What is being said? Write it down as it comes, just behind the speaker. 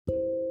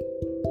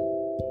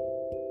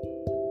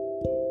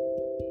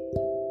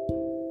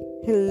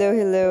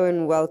Hello,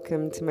 and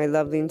welcome to my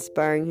lovely,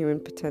 inspiring human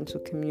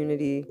potential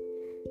community.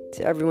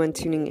 To everyone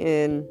tuning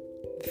in,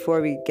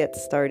 before we get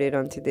started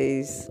on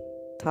today's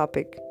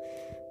topic,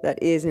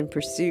 that is in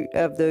pursuit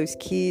of those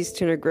keys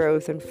to inner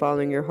growth and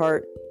following your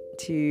heart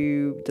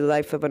to the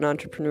life of an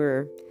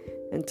entrepreneur,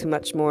 and to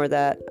much more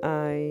that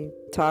I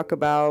talk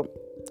about,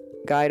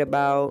 guide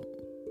about,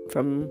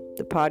 from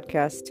the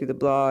podcast to the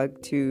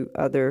blog to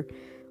other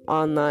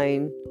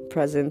online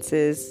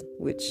presences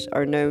which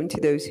are known to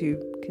those who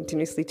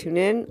continuously tune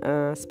in.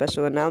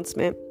 Special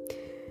announcement: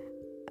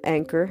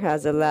 Anchor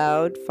has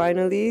allowed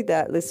finally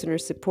that listener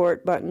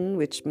support button,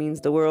 which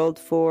means the world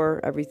for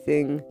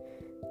everything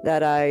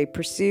that I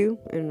pursue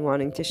and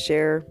wanting to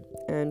share,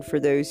 and for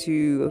those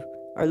who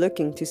are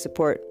looking to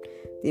support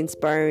the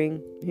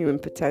inspiring human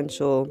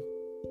potential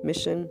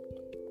mission,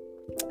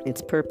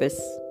 its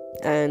purpose,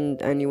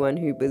 and anyone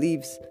who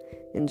believes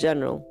in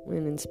general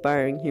in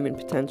inspiring human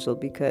potential,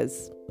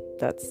 because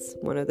that's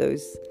one of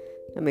those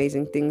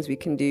amazing things we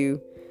can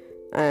do,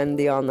 and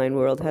the online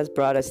world has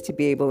brought us to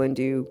be able and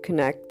do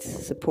connect,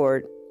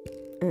 support,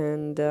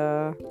 and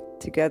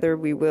together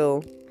we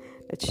will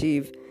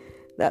achieve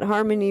that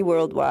harmony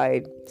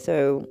worldwide.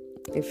 So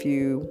if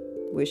you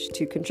wish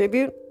to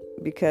contribute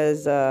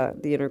because the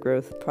inner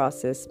growth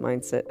process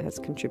mindset has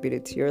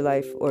contributed to your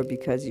life, or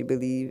because you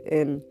believe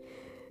in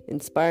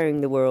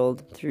inspiring the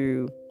world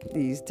through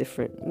these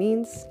different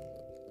means,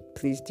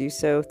 please do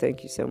so.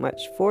 Thank you so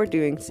much for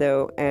doing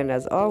so. And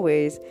as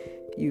always,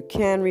 you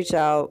can reach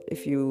out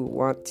if you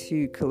want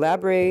to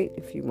collaborate,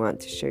 if you want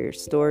to share your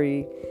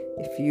story,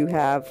 if you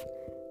have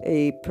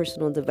a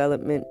personal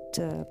development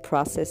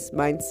process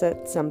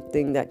mindset,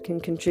 something that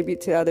can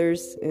contribute to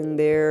others in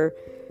their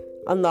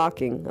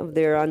unlocking of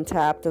their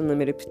untapped,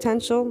 unlimited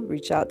potential.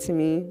 Reach out to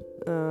me.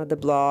 The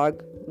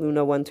blog,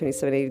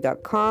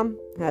 luna12780.com,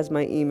 has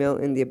my email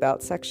in the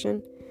About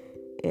section.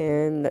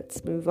 And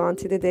let's move on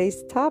to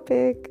today's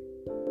topic.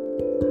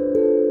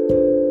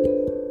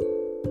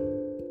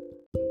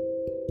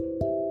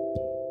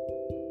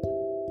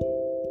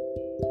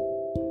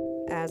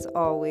 As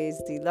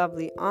always, the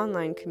lovely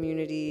online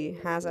community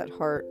has at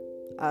heart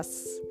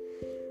us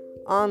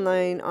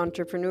online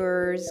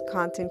entrepreneurs,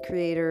 content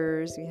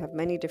creators. We have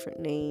many different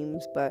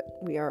names, but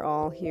we are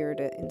all here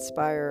to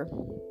inspire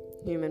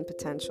human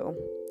potential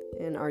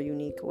in our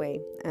unique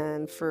way.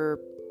 And for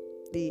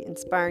the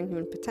Inspiring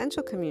Human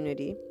Potential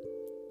community,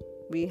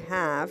 we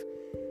have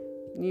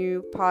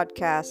new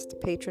podcast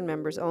patron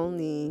members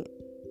only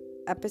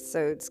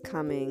episodes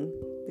coming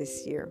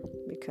this year,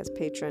 because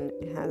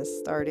Patreon has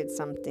started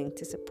something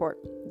to support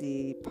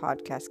the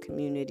podcast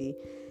community,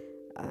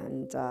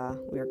 and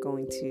we are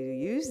going to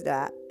use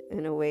that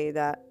in a way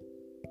that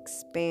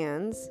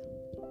expands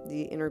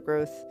the inner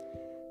growth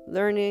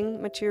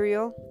learning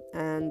material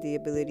and the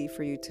ability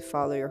for you to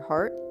follow your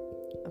heart,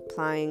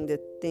 applying the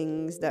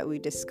things that we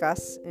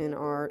discuss in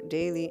our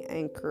daily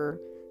Anchor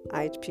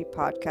IHP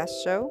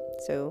podcast show.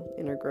 So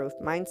inner growth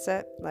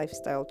mindset,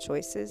 lifestyle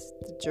choices,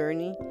 the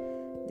journey,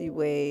 the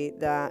way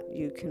that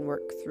you can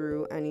work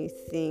through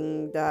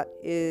anything that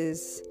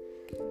is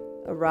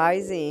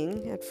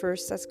arising at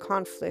first as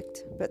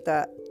conflict, but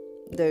that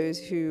those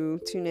who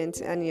tune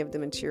into any of the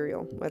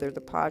material, whether the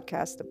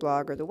podcast, the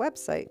blog, or the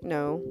website,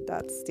 know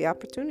that's the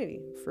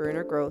opportunity for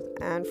inner growth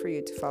and for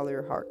you to follow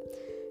your heart.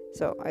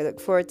 So I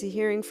look forward to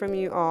hearing from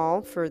you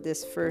all for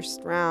this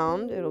first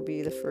round. It'll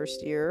be the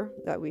first year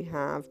that we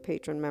have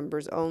patron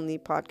members only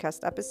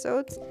podcast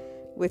episodes.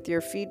 With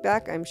your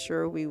feedback, I'm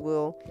sure we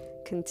will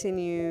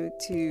continue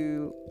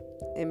to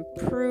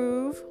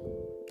improve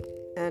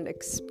and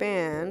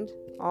expand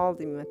all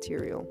the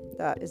material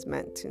that is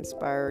meant to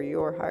inspire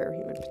your higher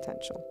human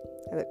potential.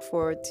 I look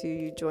forward to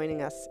you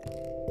joining us.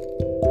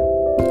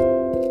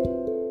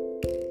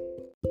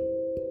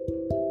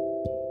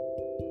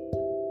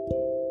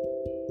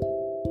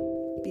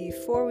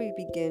 Before we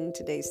begin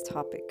today's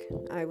topic,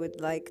 I would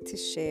like to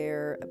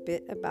share a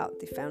bit about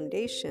the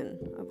foundation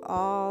of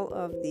all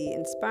of the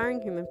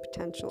Inspiring Human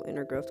Potential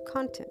inner growth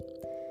content.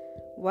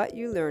 What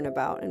you learn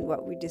about and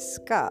what we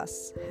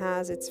discuss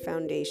has its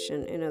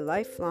foundation in a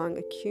lifelong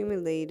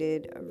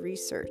accumulated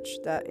research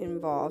that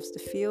involves the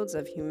fields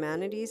of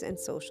humanities and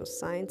social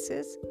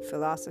sciences,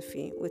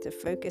 philosophy with a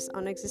focus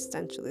on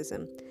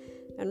existentialism,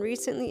 and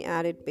recently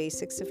added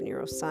basics of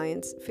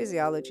neuroscience,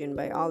 physiology, and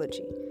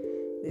biology.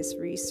 This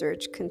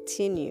research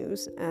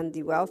continues, and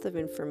the wealth of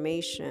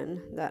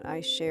information that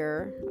I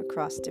share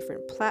across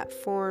different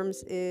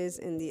platforms is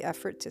in the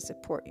effort to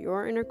support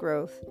your inner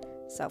growth,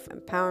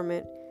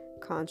 self-empowerment,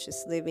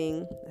 conscious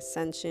living,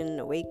 ascension,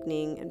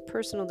 awakening, and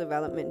personal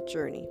development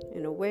journey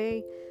in a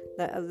way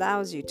that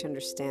allows you to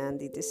understand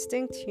the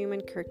distinct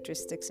human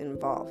characteristics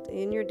involved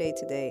in your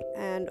day-to-day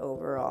and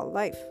overall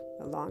life,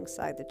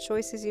 alongside the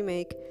choices you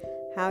make,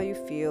 how you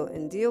feel,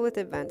 and deal with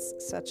events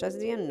such as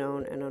the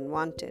unknown and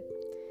unwanted.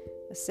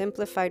 A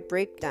simplified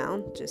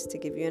breakdown, just to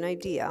give you an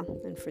idea,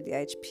 and for the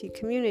IHP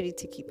community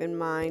to keep in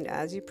mind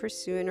as you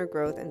pursue inner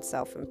growth and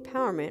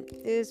self-empowerment,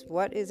 is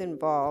what is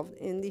involved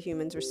in the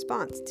human's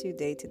response to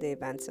day-to-day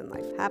events and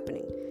life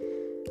happening.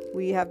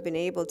 We have been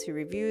able to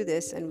review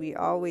this, and we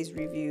always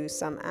review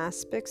some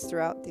aspects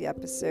throughout the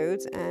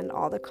episodes and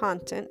all the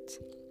content.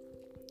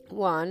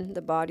 1,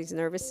 the body's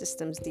nervous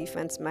system's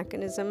defense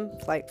mechanism,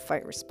 flight,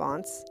 fight,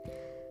 response.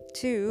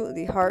 2,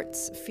 the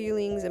heart's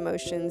feelings,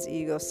 emotions,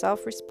 ego,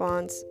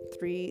 self-response.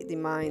 3, the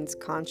mind's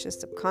conscious,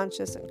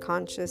 subconscious, and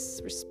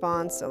conscious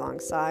response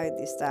alongside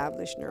the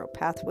established neural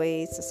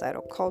pathways,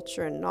 societal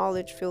culture and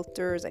knowledge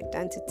filters,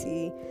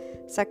 identity,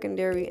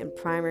 secondary and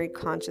primary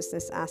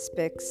consciousness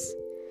aspects.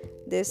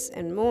 This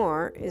and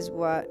more is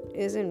what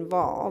is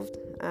involved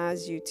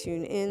as you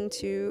tune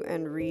into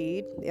and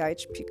read the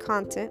IHP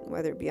content,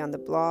 whether it be on the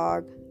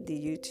blog, the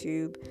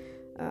YouTube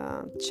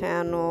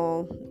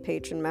channel,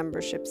 patron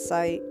membership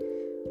site,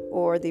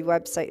 or the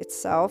website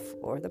itself,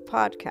 or the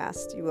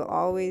podcast. You will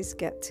always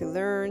get to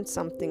learn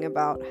something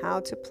about how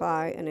to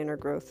apply an inner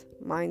growth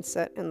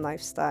mindset and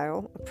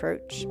lifestyle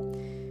approach,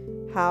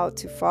 how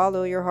to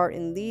follow your heart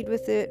and lead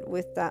with it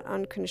with that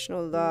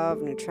unconditional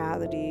love,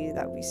 neutrality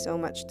that we so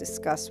much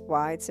discuss,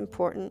 why it's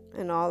important.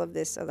 And all of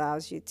this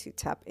allows you to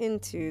tap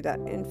into that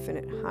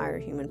infinite higher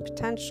human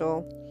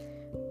potential,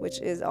 which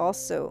is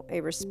also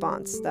a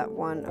response that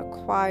one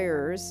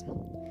acquires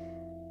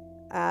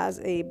as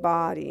a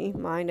body,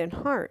 mind, and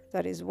heart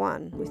that is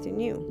one within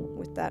you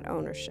with that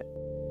ownership.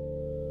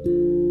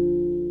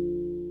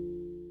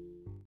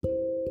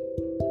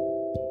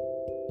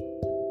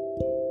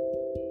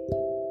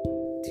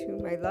 To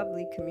my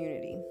lovely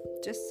community,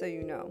 just so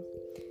you know,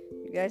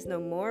 you guys know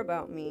more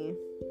about me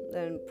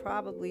than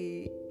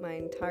probably my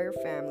entire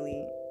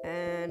family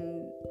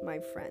and my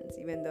friends,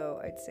 even though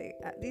I'd say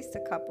at least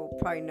a couple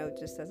probably know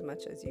just as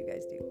much as you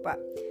guys do. But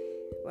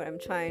what I'm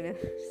trying to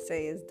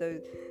say is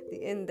the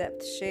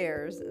in-depth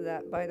shares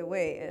that, by the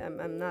way,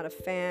 I'm not a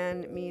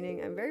fan,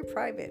 meaning I'm very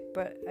private,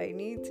 but I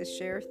need to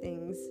share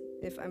things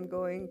if I'm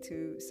going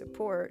to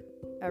support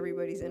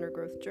everybody's inner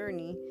growth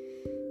journey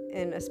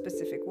in a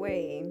specific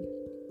way.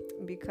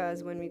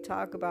 Because when we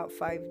talk about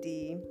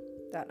 5D,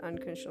 that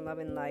unconditional love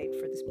and light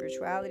for the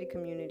spirituality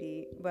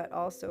community, but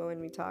also when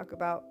we talk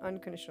about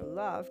unconditional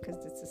love,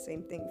 because it's the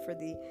same thing for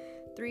the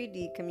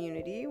 3D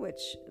community,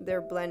 which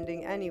they're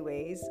blending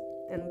anyways,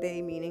 and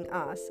they meaning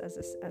us as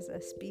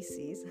a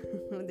species,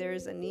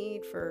 there's a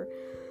need for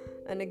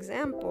an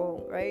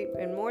example, right?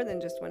 And more than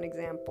just one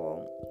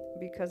example,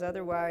 because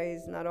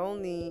otherwise, not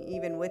only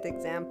even with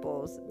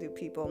examples do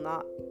people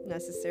not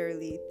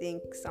necessarily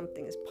think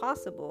something is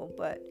possible,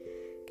 but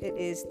it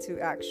is to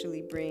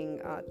actually bring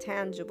a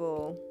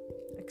tangible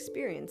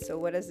experience. So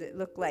what does it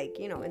look like,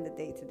 in the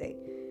day-to-day?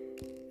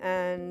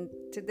 And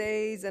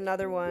today's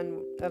another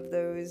one of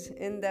those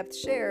in-depth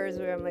shares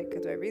where I'm like,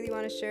 do I really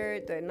want to share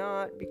it? Do I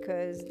not?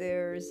 Because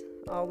there's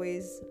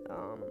always,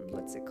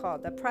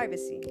 that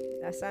privacy.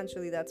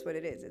 Essentially, that's what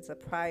it is. It's a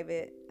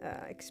private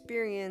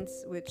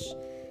experience, which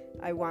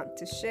I want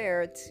to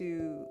share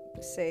to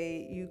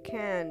say you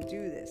can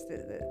do this.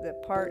 The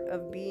part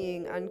of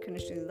being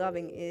unconditionally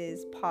loving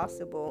is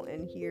possible,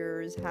 and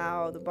here's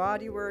how the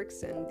body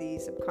works and the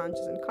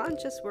subconscious and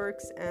conscious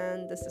works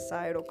and the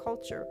societal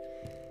culture.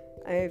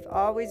 I've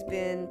always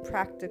been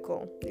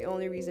practical. The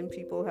only reason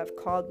people have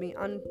called me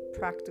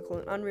unpractical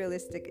and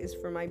unrealistic is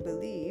for my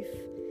belief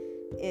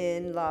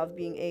in love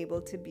being able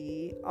to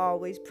be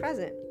always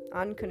present,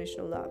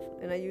 unconditional love.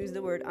 And I use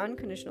the word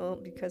unconditional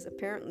because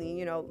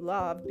apparently,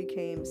 love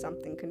became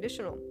something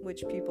conditional,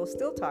 which people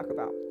still talk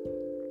about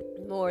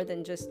more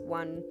than just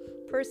one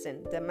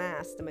person. The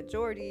mass, the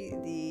majority,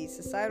 the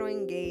societal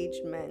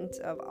engagement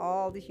of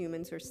all the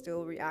humans who are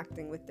still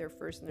reacting with their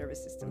first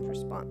nervous system's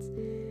response.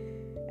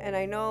 And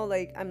I know,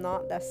 I'm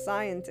not that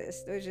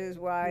scientist, which is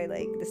why,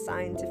 the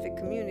scientific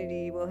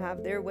community will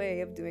have their way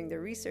of doing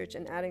their research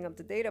and adding up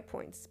the data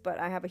points. But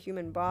I have a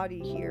human body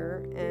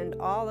here, and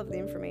all of the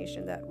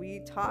information that we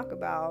talk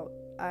about,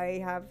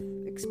 I have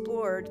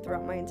explored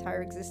throughout my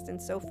entire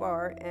existence so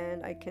far,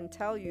 and I can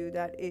tell you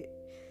that it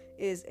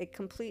is a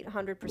complete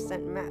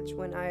 100% match.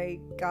 When I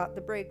got the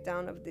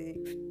breakdown of the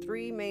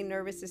 3 main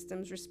nervous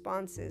systems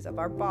responses of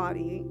our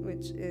body,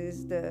 which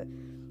is the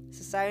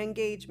societal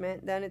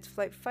engagement, then it's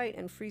flight, fight,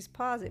 and freeze,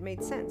 pause. It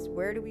made sense.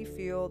 Where do we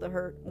feel the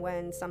hurt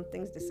when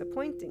something's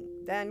disappointing?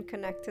 Then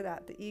connect to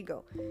that, the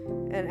ego.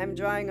 And I'm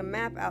drawing a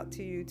map out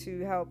to you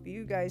to help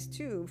you guys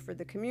too, for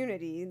the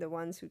community, the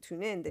ones who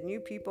tune in. The new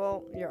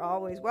people, you're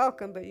always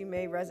welcome, but you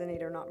may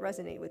resonate or not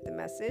resonate with the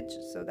message.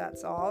 So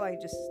that's all. I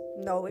just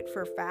know it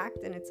for a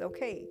fact, and it's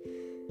okay.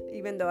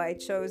 Even though I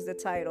chose the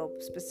title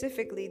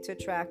specifically to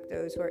attract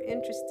those who are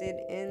interested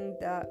in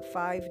the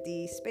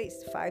 5D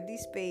space. 5D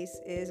space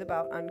is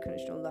about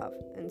unconditional love.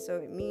 And so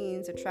it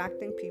means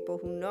attracting people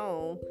who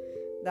know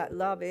that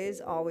love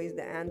is always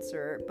the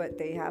answer, but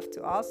they have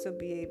to also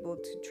be able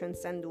to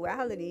transcend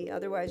duality.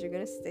 Otherwise, you're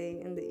going to stay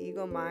in the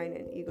ego mind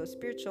and ego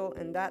spiritual.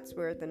 And that's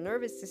where the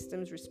nervous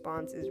system's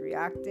response is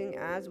reacting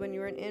as when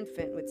you're an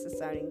infant with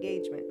societal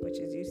engagement, which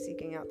is you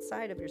seeking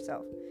outside of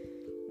yourself.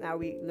 Now,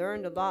 we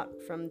learned a lot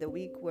from the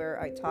week where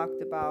I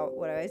talked about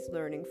what I was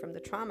learning from the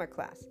trauma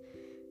class.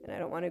 And I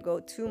don't want to go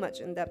too much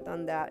in depth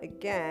on that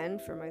again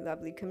for my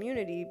lovely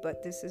community,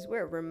 but this is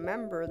where,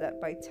 remember that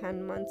by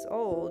 10 months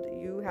old,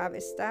 you have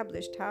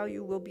established how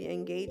you will be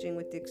engaging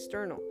with the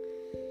external.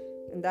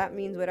 And that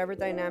means whatever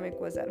dynamic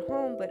was at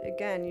home, but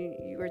again,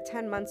 you were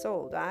 10 months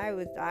old. I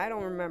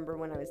don't remember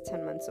when I was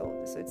 10 months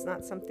old. So it's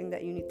not something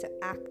that you need to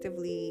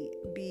actively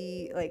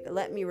be like,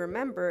 let me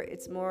remember.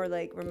 It's more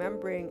like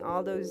remembering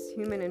all those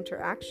human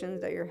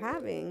interactions that you're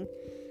having.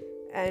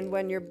 And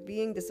when you're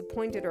being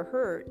disappointed or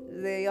hurt,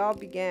 they all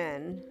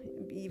began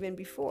even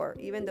before,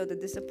 even though the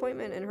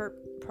disappointment and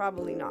hurt,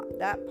 probably not.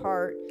 That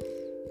part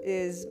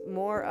is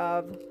more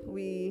of,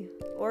 we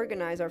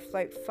organize our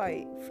flight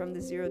fight from the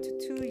 0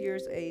 to 2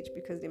 years age,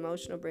 because the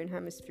emotional brain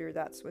hemisphere,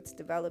 that's what's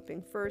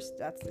developing first.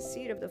 That's the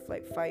seed of the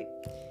flight fight.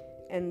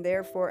 And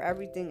therefore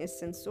everything is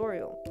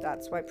sensorial.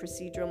 That's why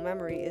procedural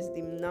memory is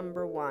the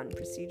number one.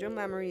 Procedural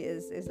memory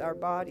is our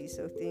body.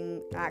 So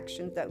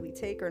actions that we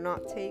take or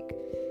not take.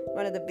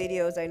 One of the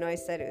videos, I know I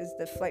said it was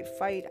the flight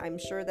fight. I'm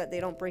sure that they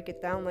don't break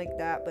it down like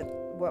that, but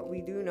what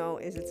we do know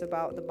is it's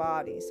about the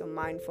body. So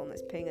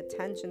mindfulness, paying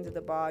attention to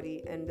the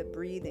body, and the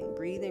breathing.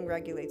 Breathing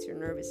regulates your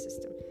nervous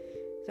system.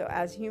 So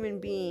as human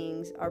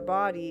beings, our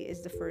body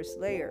is the first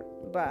layer,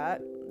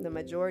 but the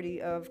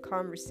majority of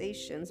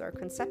conversations are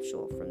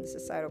conceptual from the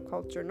societal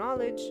culture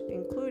knowledge,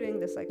 including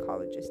the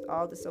psychologist,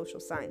 all the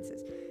social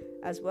sciences,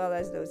 as well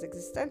as those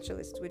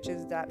existentialists, which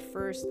is that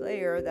first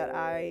layer that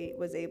I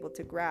was able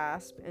to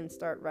grasp and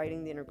start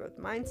writing the Inner Growth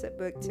Mindset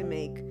book to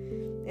make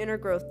inner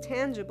growth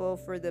tangible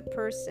for the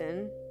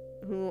person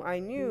who I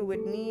knew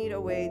would need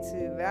a way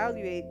to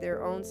evaluate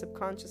their own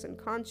subconscious and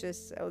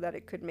conscious, so that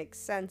it could make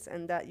sense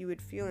and that you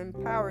would feel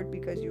empowered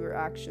because you were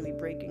actually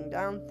breaking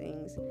down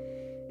things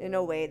in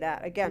a way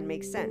that, again,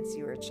 makes sense.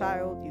 You're a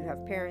child, you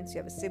have parents, you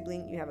have a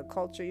sibling, you have a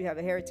culture, you have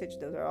a heritage.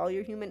 Those are all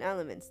your human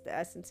elements, the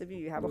essence of you.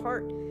 You have a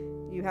heart,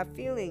 you have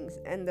feelings,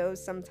 and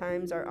those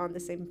sometimes are on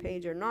the same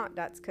page or not.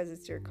 That's because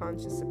it's your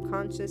conscious,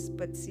 subconscious.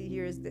 But see,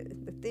 here's the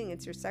thing.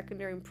 It's your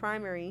secondary and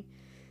primary.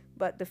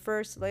 But the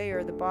first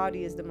layer, the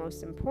body, is the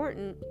most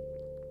important,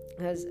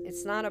 because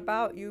it's not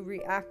about you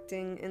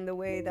reacting in the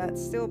way that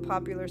still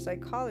popular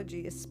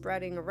psychology is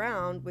spreading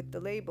around with the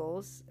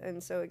labels.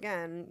 And so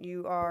again,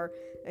 you are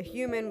a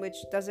human which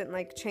doesn't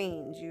like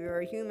change. You are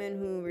a human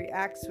who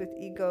reacts with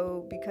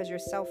ego because you're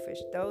selfish.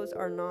 Those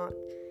are not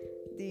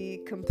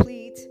the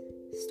complete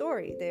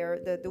story. They are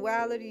the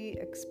duality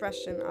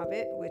expression of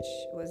it, which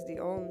was the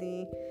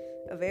only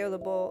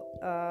available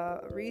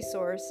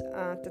resource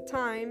at the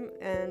time.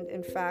 And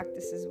in fact,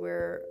 this is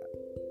where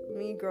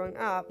me growing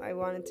up, I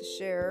wanted to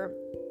share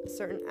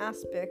certain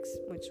aspects,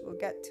 which we'll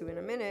get to in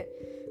a minute,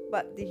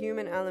 but the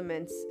human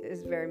elements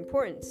is very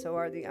important. So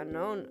are the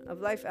unknown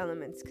of life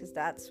elements, because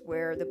that's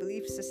where the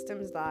belief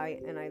systems lie.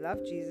 And I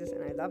love Jesus,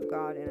 and I love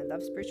God, and I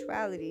love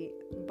spirituality,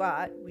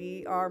 but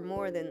we are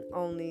more than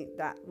only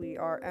that. We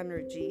are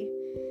energy,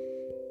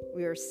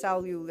 we are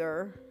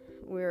cellular.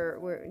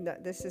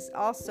 This is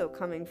also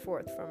coming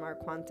forth from our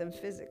quantum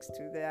physics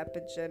to the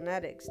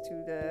epigenetics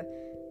to the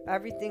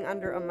everything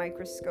under a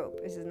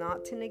microscope. This is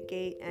not to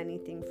negate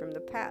anything from the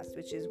past,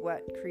 which is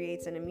what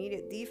creates an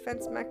immediate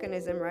defense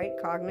mechanism, right?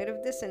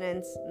 Cognitive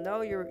dissonance.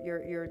 No,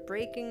 you're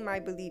breaking my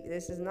belief.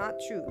 This is not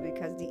true,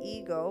 because the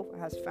ego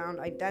has found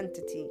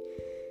identity.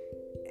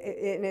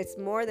 And it's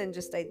more than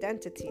just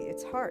identity,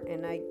 it's heart.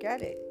 And I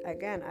get it.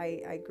 Again,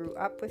 I grew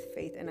up with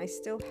faith, and I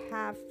still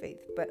have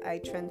faith, but I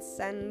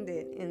transcend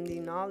it in the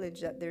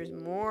knowledge that there's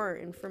more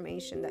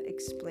information that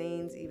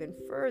explains even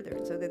further.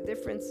 So the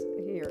difference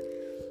here,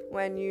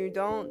 when you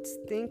don't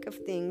think of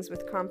things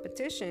with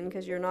competition,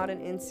 because you're not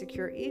an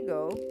insecure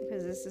ego,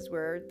 because this is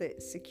where the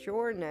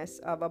secureness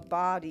of a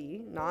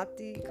body, not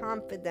the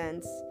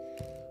confidence.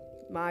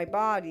 My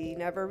body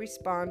never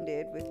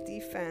responded with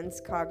defense,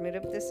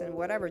 cognitive dissonance,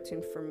 whatever, to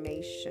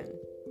information.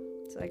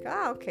 It's like,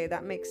 okay,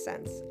 that makes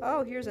sense.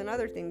 Oh, here's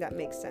another thing that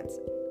makes sense.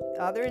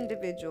 Other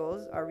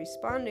individuals are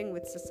responding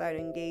with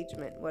societal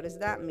engagement. What does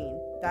that mean?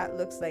 That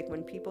looks like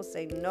when people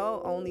say,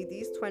 no, only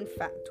these 20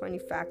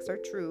 facts are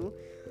true.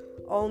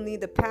 Only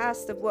the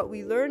past of what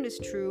we learned is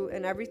true,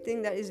 and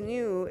everything that is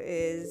new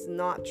is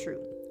not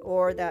true.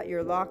 Or that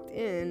you're locked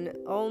in,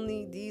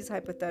 only these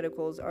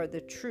hypotheticals are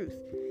the truth.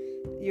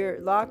 You're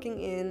locking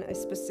in a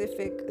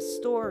specific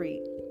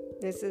story.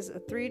 This is a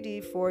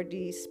 3D,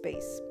 4D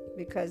space,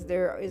 because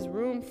there is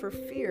room for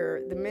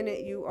fear the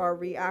minute you are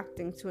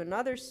reacting to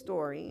another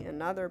story,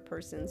 another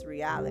person's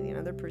reality,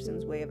 another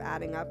person's way of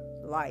adding up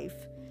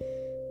life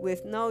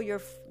with, no, you're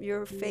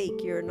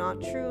fake, you're not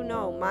true,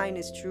 no, mine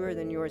is truer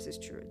than yours is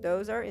true.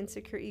 Those are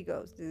insecure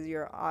egos. This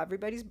is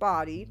everybody's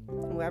body,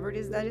 whoever it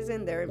is that is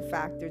in there. In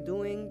fact, they're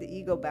doing the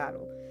ego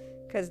battle,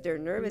 because their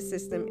nervous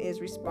system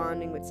is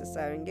responding with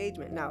societal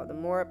engagement. Now, the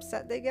more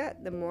upset they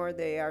get, the more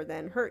they are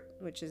then hurt,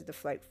 which is the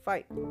flight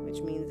fight,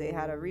 which means they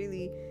had a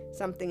really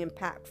something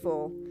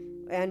impactful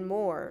and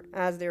more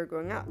as they're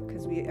growing up,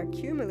 because we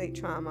accumulate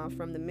trauma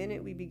from the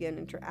minute we begin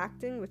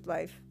interacting with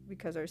life,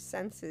 because our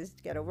senses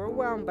get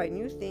overwhelmed by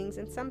new things,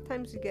 and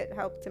sometimes you get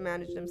help to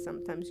manage them,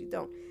 sometimes you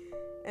don't.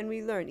 And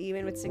we learn,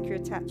 even with secure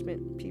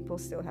attachment, people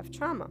still have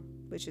trauma.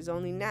 which is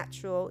only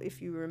natural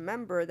if you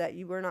remember that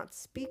you were not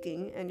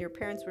speaking and your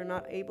parents were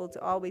not able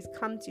to always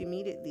come to you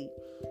immediately.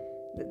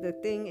 The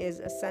thing is,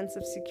 a sense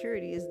of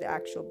security is the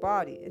actual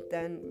body. It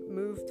then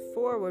moved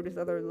forward with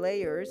other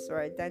layers.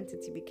 Our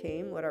identity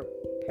became what our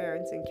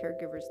parents and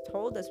caregivers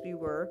told us we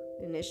were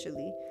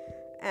initially,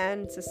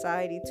 and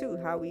society too,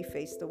 how we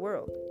face the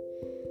world.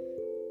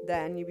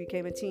 Then you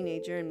became a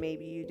teenager and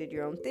maybe you did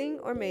your own thing,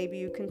 or maybe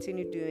you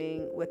continued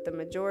doing what the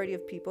majority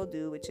of people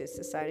do, which is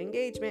society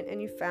engagement,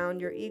 and you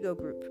found your ego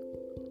group.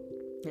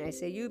 And I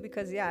say you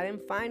because, I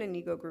didn't find an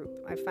ego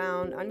group. I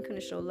found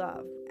unconditional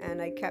love,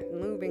 and I kept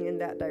moving in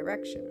that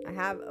direction. I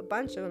have a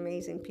bunch of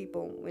amazing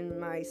people in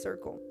my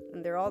circle,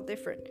 and they're all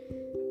different.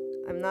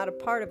 I'm not a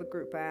part of a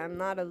group. I am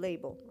not a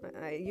label.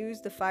 I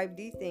use the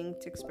 5D thing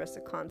to express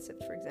a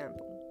concept, for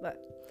example. But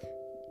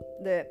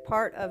the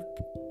part of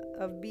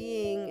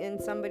being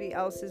in somebody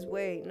else's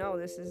way, no,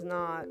 this is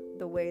not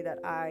the way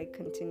that I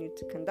continue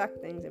to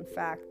conduct things. In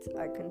fact,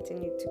 I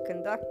continue to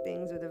conduct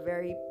things with a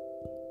very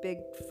big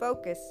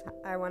focus.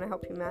 I want to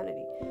help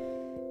humanity.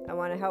 I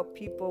want to help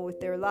people with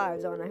their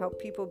lives. I want to help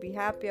people be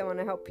happy. I want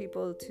to help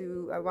people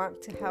I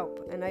want to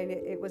help. And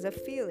it was a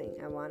feeling.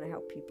 I want to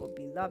help people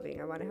be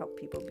loving. I want to help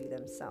people be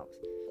themselves.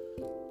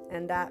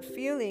 And that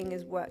feeling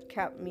is what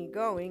kept me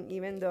going,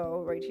 even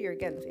though right here,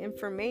 again,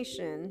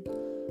 information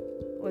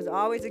was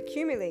always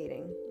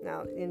accumulating.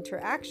 Now,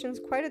 interaction's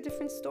quite a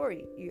different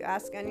story. You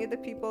ask any of the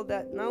people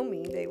that know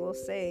me, they will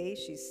say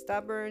she's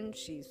stubborn,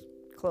 she's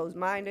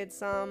closed-minded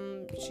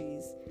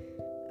she's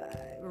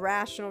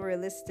rational,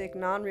 realistic,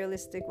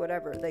 non-realistic,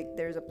 whatever. Like,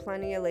 there's a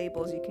plenty of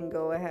labels you can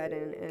go ahead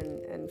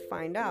and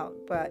find out.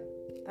 But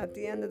at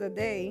the end of the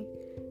day,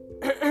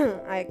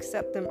 I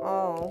accept them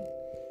all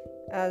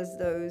as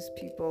those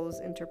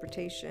people's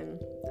interpretation,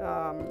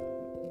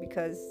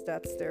 because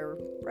that's their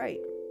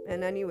right.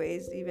 And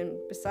anyways, even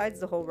besides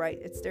the whole right,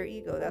 it's their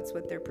ego. That's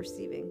what they're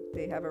perceiving.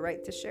 They have a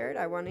right to share it.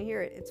 I want to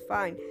hear it. It's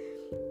fine.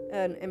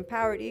 An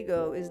empowered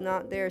ego is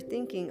not there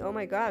thinking, oh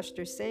my gosh,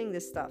 they're saying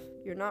this stuff.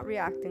 You're not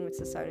reacting with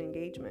societal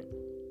engagement.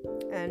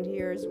 And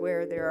here's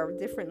where there are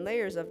different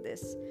layers of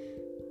this.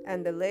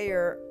 And the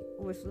layer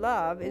with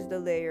love is the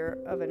layer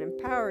of an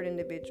empowered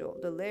individual.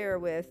 The layer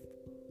with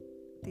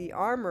the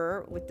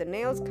armor, with the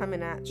nails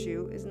coming at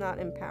you, is not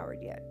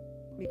empowered yet,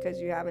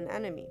 because you have an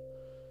enemy.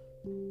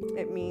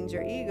 It means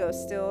your ego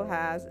still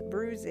has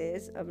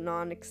bruises of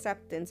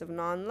non-acceptance, of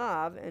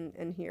non-love,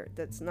 and here,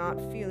 that's not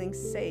feeling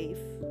safe,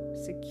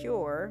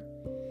 secure,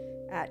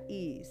 at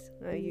ease.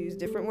 I use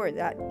different words,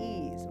 at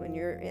ease. When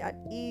you're at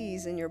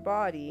ease in your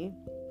body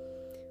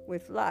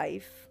with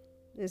life,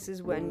 this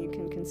is when you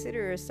can consider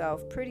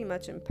yourself pretty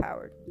much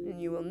empowered.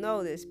 And you will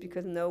know this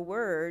because no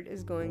word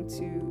is going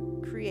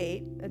to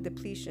create a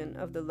depletion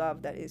of the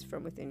love that is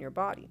from within your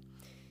body.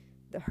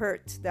 The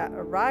hurt that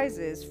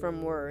arises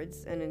from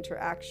words and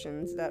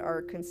interactions that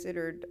are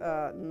considered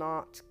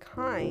not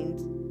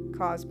kind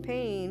cause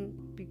pain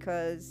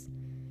because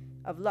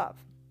of love,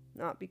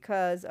 not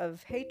because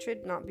of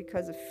hatred, not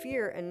because of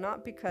fear, and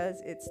not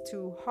because it's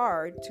too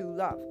hard to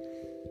love.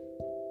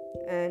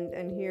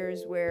 And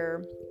here's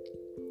where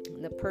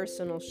the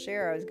personal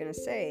share I was going to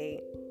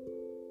say,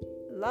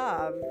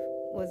 love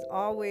was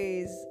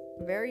always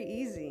very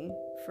easy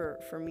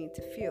for me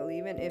to feel,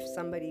 even if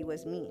somebody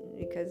was mean,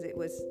 because it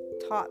was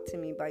taught to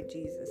me by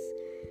Jesus.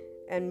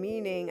 And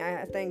meaning,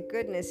 I thank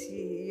goodness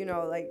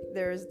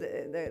there's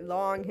the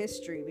long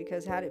history,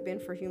 because had it been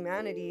for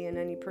humanity and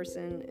any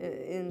person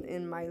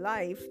in my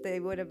life, they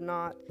would have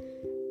not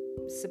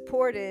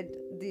supported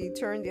the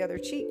turn the other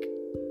cheek.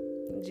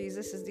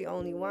 Jesus is the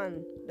only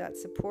one that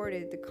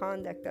supported the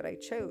conduct that I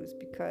chose,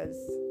 because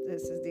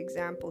this is the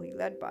example he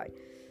led by.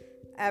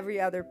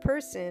 Every other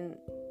person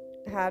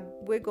had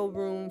wiggle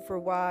room for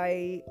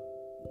why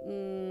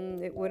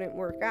it wouldn't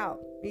work out.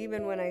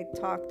 Even when I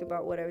talked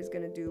about what I was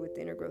going to do with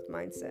the inner growth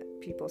mindset,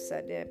 people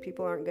said,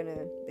 people aren't going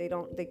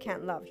to, they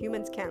can't love.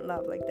 Humans can't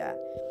love like that.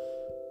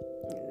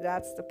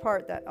 That's the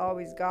part that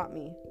always got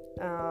me.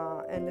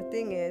 And the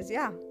thing is,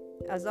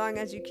 as long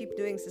as you keep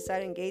doing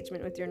societal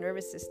engagement with your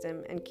nervous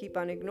system and keep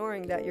on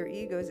ignoring that your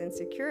ego is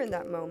insecure in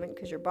that moment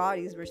because your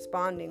body is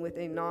responding with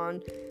a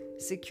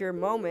non-secure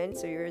moment,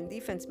 so you're in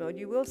defense mode,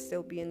 you will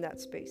still be in that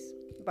space.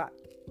 But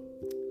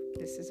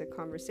this is a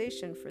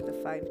conversation for the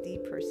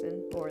 5D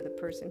person, or the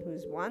person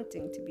who's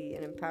wanting to be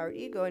an empowered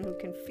ego and who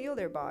can feel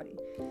their body.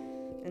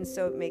 And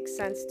so it makes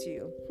sense to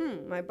you.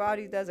 My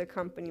body does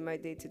accompany my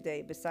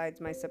day-to-day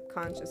besides my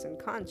subconscious and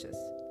conscious.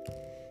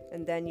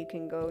 And then you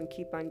can go and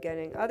keep on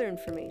getting other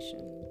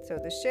information. So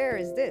the share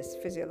is this,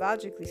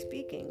 physiologically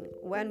speaking,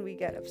 when we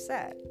get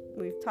upset,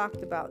 we've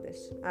talked about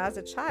this. As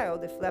a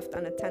child, if left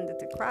unattended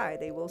to cry,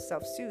 they will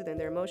self-soothe and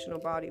their emotional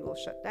body will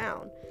shut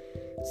down.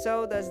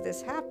 So does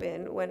this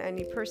happen when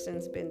any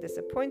person's been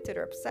disappointed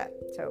or upset.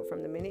 So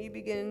from the minute you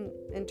begin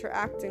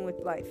interacting with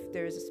life,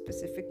 there's a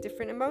specific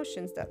different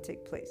emotions that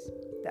take place.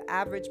 The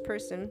average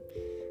person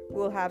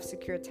will have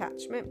secure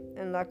attachment,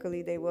 and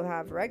luckily they will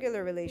have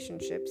regular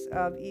relationships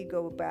of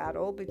ego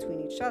battle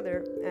between each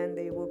other, and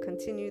they will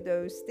continue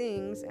those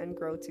things and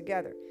grow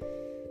together.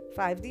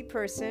 5D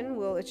person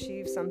will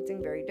achieve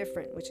something very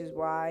different, which is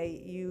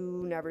why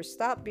you never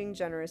stop being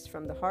generous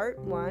from the heart.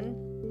 One,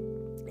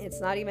 it's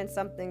not even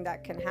something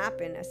that can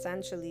happen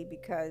essentially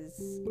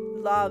because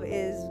love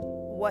is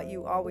what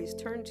you always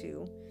turn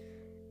to.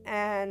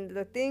 And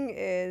the thing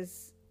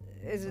is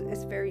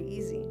it's very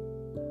easy.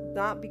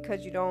 Not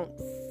because you don't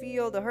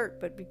feel the hurt,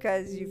 but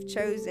because you've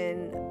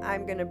chosen,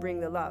 I'm going to bring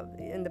the love.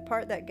 And the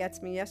part that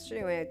gets me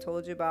yesterday when I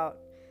told you about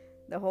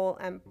the whole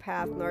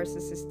empath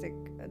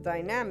narcissistic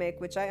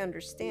dynamic, which I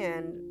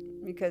understand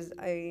because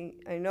I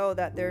know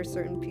that there are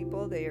certain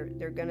people,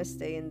 they're going to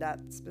stay in that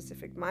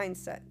specific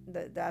mindset.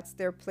 That's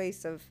their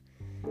place of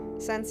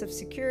sense of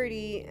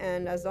security,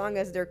 and as long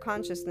as their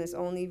consciousness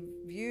only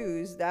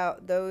views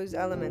those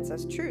elements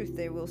as truth,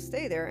 they will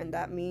stay there, and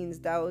that means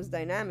those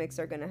dynamics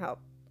are going to help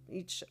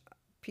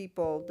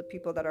the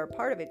people that are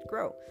part of it,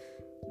 grow.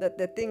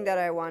 The thing that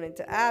I wanted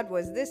to add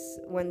was this: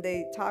 when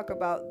they talk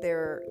about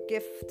their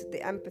gift,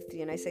 the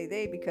empathy, and I say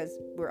they because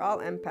we're all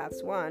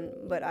empaths, one,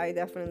 but I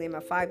definitely am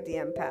a 5D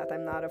empath.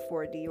 I'm not a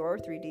 4D or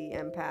 3D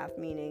empath,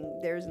 meaning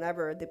there's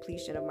never a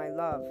depletion of my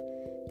love.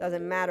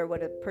 Doesn't matter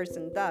what a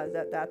person does,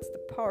 that's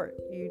the part.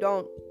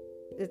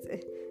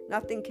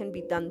 Nothing can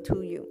be done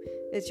to you.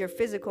 It's your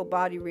physical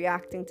body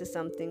reacting to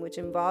something, which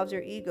involves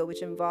your ego,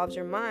 which involves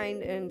your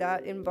mind, and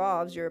that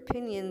involves your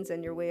opinions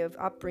and your way of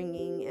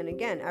upbringing. And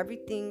again,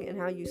 everything and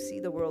how you see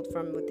the world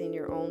from within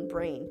your own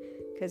brain,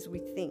 because we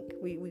think,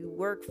 we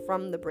work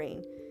from the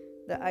brain.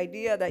 The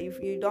idea that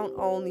you don't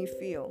only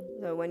feel.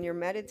 So when you're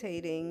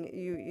meditating,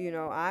 you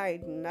know, I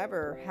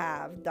never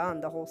have done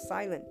the whole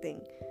silent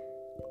thing.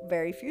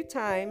 Very few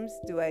times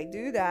do I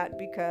do that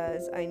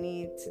because I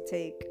need to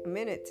take a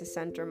minute to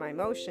center my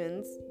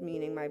emotions,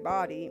 meaning my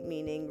body,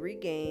 meaning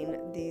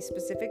regain the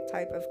specific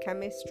type of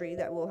chemistry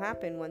that will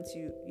happen once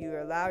you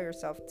allow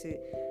yourself to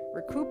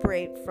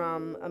recuperate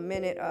from a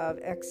minute of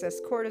excess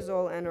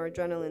cortisol and or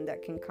adrenaline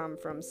that can come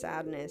from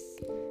sadness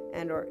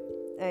and or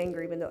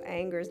anger, even though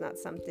anger is not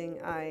something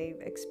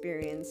I've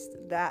experienced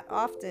that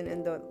often.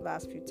 And the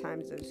last few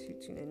times, those who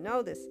tune in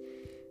know this,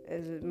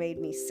 it made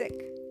me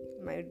sick.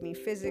 Made me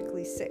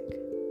physically sick.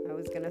 I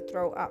was gonna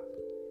throw up.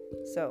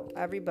 So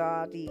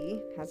everybody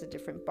has a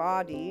different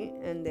body,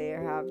 and they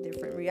have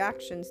different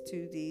reactions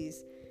to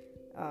these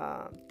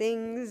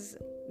things.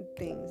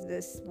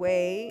 This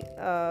way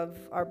of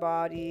our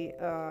body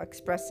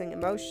expressing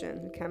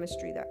emotion, the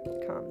chemistry that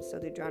comes. So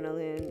the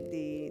adrenaline,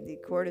 the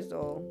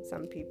cortisol.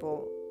 Some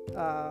people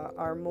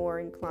are more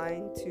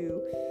inclined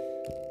to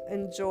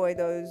enjoy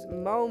those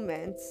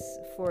moments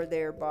for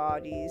their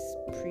body's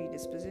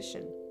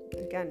predisposition.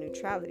 Again,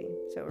 neutrality.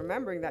 So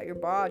remembering that your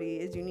body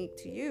is unique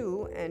to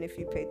you, and if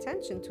you pay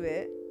attention to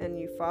it and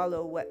you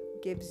follow what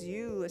gives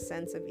you a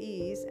sense of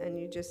ease and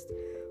you just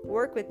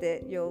work with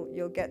it,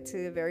 you'll get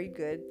to a very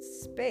good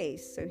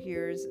space. So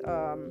here's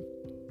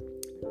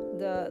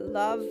the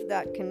love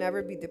that can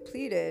never be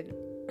depleted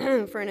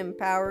for an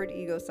empowered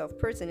ego self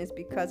person is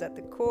because at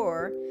the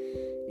core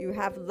you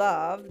have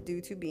love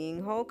due to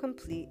being whole,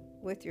 complete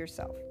with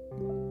yourself.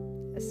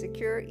 A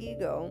secure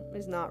ego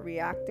is not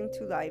reacting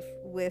to life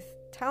with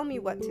tell me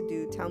what to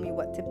do, tell me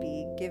what to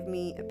be, give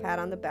me a pat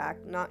on the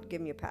back, not give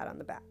me a pat on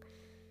the back.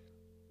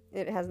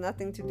 It has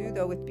nothing to do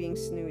though with being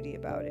snooty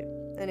about it.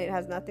 And it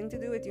has nothing to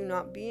do with you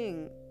not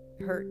being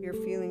hurt. Your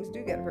feelings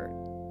do get hurt.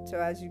 So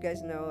as you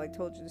guys know, I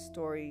told you the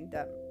story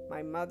that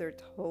my mother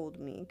told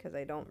me, because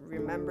I don't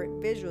remember it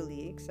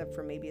visually except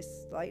for maybe a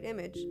slight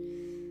image,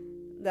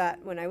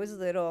 that when I was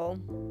little,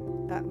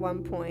 at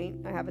one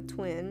point, I have a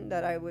twin,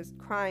 that I was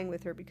crying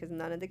with her because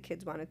none of the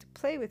kids wanted to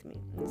play with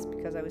me. And it's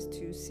because I was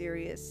too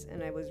serious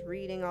and I was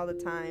reading all the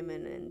time,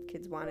 and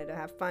kids wanted to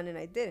have fun and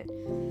I didn't.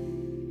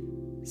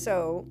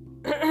 So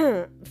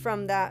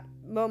from that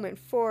moment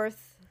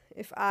forth,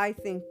 if I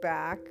think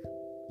back,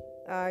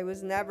 I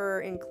was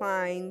never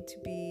inclined to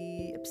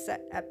be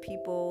upset at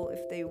people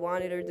if they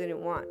wanted or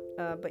didn't want.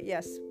 But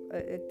yes,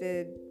 it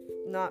did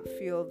not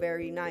feel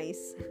very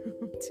nice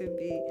to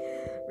be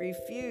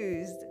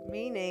refused,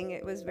 meaning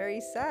it was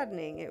very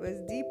saddening. It was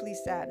deeply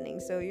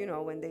saddening. So, you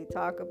know, when they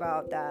talk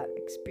about that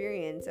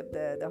experience of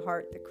the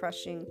heart, the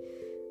crushing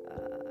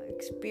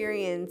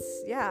experience,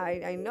 yeah,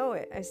 I know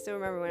it. I still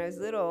remember when I was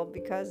little,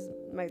 because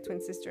my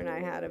twin sister and I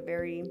had a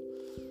very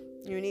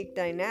unique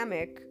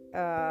dynamic.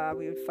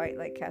 We would fight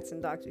like cats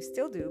and dogs. We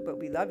still do, but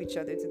we love each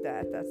other to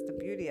death. That's the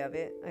beauty of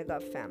it. I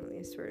love family.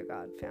 I swear to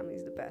God, family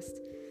is the best.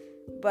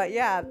 But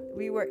yeah,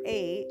 we were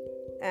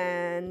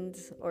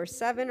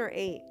 7 or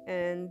 8,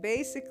 and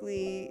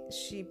basically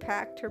she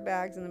packed her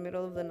bags in the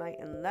middle of the night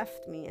and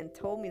left me and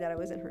told me that I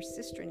wasn't her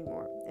sister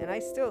anymore. And I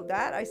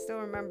still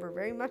remember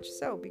very much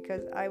so,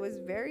 because I was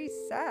very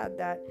sad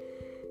that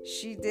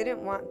she didn't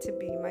want to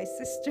be my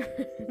sister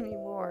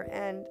anymore.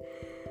 And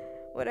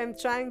what I'm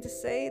trying to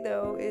say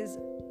though is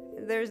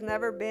there's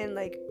never been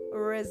like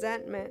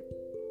resentment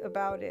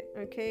about it.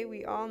 Okay,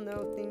 we all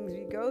know things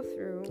we go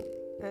through,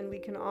 and we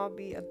can all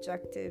be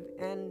objective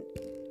and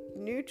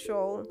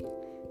neutral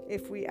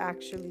if we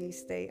actually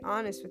stay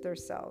honest with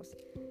ourselves.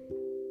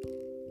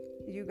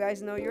 You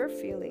guys know your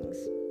feelings.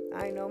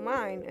 I know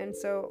mine. And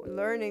so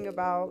learning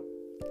about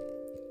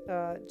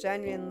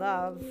genuine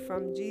love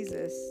from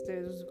Jesus,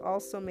 there's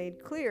also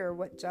made clear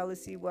what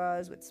jealousy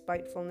was, what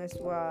spitefulness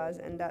was,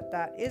 and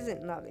that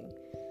isn't loving.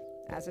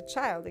 As a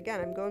child, again,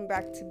 I'm going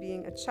back to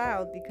being a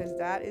child because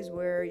that is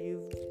where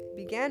you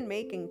began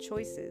making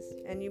choices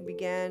and you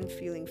began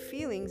feeling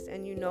feelings,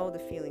 and you know the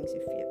feelings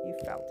you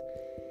felt.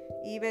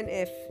 Even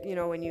if,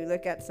 when you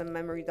look at some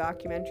memory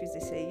documentaries, they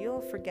say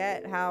you'll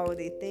forget how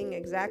the thing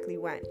exactly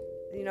went.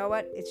 You know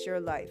what? It's your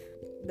life.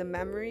 The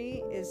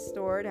memory is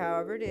stored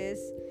however it is.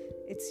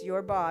 It's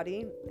your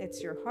body.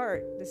 It's your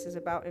heart. This is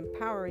about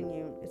empowering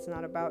you. It's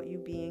not about you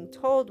being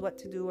told what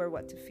to do or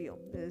what to feel.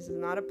 This is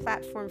not a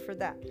platform for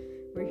that.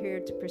 We're here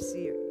to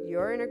pursue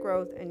your inner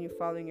growth and you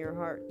following your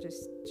heart.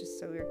 Just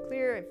so we're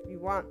clear, if you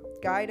want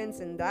guidance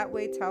in that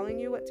way, telling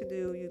you what to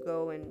do, you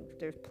go, and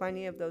there's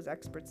plenty of those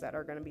experts that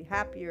are going to be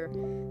happier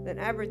than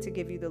ever to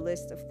give you the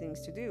list of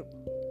things to do.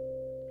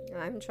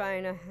 I'm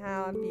trying to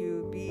have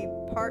you be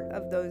part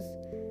of those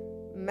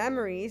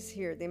memories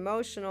here, the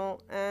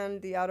emotional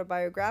and the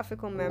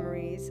autobiographical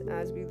memories,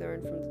 as we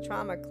learned from the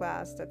trauma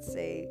class, that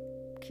say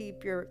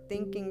keep your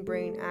thinking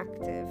brain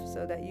active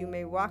so that you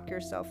may walk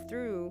yourself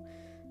through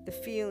the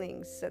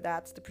feelings. So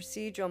that's the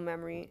procedural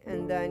memory.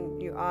 And then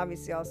you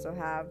obviously also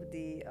have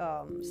the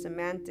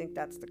semantic,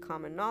 that's the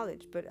common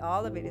knowledge, but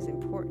all of it is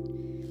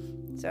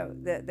important. So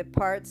the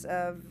parts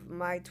of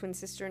my twin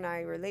sister and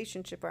I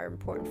relationship are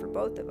important for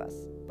both of us,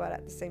 but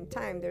at the same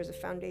time there's a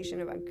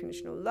foundation of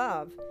unconditional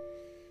love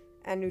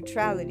and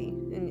neutrality,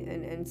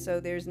 and so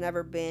there's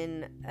never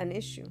been an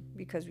issue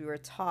because we were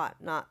taught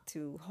not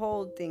to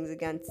hold things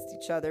against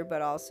each other,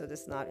 but also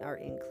that's not our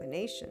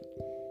inclination,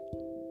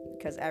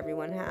 because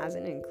everyone has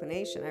an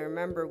inclination. I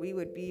remember we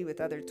would be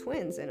with other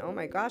twins and oh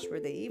my gosh, were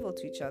they evil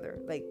to each other,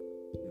 like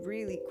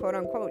really quote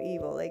unquote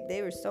evil, like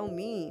they were so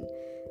mean.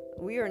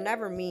 We were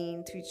never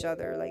mean to each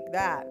other like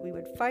that. We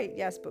would fight,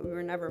 yes, but we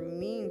were never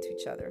mean to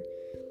each other.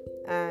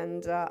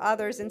 And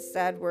others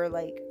instead were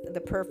like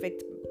the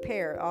perfect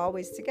pair,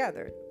 always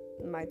together.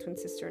 My twin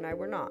sister and I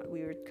were not.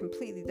 We were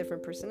completely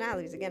different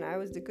personalities. Again, I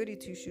was the goody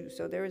two-shoes,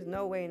 so there was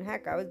no way in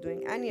heck I was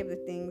doing any of the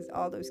things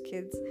all those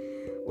kids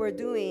were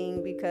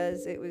doing,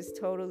 because it was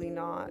totally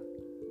not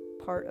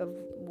part of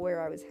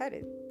where I was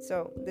headed.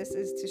 So this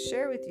is to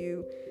share with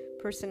you,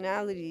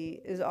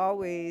 personality is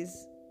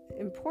always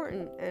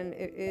important, and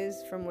it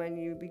is from when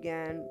you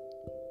began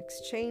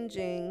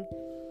exchanging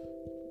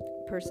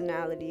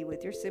personality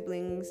with your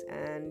siblings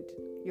and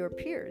your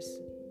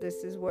peers.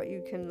 This is what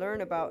you can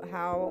learn about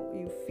how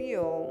you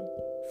feel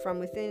from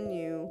within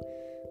you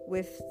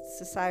with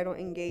societal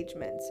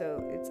engagement.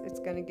 So it's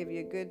going to give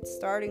you a good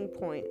starting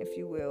point, if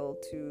you will,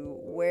 to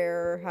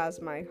where has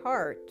my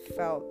heart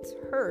felt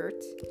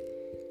hurt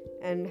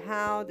and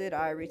how did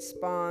I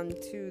respond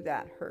to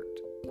that hurt.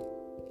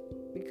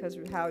 Because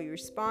how you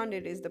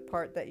responded is the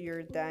part that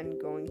you're then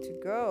going to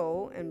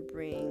go and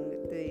bring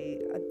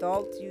the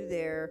adult you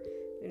there,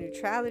 the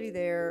neutrality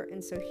there.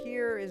 And so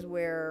here is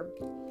where,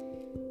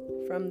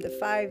 from the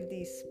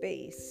 5D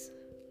space,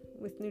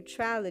 with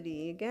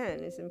neutrality,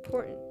 again, is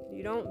important.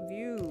 You don't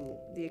view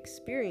the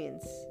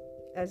experience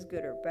as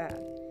good or bad.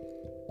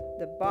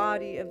 The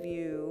body of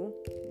you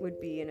would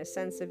be in a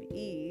sense of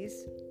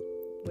ease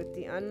with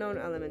the unknown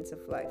elements of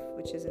life,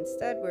 which is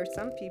instead where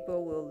some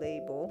people will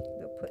label,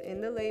 they'll put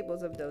in the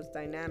labels of those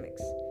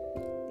dynamics.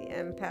 The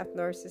empath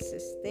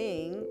narcissist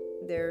thing,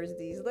 there's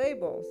these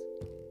labels,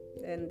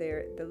 and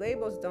the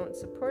labels don't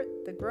support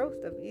the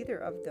growth of either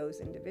of those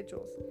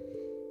individuals.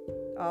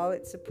 All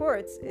it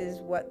supports is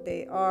what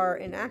they are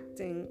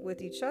enacting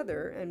with each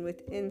other and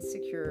with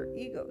insecure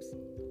egos,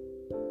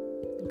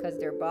 because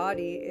their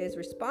body is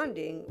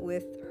responding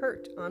with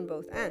hurt on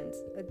both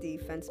ends, a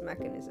defense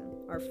mechanism.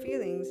 Our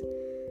feelings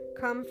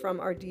come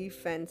from our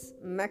defense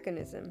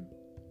mechanism,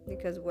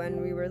 because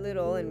when we were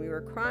little and we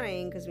were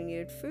crying because we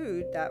needed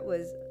food, that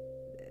was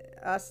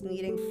us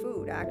needing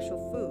food,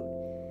 actual food.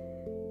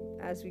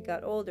 As we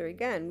got older,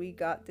 again, we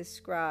got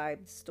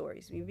described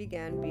stories. We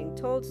began being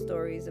told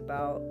stories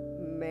about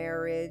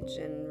marriage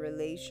and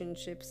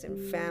relationships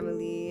and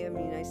family. I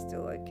mean, I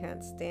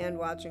can't stand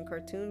watching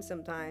cartoons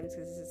sometimes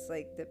because it's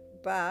like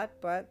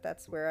but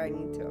that's where I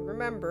need to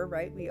remember,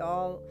 right? We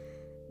all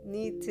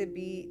need to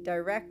be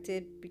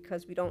directed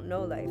because we don't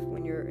know life.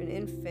 When you're an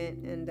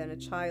infant and then a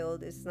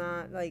child, it's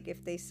not like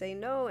if they say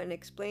no and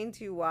explain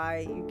to you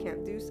why you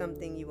can't do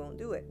something, you won't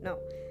do it. No.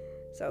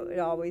 So it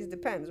always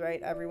depends, right?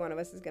 Every one of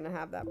us is going to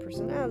have that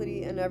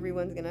personality, and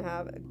everyone's going to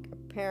have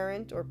a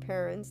parent or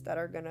parents that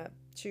are going to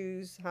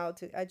choose how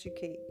to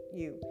educate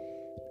you.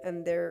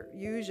 And they're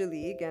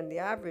usually, again, the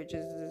average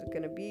is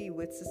going to be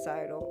with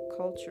societal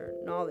culture,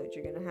 knowledge.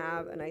 You're going to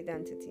have an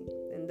identity,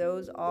 and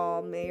those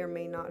all may or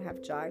may not have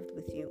jived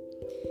with you.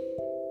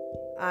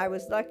 I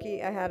was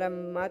lucky. I had a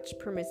much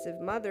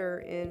permissive mother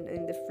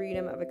in the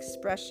freedom of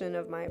expression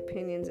of my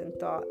opinions and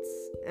thoughts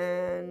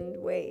and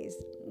ways.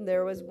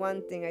 There was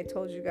one thing I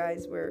told you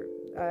guys where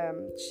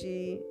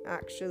she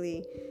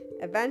actually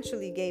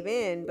eventually gave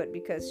in, but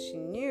because she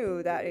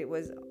knew that it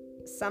was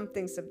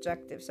something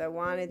subjective. So I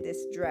wanted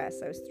this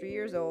dress. I was 3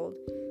 years old.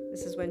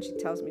 This is when she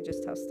tells me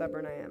just how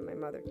stubborn I am, my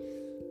mother.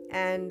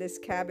 And this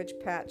Cabbage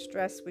Patch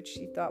dress, which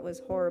she thought was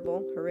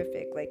horrible,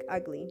 horrific, like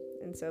ugly.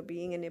 And so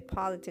being a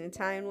Neapolitan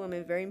Italian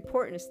woman, very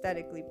important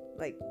aesthetically,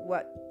 like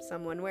what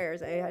someone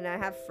wears. And I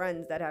have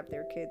friends that have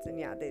their kids, and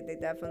yeah, they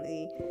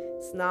definitely,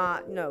 it's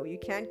not, no, you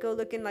can't go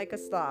looking like a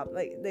slob.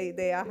 Like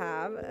they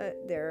have,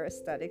 their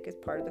aesthetic is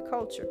part of the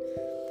culture.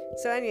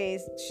 So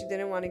anyways, she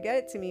didn't want to get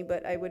it to me,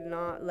 but I would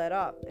not let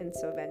up. And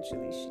so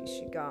eventually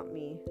she got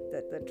me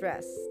the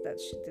dress that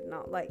she did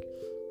not like.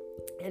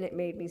 And it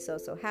made me so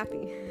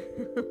happy.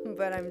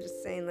 But I'm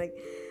just saying, like,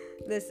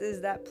 this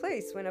is that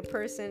place when a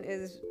person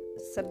is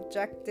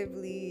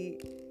subjectively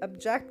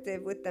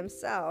objective with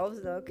themselves.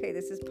 Okay,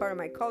 this is part of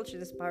my culture,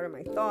 this is part of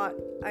my thought.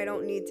 I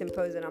don't need to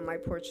impose it on my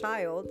poor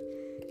child.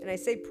 And I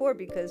say poor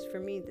because for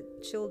me, the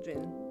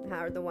children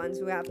are the ones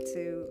who have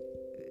to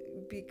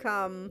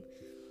become,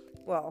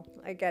 well,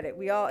 I get it.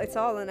 It's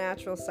all a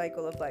natural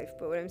cycle of life.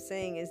 But what I'm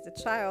saying is the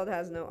child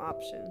has no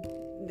option.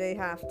 They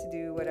have to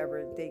do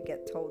whatever they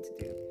get told to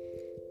do.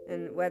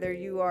 And whether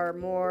you are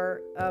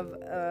more of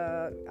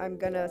I'm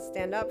going to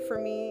stand up for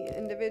me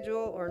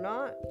individual or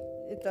not,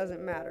 it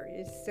doesn't matter.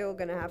 You're still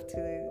going to have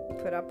to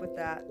put up with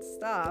that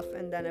stuff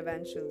and then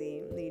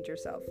eventually lead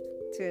yourself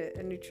to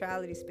a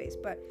neutrality space.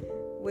 But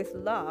with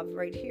love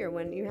right here,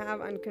 when you have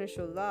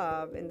unconditional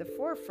love in the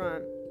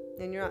forefront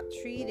and you're not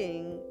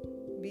treating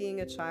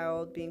being a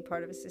child, being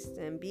part of a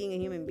system, being a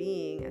human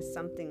being as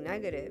something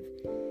negative,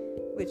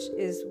 which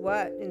is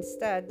what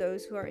instead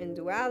those who are in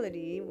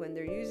duality, when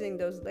they're using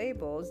those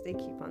labels, they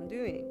keep on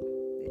doing.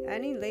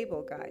 Any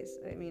label, guys.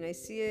 I mean, I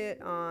see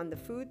it on the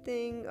food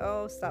thing.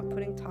 Oh, stop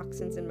putting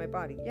toxins in my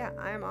body. Yeah,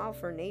 I'm all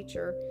for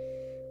nature.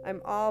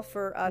 I'm all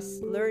for us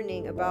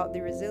learning about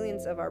the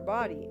resilience of our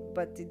body.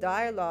 But the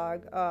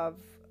dialogue of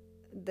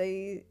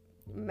the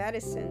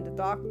medicine, the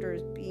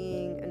doctors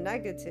being a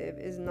negative,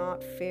 is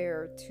not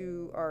fair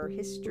to our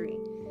history.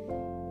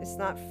 It's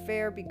not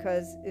fair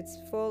because it's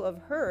full of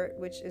hurt,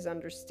 which is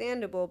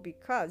understandable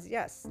because,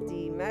 yes,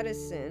 the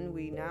medicine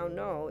we now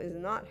know is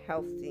not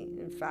healthy.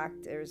 In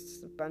fact,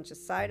 there's a bunch of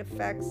side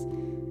effects.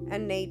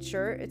 And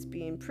nature, it's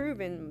being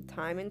proven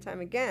time and time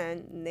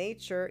again,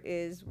 nature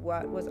is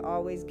what was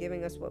always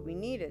giving us what we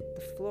needed.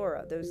 The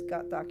flora, those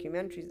gut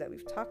documentaries that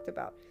we've talked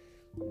about.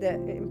 The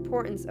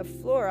importance of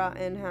flora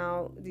and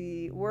how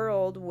the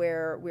world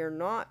where we're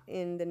not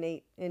in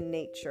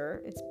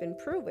nature, it's been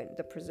proven.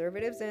 The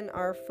preservatives in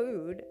our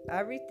food,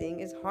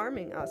 everything is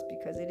harming us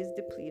because it is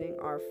depleting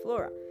our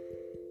flora.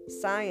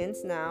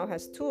 Science now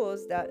has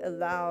tools that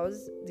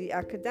allows the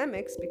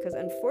academics, because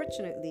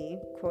unfortunately,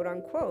 quote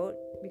unquote,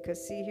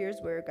 because see, here's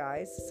where,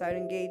 guys, societal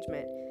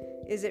engagement,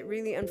 is it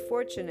really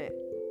unfortunate?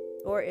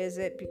 Or is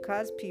it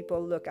because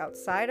people look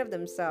outside of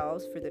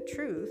themselves for the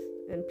truth,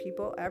 and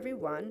people,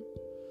 everyone,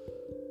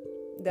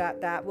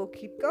 that will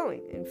keep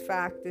going? In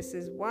fact, this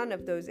is one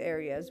of those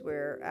areas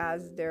where,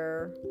 as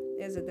there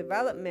is a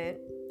development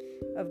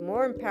of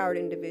more empowered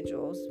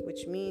individuals,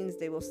 which means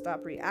they will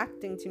stop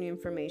reacting to new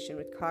information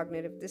with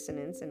cognitive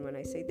dissonance. And when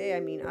I say they, I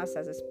mean us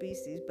as a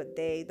species, but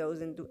they,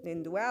 those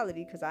in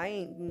duality, because I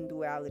ain't in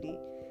duality.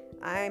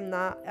 I'm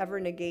not ever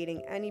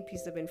negating any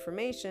piece of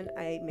information.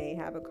 I may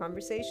have a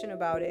conversation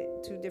about it,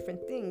 two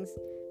different things.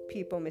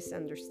 People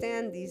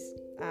misunderstand these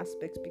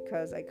aspects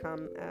because I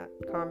come at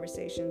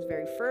conversations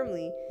very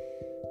firmly.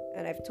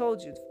 And I've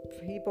told you,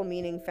 people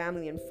meaning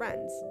family and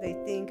friends, they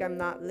think I'm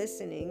not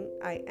listening.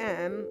 I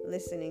am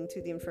listening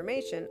to the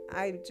information.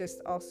 I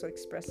just also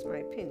express my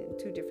opinion,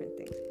 two different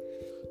things.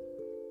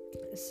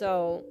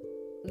 So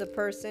the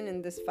person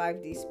in this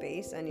 5D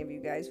space, any of you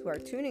guys who are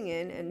tuning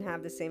in and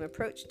have the same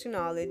approach to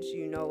knowledge,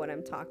 you know what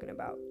I'm talking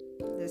about.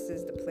 This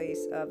is the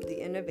place of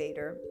the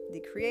innovator, the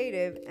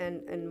creative,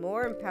 and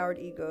more empowered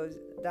egos.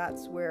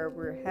 That's where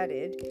we're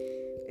headed,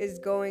 is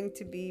going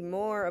to be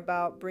more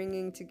about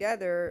bringing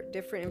together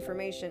different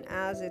information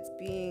as it's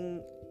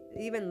being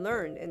even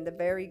learned in the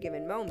very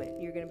given moment.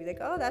 You're going to be like,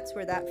 oh, that's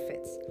where that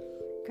fits,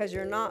 because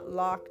you're not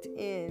locked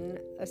in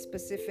a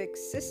specific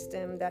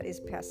system that is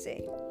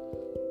passé.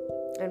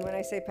 And when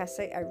I say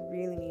passé, I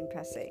really mean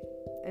passé.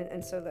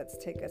 And so let's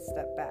take a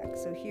step back.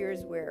 So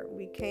here's where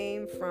we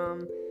came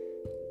from,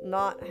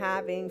 not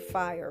having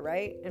fire,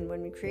 right? And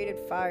when we created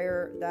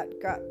fire,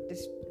 that got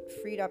this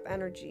freed up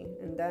energy,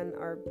 and then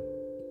our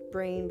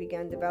brain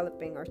began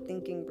developing, our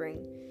thinking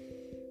brain.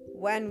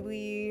 When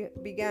we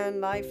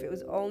began life, it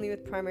was only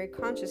with primary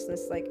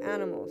consciousness, like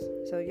animals.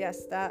 So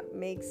yes, that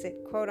makes it,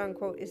 quote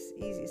unquote, is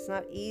easy. It's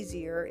not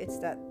easier, it's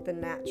that the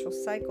natural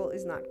cycle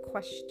is not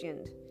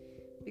questioned,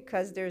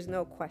 because there's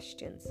no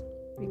questions,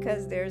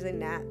 because there's a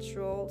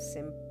natural,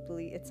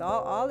 simply, it's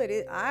all it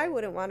is. I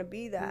wouldn't want to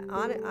be that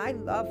on it. I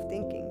love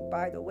thinking,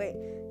 by the way.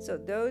 So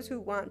those who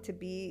want to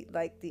be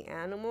like the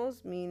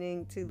animals,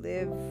 meaning to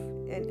live,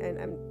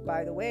 and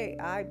by the way,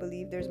 I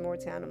believe there's more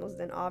to animals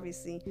than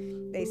obviously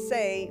they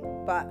say,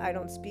 but I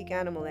don't speak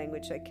animal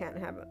language. I can't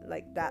have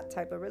like that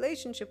type of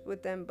relationship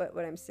with them. But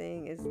what I'm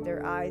saying is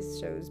their eyes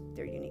shows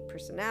their unique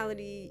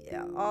personality,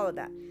 all of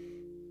that.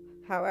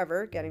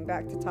 However, getting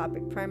back to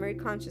topic, primary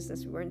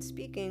consciousness, we weren't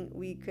speaking,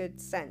 we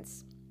could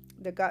sense.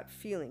 the gut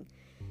feeling.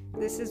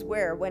 This is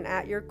where, when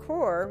at your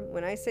core,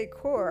 when I say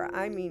core,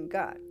 I mean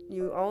gut.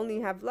 You only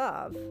have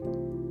love.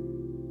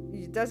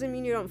 It doesn't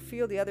mean you don't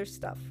feel the other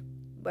stuff,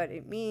 but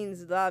it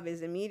means love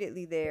is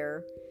immediately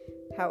there.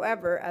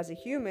 However, as a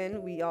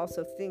human, we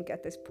also think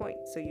at this point.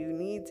 So you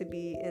need to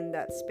be in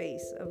that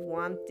space of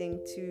wanting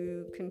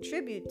to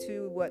contribute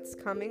to what's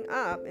coming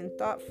up in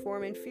thought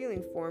form and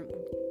feeling form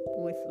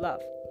with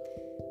love.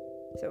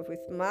 So with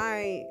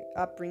my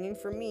upbringing,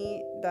 for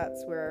me,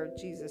 that's where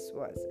Jesus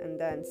was. And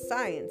then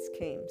science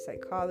came,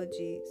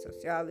 psychology,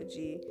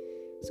 sociology,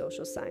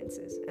 social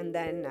sciences. And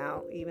then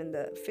now even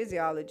the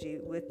physiology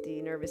with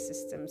the nervous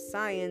system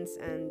science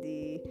and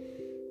the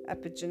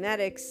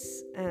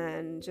epigenetics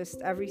and just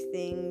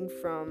everything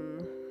from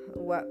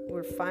what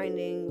we're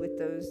finding with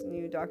those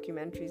new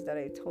documentaries that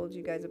I told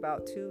you guys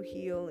about, to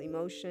Heal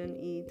Emotion,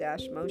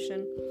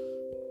 E-Motion.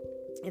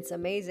 It's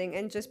amazing.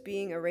 And just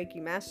being a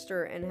Reiki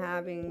master and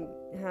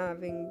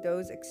having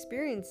those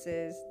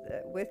experiences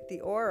with the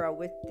aura,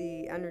 with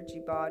the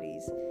energy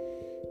bodies,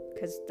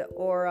 because the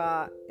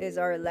aura is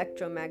our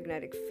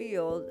electromagnetic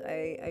field.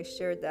 I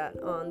shared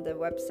that on the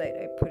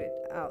website. I put it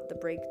out, the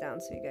breakdown,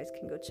 so you guys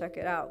can go check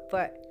it out.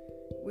 But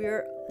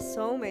we're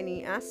so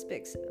many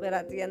aspects, but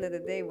at the end of the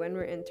day, when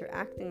we're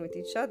interacting with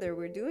each other,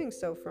 we're doing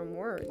so from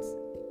words,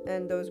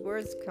 and those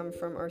words come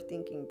from our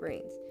thinking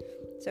brains.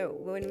 So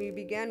when we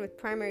began with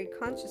primary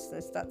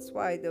consciousness, that's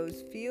why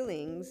those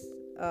feelings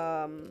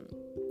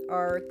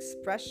are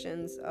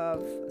expressions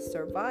of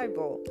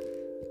survival.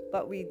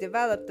 But we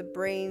developed the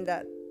brain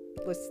that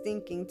was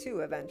thinking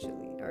too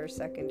eventually, our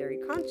secondary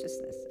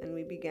consciousness, and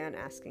we began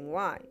asking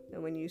why.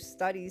 And when you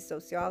study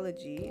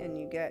sociology and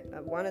you get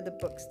one of the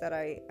books that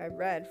I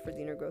read for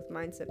the Inner Growth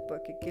Mindset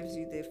book, it gives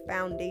you the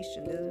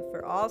foundation. This is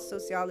for all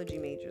sociology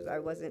majors. I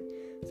was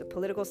a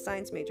political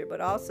science major, but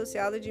all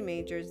sociology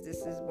majors,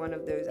 this is one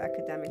of those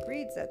academic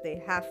reads that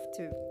they have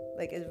to,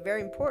 like, is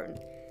very important,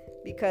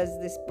 because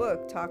this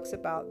book talks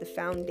about the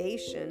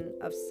foundation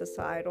of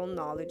societal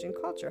knowledge and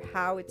culture,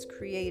 how it's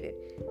created.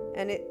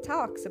 And it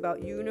talks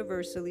about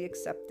universally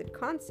accepted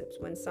concepts.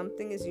 When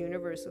something is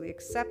universally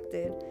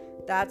accepted,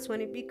 that's when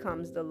it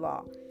becomes the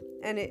law.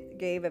 And it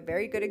gave a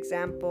very good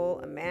example: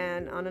 a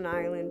man on an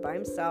island by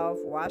himself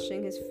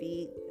washing his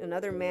feet.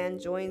 Another man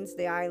joins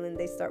the island.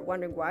 They start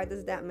wondering, why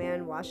does that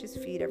man wash his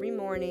feet every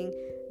morning?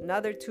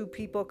 Another two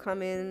people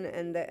come in,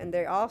 and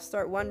they all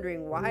start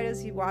wondering, why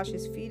does he wash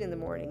his feet in the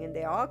morning? And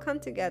they all come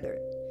together,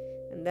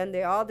 and then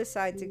they all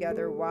decide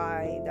together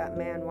why that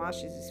man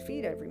washes his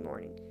feet every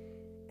morning.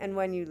 And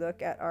when you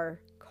look at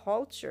our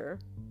culture,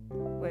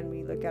 when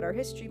we look at our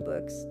history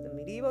books, the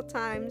medieval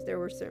times, there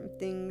were certain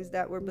things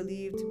that were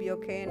believed to be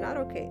okay and not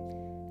okay.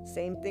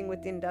 Same thing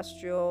with the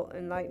industrial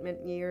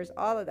enlightenment years,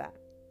 all of that.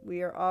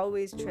 We are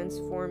always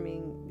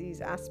transforming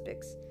these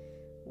aspects.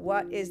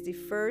 What is the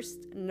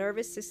first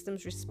nervous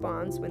system's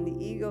response when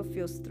the ego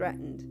feels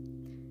threatened?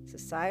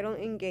 Societal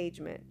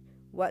engagement.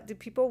 What do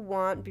people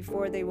want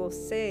before they will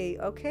say,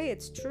 okay,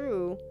 it's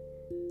true?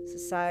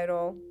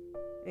 Societal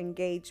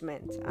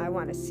engagement. I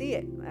want to see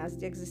it, as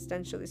the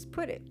existentialists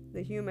put it.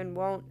 The human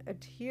won't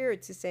adhere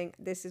to saying,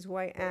 this is who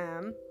I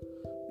am,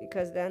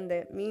 because then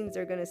that means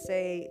they're going to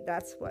say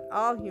that's what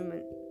all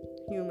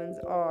humans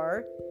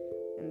are.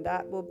 And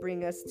that will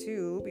bring us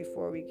to,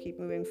 before we keep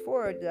moving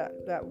forward,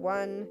 that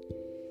one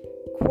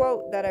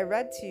quote that I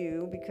read to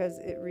you, because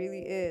it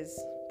really is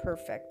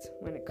perfect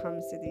when it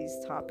comes to these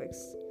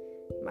topics.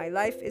 My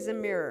life is a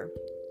mirror.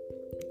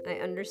 I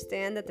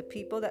understand that the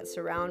people that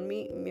surround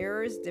me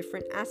mirrors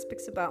different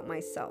aspects about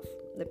myself.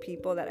 The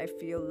people that I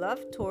feel love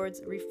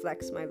towards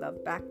reflects my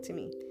love back to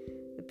me.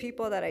 The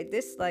people that I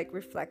dislike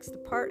reflects the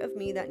part of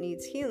me that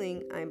needs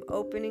healing. I'm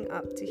opening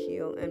up to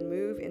heal and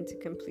move into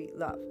complete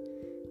love.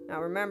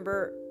 Now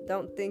remember,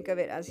 don't think of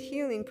it as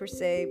healing per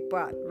se,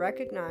 but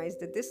recognize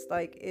the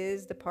dislike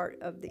is the part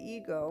of the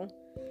ego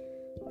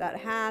that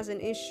has an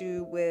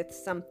issue with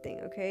something,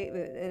 okay?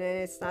 And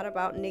it's not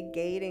about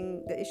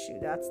negating the issue.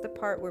 That's the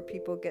part where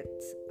people get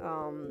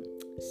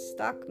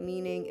stuck,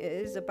 meaning it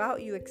is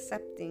about you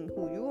accepting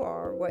who you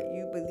are, what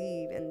you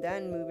believe, and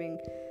then moving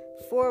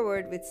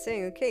forward with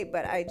saying, okay,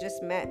 but I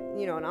just met,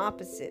 an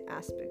opposite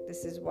aspect.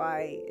 This is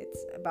why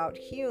it's about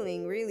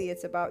healing. Really,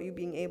 it's about you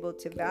being able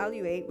to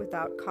evaluate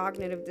without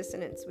cognitive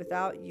dissonance,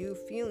 without you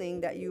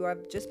feeling that you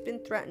have just been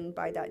threatened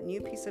by that new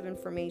piece of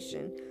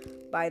information,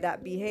 by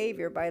that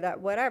behavior, by that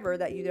whatever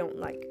that you don't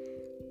like.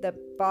 The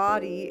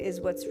body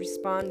is what's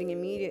responding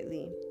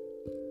immediately,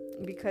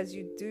 because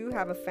you do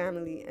have a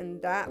family,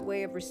 and that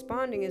way of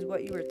responding is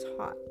what you were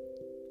taught.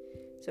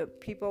 So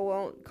people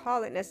won't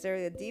call it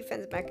necessarily a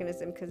defense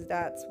mechanism, because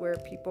that's where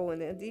people in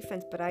the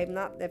defense, but I'm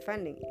not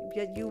defending you.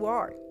 Yet you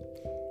are.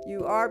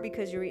 You are,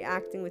 because you're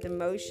reacting with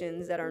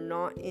emotions that are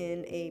not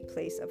in a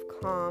place of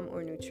calm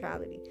or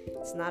neutrality.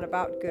 It's not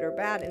about good or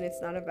bad, and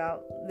it's not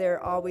about there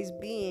always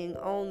being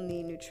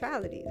only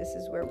neutrality. This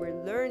is where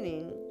we're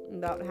learning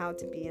about how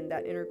to be in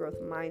that inner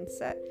growth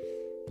mindset,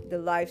 the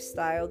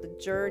lifestyle, the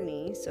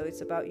journey. So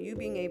it's about you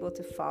being able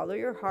to follow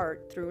your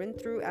heart through and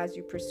through as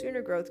you pursue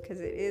inner growth,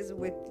 because it is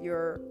with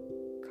your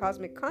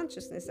cosmic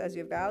consciousness as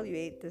you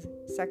evaluate the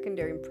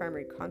secondary and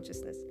primary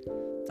consciousness.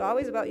 It's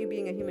always about you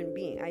being a human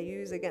being. I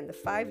use, again, the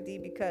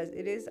 5D because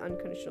it is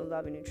unconditional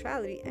love and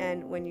neutrality.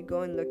 And when you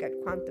go and look at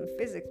quantum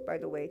physics, by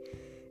the way,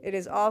 it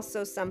is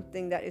also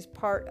something that is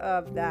part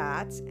of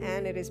that,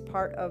 and it is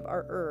part of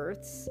our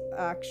Earth's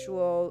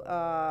actual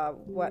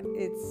what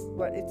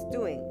it's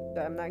doing.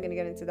 But I'm not going to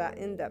get into that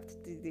in depth.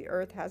 The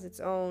Earth has its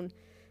own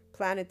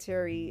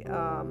planetary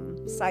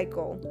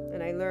cycle,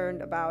 and I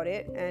learned about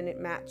it, and it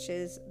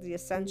matches the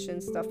ascension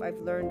stuff I've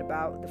learned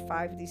about, the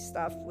 5D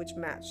stuff, which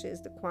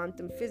matches the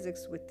quantum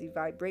physics with the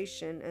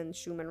vibration and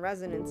Schumann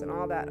resonance and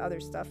all that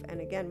other stuff.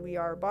 And again, we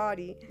are a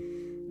body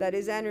that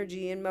is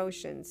energy in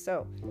motion.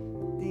 So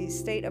the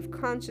state of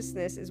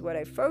consciousness is what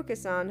I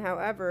focus on.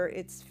 However,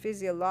 it's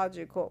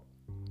physiological,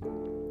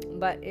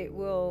 but it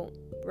will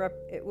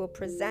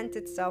present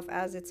itself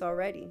as it's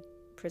already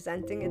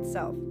presenting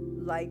itself,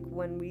 like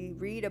when we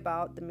read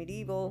about the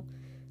medieval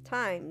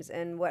times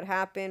and what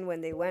happened when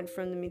they went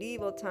from the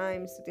medieval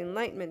times to the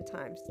Enlightenment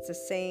times. It's the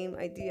same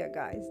idea,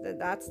 guys.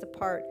 That's the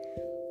part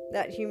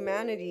that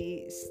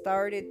humanity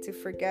started to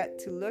forget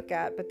to look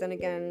at. But then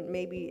again,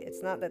 maybe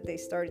it's not that they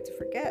started to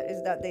forget,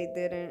 is that they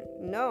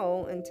didn't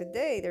know, and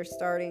today they're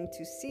starting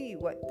to see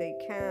what they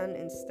can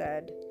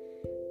instead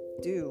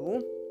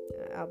do.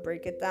 I'll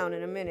break it down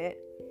in a minute.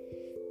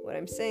 What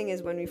I'm saying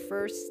is, when we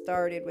first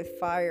started with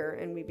fire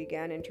and we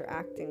began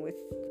interacting with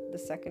the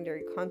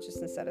secondary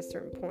consciousness at a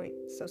certain point,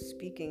 so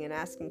speaking and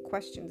asking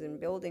questions and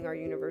building our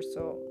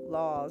universal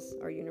laws,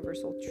 our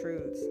universal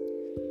truths,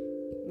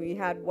 we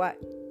had what?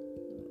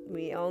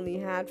 We only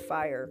had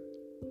fire.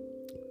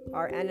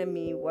 Our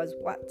enemy was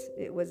what?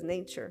 It was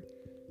nature.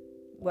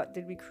 What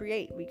did we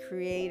create? We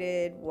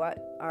created what?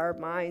 Our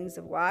minds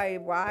of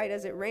why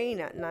does it rain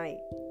at night?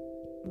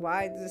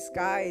 Why do the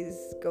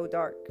skies go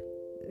dark?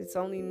 It's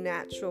only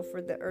natural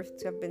for the earth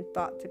to have been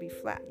thought to be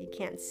flat. You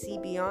can't see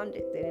beyond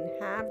it. They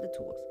didn't have the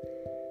tools.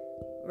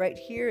 Right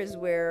here is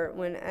where,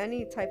 when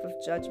any type of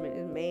judgment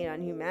is made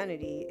on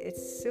humanity,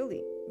 it's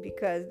silly,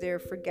 because they're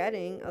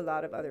forgetting a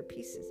lot of other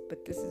pieces.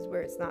 But this is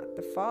where it's not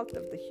the fault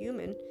of the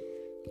human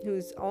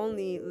who's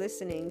only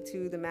listening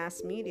to the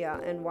mass media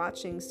and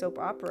watching soap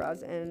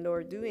operas and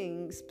or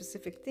doing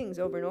specific things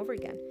over and over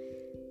again.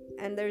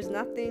 And there's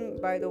nothing,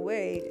 by the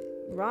way,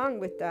 wrong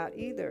with that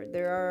either.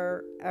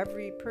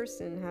 Every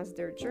person has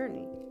their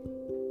journey.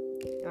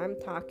 I'm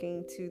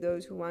talking to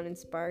those who want to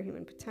inspire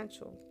human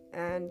potential,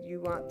 and you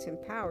want to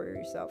empower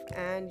yourself,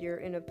 and you're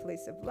in a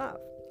place of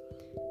love.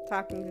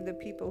 Talking to the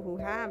people who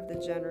have the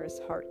generous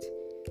heart,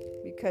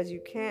 because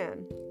you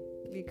can,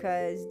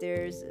 because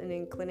there's an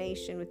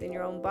inclination within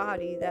your own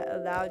body that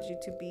allowed you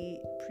to be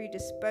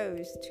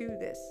predisposed to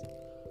this.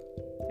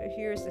 So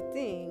here's the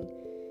thing,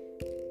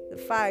 the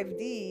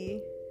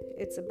 5D,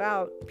 it's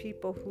about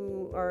people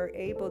who are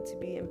able to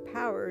be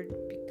empowered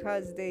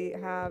because they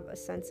have a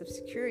sense of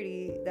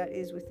security that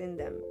is within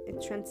them.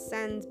 It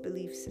transcends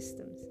belief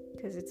systems,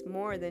 because it's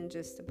more than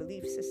just a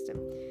belief system.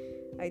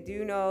 I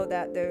do know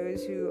that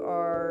those who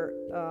are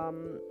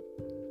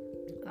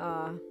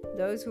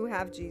those who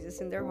have Jesus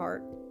in their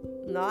heart,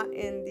 not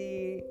in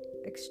the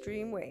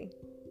extreme way,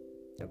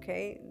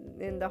 okay,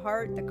 in the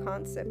heart, the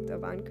concept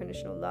of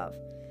unconditional love,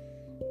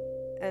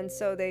 and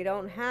so they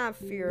don't have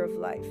fear of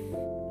life.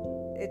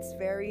 It's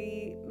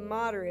very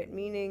moderate,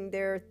 meaning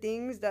there are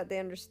things that they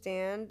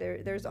understand.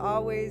 There's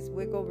always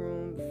wiggle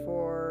room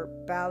for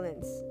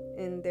balance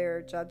in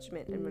their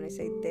judgment. And when I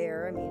say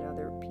there, I mean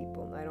other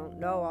people. I don't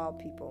know all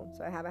people.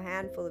 So I have a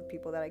handful of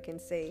people that I can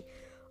say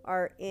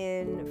are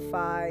in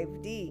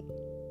 5D.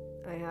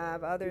 I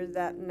have others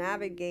that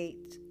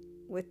navigate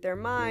with their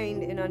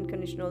mind in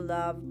unconditional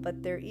love,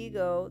 but their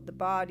ego, the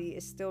body,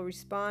 is still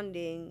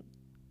responding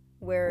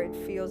where it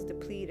feels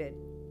depleted.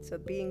 So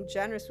being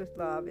generous with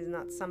love is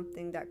not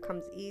something that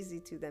comes easy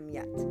to them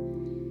yet.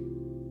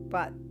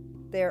 But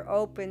they're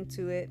open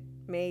to it,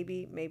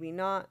 maybe, maybe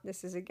not.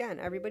 This is, again,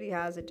 everybody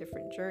has a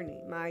different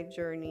journey. My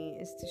journey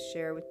is to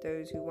share with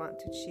those who want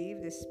to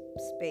achieve this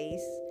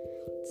space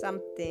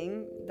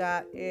something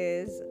that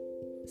is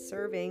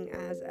serving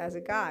as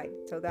a guide.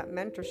 So that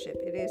mentorship,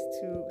 it is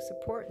to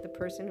support the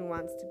person who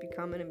wants to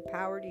become an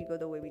empowered ego,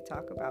 the way we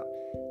talk about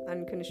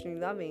unconditionally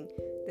loving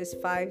this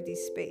 5D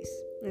space.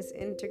 Is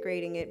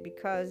integrating it,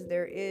 because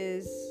there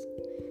is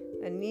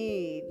a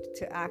need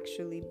to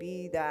actually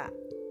be that.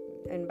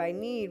 And by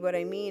need, what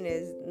I mean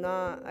is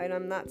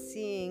I'm not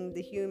seeing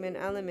the human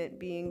element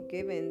being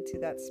given to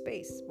that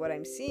space. What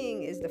I'm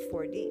seeing is the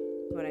 4D.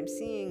 What I'm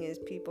seeing is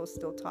people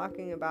still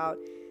talking about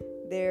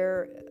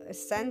their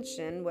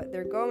ascension, what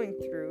they're going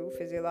through,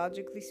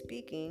 physiologically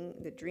speaking,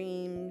 the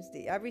dreams,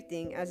 the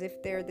everything, as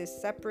if they're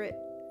this separate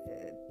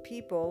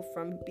people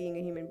from being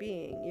a human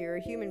being. You're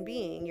a human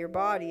being. Your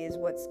body is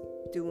what's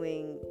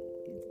doing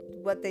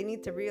what they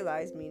need to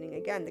realize, meaning,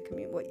 again, the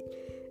community.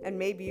 And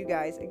maybe you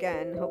guys,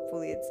 again,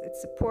 hopefully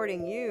it's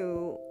supporting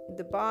you.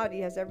 The body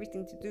has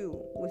everything to do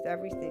with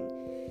everything,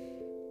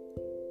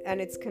 and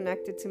it's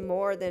connected to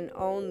more than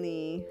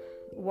only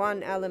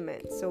one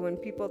element. So when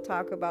people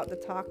talk about the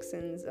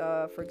toxins,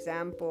 for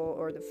example,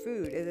 or the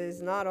food, it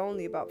is not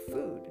only about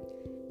food.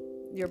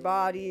 Your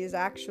body is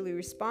actually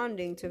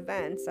responding to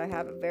events. I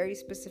have a very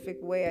specific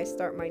way I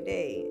start my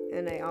day,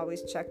 and I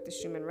always check the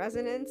Schumann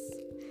resonance,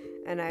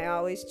 and I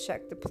always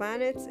check the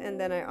planets, and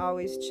then I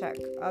always check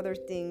other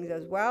things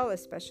as well,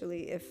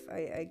 especially if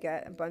I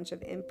get a bunch of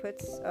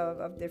inputs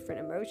of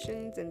different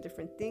emotions and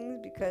different things,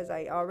 because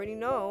I already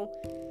know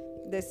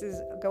this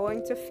is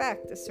going to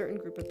affect a certain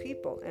group of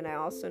people, and I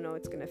also know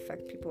it's going to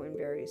affect people in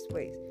various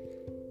ways.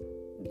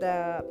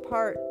 The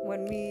part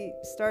when we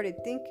started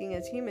thinking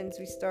as humans,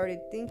 we started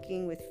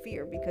thinking with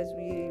fear, because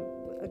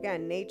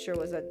nature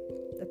was a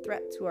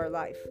threat to our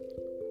life,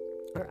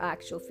 our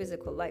actual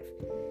physical life.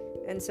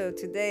 And so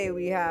today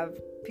we have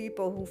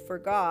people who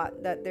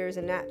forgot that there's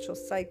a natural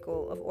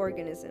cycle of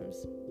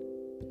organisms,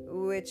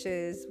 which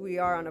is we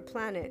are on a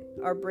planet.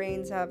 Our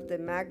brains have the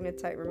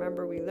magnetite.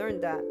 Remember, we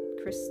learned that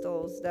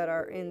crystals that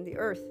are in the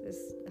earth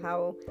is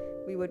how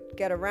we would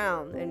get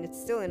around, and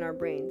it's still in our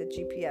brain, the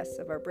GPS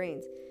of our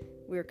brains.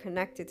 We're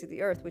connected to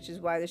the earth, which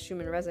is why the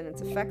Schumann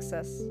resonance affects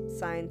us.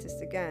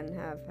 Scientists, again,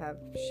 have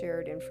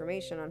shared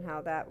information on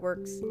how that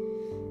works.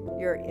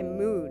 Your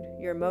mood,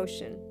 your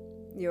emotion,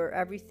 your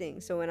everything.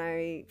 So when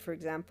I, for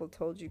example,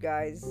 told you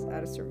guys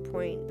at a certain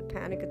point, the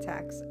panic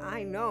attacks,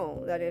 I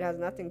know that it has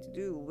nothing to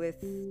do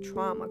with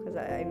trauma, because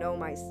I know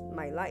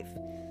my life,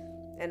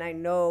 and I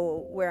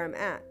know where I'm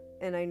at,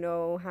 and I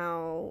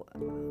know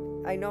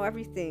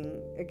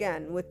everything,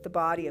 again, with the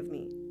body of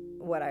me.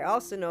 What I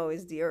also know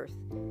is the earth,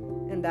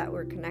 and that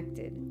we're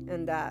connected,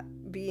 and that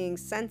being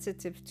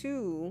sensitive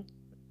to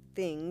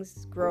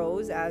things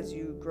grows as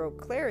you grow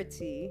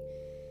clarity,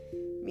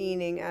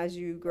 meaning as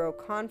you grow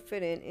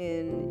confident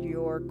in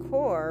your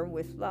core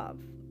with love.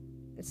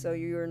 And so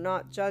you're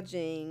not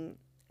judging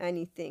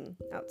anything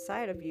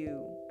outside of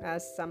you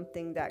as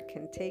something that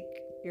can take,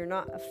 you're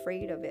not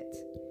afraid of it.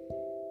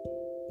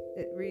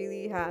 It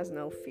really has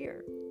no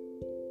fear,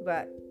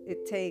 but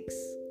it takes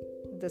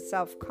the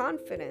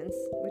self-confidence,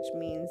 which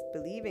means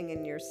believing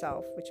in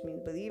yourself, which means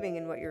believing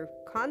in what you're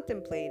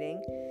contemplating,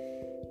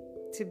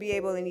 to be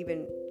able to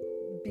even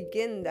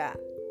begin that,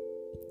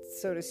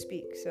 so to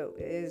speak. So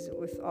it is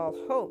with all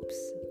hopes,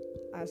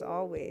 as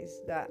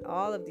always, that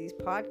all of these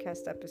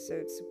podcast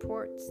episodes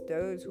supports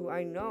those who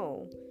I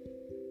know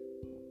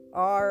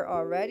are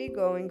already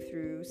going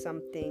through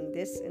something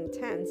this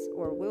intense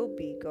or will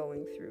be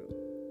going through.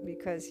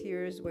 Because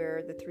here's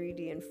where the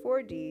 3D and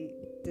 4D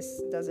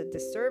does a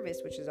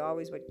disservice, which is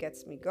always what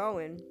gets me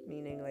going,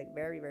 meaning like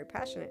very, very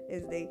passionate,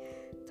 is they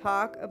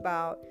talk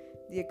about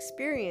the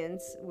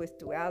experience with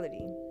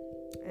duality.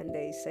 And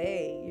they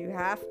say you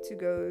have to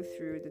go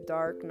through the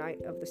dark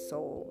night of the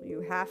soul.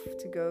 You have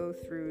to go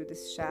through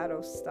this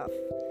shadow stuff.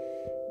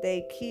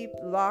 They keep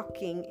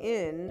locking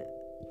in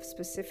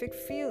specific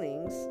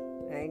feelings,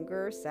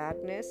 anger,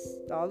 sadness,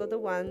 all of the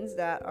ones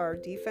that are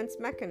defense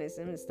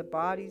mechanisms, the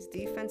body's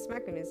defense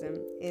mechanism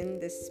in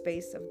this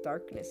space of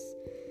darkness.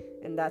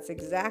 And that's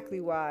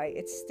exactly why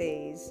it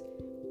stays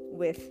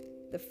with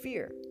the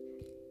fear.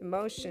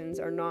 Emotions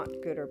are not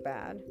good or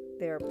bad.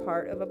 They are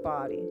part of a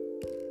body.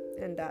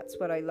 And that's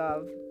what I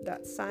love,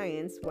 that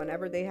science,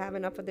 whenever they have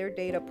enough of their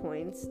data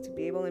points to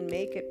be able to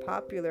make it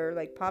popular,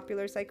 like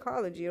popular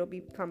psychology, it'll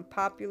become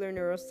popular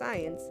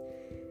neuroscience.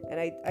 And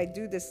I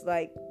do this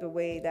like the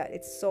way that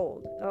it's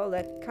sold. Oh,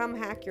 come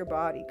hack your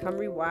body, come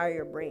rewire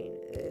your brain.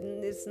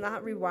 And it's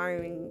not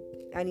rewiring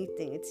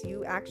anything. It's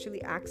you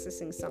actually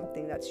accessing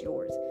something that's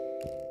yours.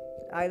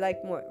 I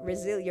like more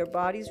your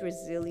body's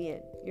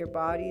resilient. Your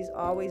body's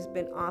always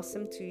been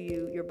awesome to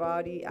you. Your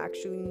body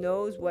actually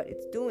knows what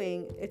it's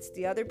doing. It's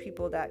the other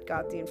people that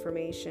got the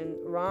information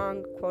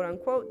wrong, quote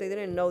unquote. They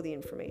didn't know the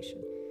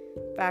information.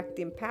 In fact,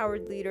 the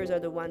empowered leaders are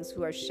the ones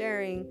who are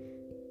sharing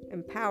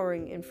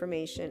empowering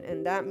information,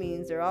 and that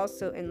means they're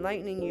also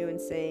enlightening you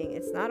and saying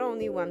it's not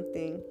only one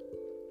thing,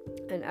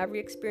 and every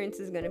experience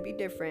is going to be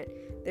different.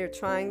 They're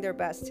trying their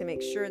best to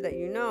make sure that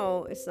you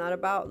know it's not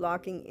about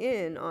locking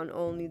in on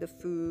only the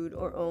food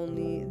or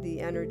only the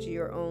energy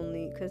or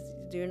only, because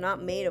you're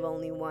not made of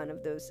only one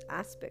of those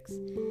aspects.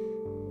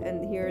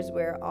 And here's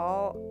where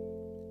all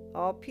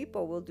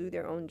people will do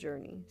their own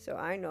journey. So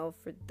I know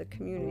for the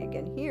community,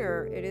 again,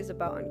 here it is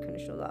about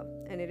unconditional love,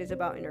 and it is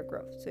about inner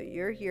growth. So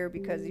you're here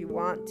because you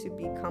want to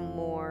become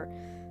more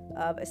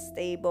of a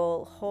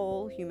stable,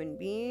 whole human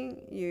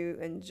being. You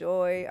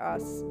enjoy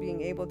us being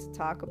able to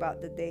talk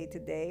about the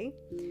day-to-day.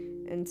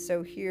 And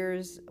so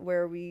here's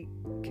where we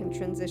can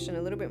transition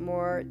a little bit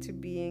more to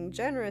being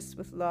generous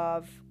with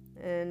love,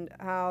 and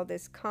how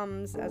this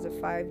comes as a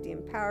 5D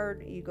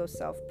empowered ego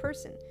self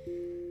person.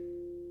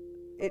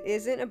 It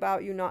isn't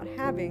about you not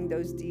having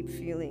those deep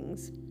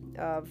feelings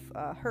of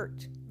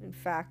hurt. In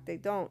fact, they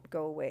don't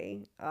go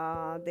away.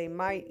 They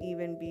might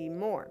even be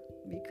more,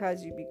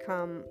 because you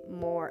become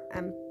more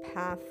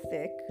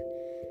empathic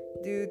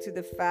due to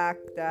the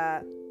fact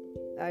that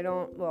I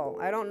don't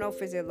know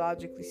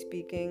physiologically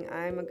speaking.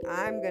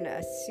 I'm going to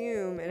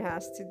assume it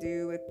has to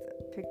do with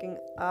picking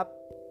up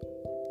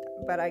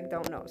but I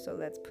don't know. So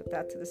let's put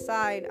that to the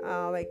side.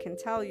 All I can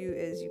tell you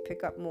is you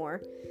pick up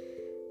more.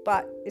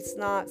 But it's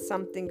not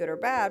something good or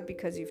bad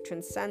because you've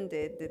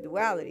transcended the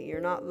duality. You're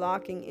not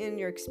locking in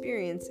your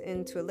experience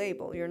into a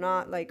label. You're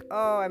not like,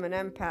 oh, I'm an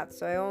empath,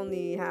 so I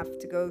only have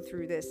to go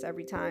through this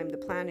every time the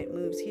planet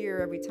moves here,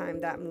 every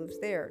time that moves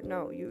there.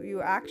 No,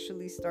 you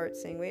actually start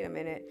saying, wait a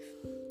minute,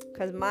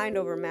 because mind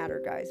over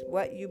matter, guys.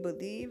 What you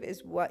believe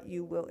is what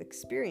you will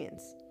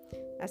experience.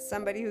 As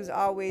somebody who's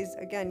always,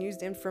 again,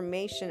 used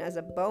information as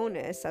a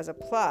bonus, as a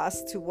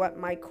plus to what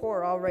my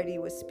core already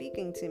was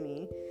speaking to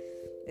me,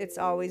 it's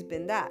always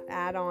been that.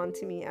 Add on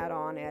to me, add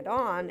on.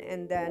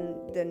 And then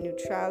the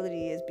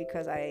neutrality is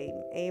because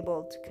I'm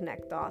able to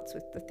connect dots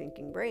with the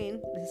thinking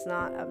brain. It's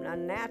not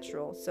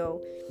unnatural.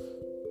 So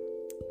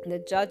the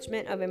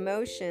judgment of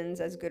emotions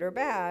as good or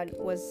bad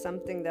was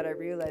something that I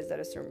realized at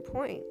a certain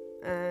point.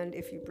 And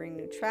if you bring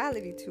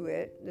neutrality to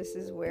it, this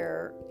is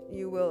where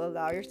you will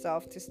allow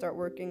yourself to start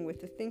working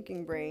with the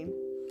thinking brain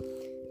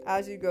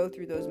as you go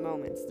through those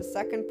moments. The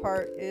second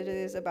part, it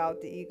is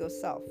about the ego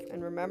self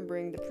and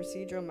remembering the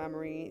procedural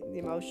memory, the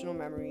emotional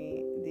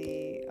memory,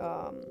 the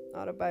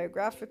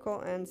autobiographical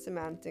and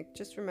semantic.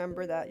 Just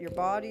remember that your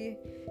body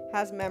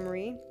has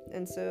memory,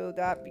 and so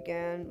that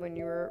began when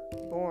you were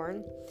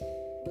born.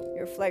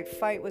 Your flight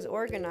fight was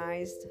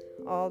organized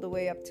all the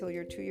way up till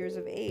you're 2 years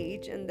of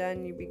age, and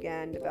then you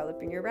began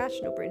developing your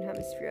rational brain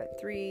hemisphere at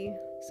 3.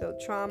 So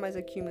trauma is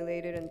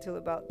accumulated until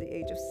about the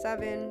age of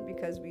 7,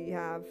 because we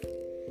have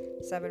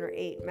 7 or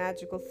 8.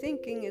 Magical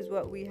thinking is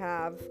what we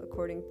have,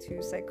 according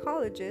to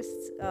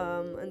psychologists,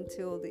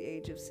 until the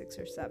age of 6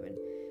 or 7.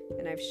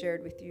 And I've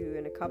shared with you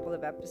in a couple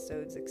of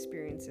episodes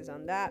experiences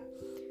on that.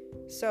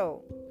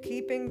 So,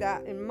 keeping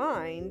that in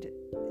mind,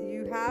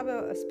 you have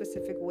a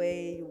specific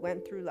way you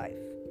went through life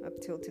up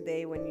till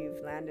today when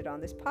you've landed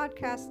on this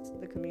podcast.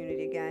 The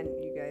community, again,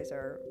 you guys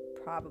are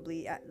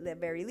probably at the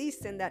very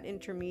least in that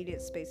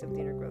intermediate space of the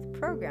Inner Growth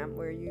Program,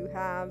 where you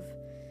have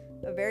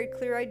a very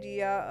clear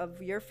idea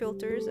of your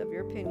filters, of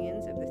your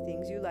opinions, of the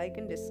things you like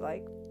and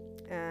dislike,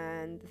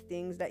 and the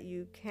things that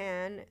you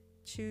can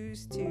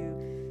choose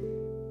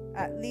to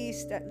at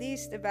least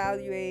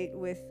evaluate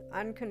with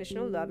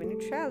unconditional love and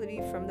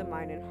neutrality from the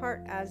mind and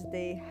heart as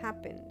they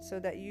happen, so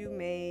that you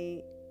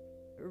may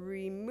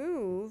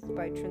remove,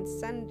 by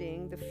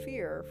transcending the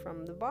fear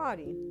from the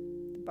body.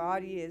 The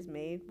body is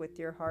made with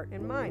your heart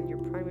and mind, your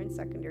primary and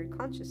secondary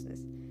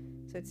consciousness.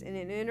 So it's in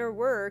an inner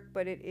work,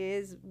 but it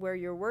is where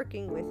you're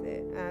working with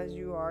it as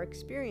you are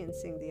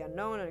experiencing the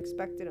unknown,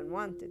 unexpected,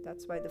 unwanted.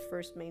 That's why the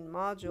first main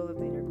module of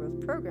the Inner Growth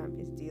Program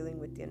is dealing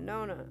with the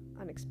unknown,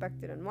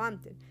 unexpected,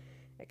 unwanted.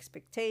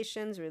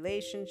 Expectations,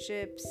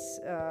 relationships,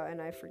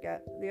 and I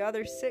forget the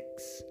other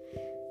 6.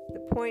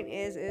 The point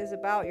is, it is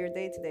about your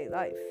day-to-day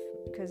life,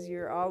 because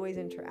you're always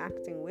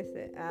interacting with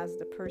it as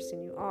the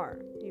person you are.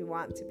 You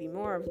want to be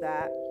more of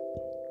that,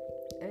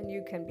 and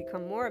you can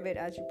become more of it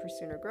as you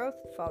pursue inner growth,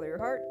 follow your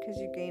heart, because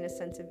you gain a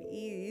sense of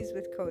ease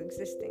with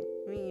coexisting.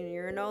 I mean,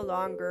 you're no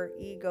longer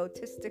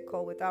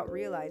egotistical without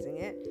realizing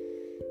it.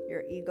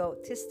 You're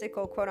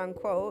egotistical, quote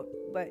unquote,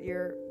 but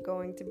you're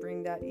going to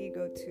bring that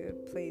ego to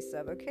a place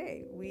of,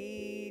 okay,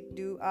 we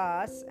do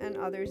us and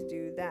others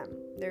do them.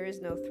 There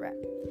is no threat.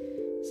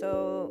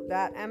 So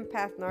that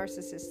empath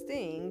narcissist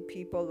thing,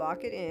 people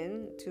lock it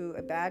in to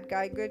a bad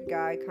guy, good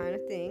guy kind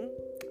of thing.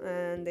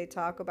 And they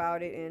talk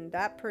about it in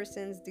that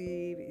person's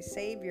the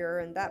savior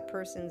and that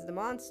person's the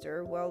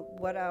monster. Well,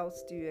 what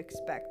else do you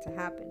expect to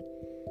happen?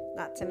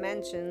 Not to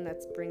mention,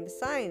 let's bring the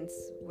science,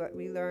 what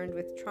we learned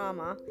with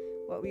trauma,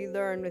 what we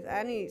learned with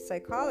any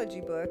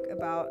psychology book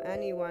about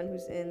anyone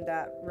who's in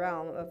that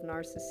realm of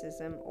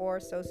narcissism or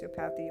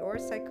sociopathy or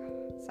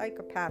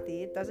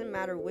psychopathy. It doesn't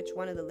matter which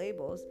one of the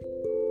labels.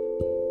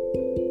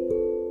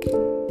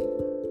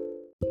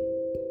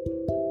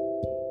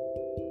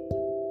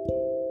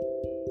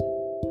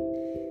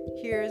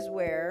 Here's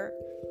where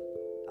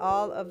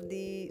all of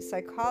the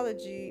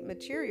psychology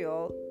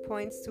material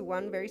points to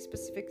one very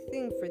specific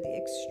thing for the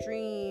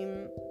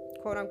extreme,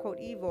 quote-unquote,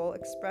 evil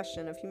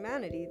expression of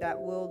humanity that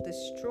will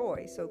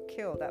destroy, so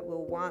kill, that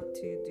will want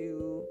to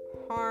do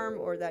harm,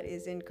 or that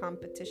is in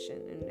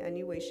competition in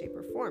any way, shape,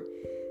 or form.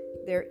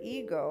 Their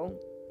ego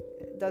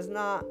does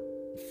not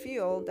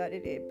feel that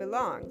it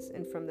belongs.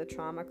 And from the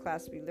trauma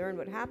class, we learn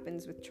what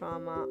happens with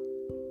trauma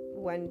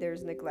when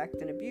there's neglect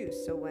and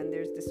abuse. So when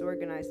there's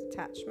disorganized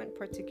attachment,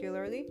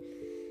 particularly,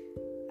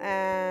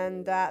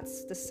 and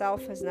that's the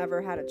self has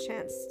never had a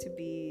chance to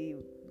be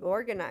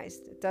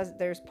organized.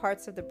 There's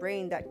parts of the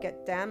brain that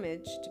get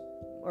damaged,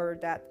 or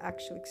that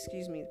actually,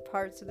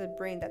 parts of the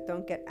brain that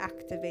don't get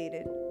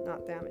activated,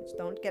 not damaged,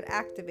 don't get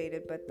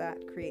activated, but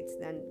that creates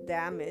then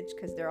damage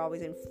because they're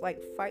always in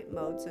fight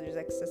mode. So there's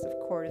excessive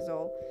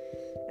cortisol.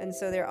 And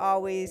so they're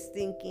always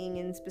thinking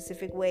in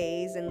specific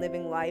ways and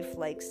living life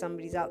like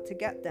somebody's out to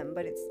get them.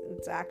 But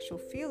it's actual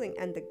feeling,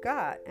 and the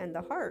gut and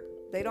the heart,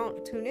 they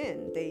don't tune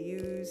in. They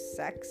use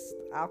sex,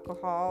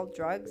 alcohol,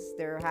 drugs,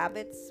 their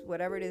habits,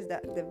 whatever it is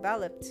that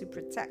developed to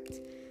protect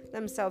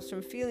themselves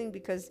from feeling,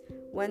 because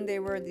when they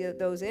were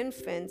those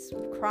infants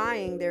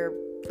crying their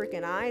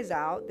freaking eyes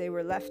out, they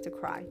were left to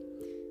cry.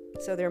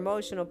 So their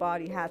emotional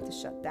body had to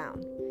shut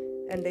down,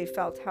 and they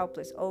felt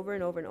helpless over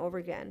and over and over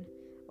again,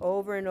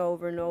 over and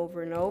over and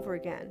over and over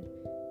again,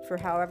 for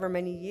however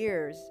many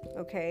years.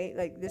 Okay,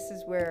 like this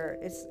is where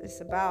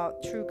it's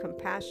about true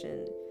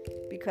compassion,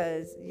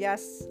 because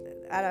yes,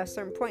 at a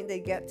certain point they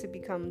get to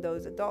become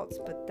those adults,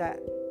 but that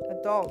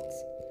adult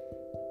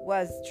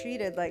was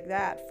treated like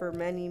that for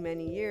many,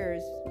 many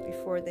years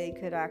before they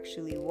could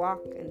actually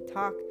walk and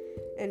talk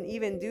and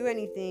even do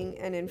anything.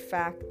 And in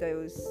fact,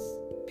 those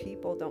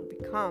people don't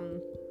become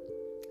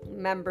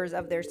members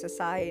of their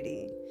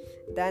society.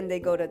 Then they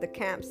go to the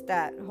camps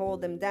that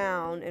hold them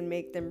down and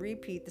make them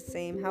repeat the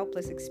same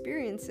helpless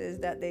experiences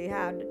that they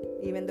had,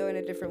 even though in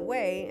a different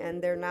way.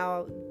 And they're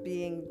now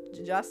being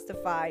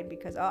justified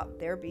because, oh,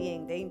 they're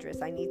being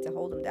dangerous, I need to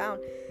hold them down.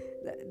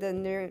 The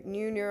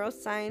new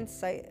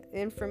neuroscience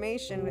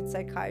information with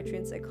psychiatry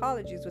and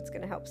psychology is what's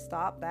going to help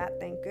stop that.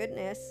 Thank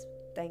goodness.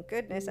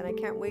 And I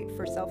can't wait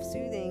for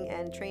self-soothing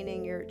and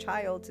training your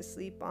child to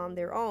sleep on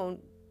their own,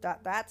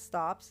 that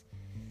stops,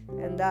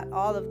 and that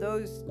all of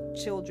those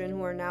children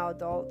who are now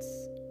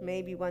adults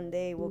maybe one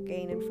day will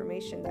gain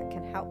information that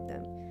can help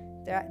them.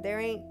 There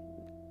ain't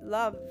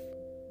love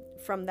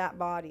from that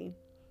body.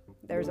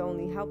 There's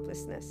only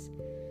helplessness.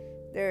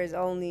 There is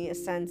only a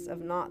sense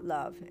of not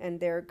love, and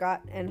their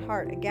gut and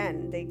heart,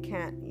 again,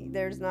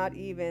 there's not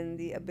even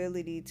the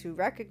ability to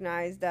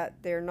recognize that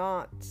they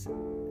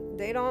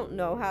don't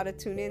know how to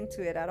tune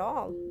into it at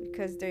all,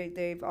 because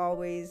they've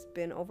always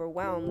been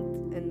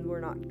overwhelmed and were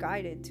not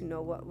guided to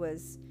know what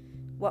was.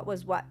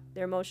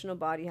 Their emotional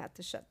body had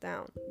to shut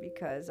down,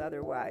 because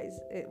otherwise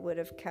it would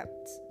have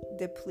kept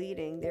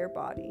depleting their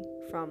body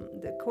from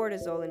the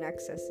cortisol in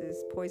excess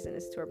is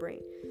poisonous to our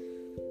brain.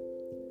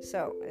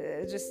 So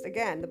just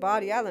again, the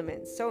body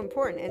element is so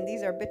important, and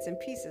these are bits and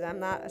pieces. I'm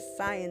not a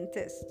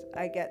scientist.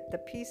 I get the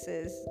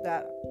pieces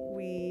that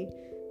we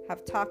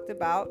have talked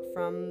about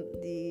from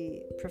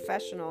the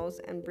professionals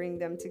and bring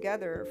them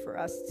together for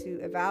us to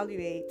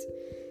evaluate,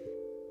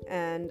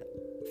 and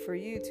for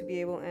you to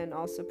be able and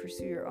also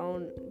pursue your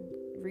own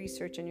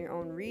research and your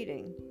own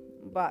reading.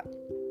 But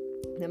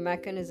the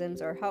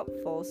mechanisms are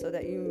helpful so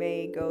that you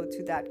may go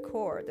to that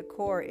core. The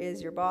core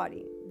is your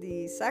body.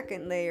 The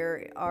second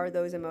layer are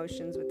those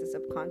emotions with the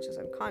subconscious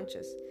and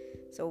conscious.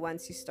 So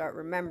once you start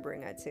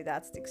remembering, I'd say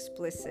that's the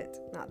explicit,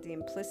 not the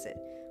implicit.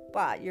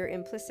 But your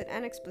implicit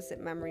and explicit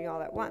memory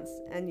all at once,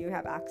 and you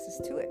have access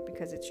to it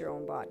because it's your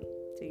own body.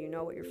 So you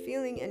know what you're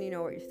feeling and you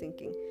know what you're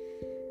thinking.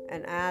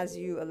 And as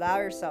you allow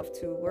yourself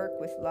to work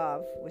with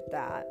love with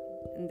that,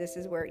 and this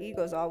is where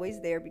ego is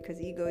always there,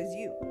 because ego is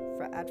you.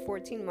 At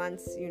 14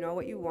 months, you know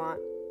what you want.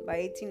 By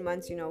 18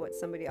 months, you know what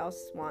somebody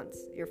else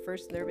wants. Your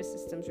first nervous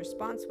system's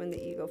response when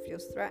the ego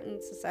feels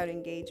threatened, societal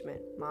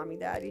engagement. Mommy,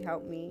 daddy,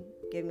 help me,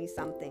 give me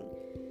something.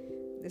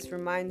 This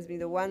reminds me,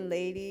 the one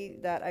lady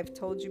that I've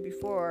told you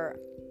before,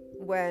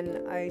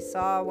 when I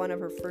saw one of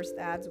her first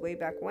ads way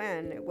back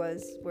when, it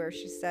was where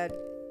she said,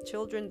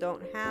 children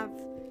don't have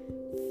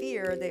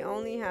fear, they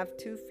only have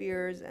 2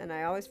 fears, and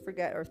I always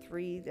forget, or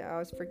 3, I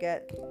always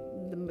forget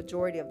the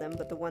majority of them,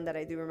 but the one that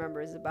I do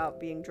remember is about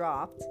being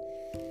dropped.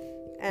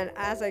 And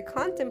as I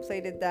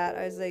contemplated that,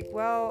 I was like,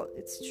 well,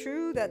 it's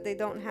true that they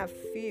don't have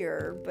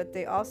fear, but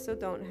they also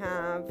don't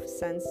have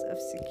sense of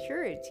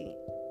security.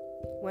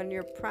 When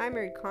your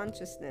primary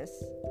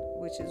consciousness,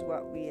 which is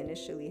what we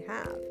initially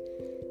have,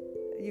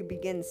 you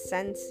begin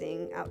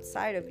sensing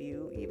outside of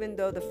you, even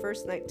though the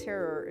first night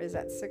terror is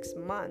at 6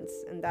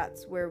 months, and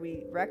that's where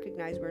we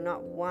recognize we're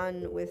not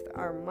one with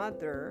our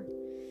mother.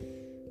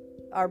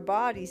 Our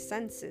body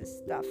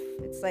senses stuff.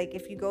 It's like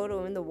if you go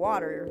to in the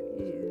water,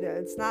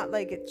 it's not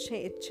like it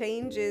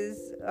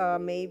changes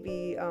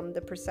maybe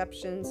the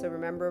perception. So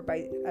remember,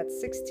 at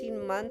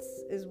 16 months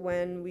is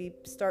when we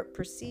start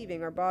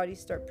perceiving, our bodies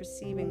start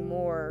perceiving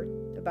more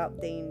about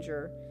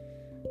danger.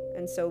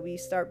 And so we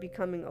start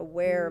becoming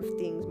aware of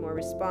things more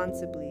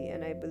responsibly.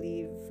 And I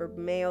believe for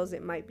males,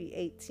 it might be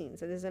 18.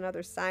 So there's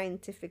another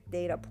scientific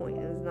data point.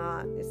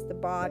 It's the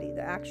body.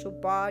 The actual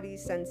body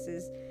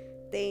senses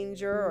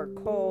danger or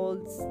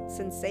cold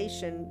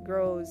sensation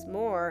grows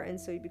more. And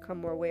so you become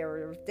more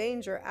aware of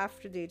danger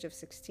after the age of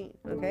 16.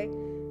 Okay.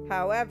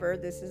 However,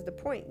 this is the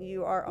point.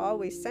 You are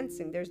always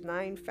sensing. There's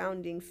 9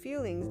 founding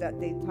feelings that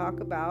they talk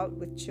about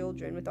with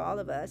children, with all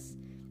of us,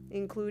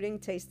 including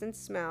taste and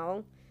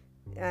smell.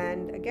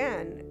 And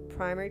again,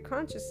 primary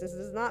consciousness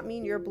does not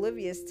mean you're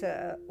oblivious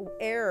to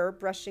air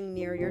brushing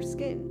near your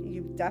skin.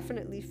 You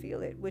definitely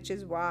feel it, which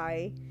is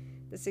why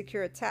the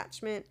secure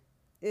attachment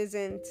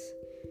isn't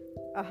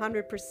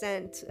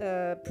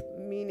 100%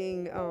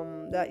 meaning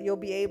that you'll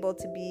be able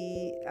to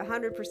be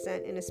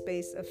 100% in a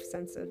space of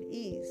sense of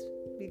ease,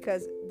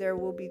 because there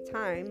will be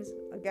times,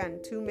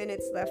 again, 2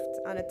 minutes left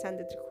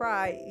unattended to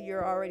cry,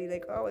 you're already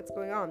like, oh, what's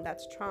going on?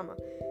 That's trauma.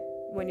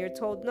 When you're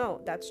told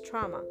no, that's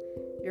trauma.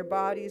 Your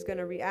body is going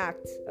to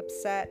react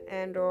upset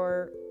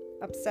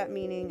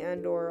meaning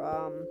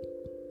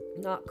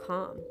not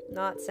calm,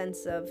 not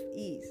sense of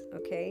ease.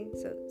 Okay,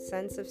 so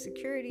sense of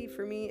security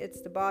for me,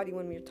 it's the body.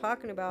 When we're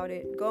talking about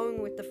it,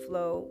 going with the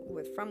flow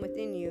from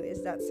within you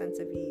is that sense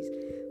of ease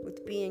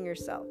with being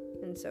yourself.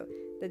 And so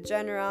the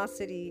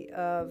generosity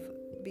of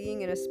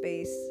being in a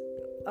space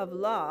of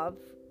love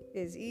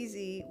is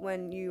easy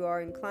when you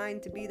are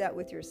inclined to be that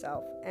with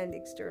yourself and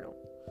external.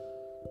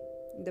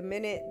 The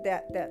minute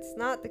that's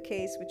not the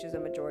case, which is a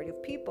majority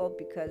of people,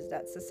 because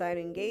that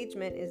societal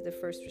engagement is the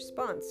first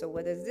response. So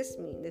what does this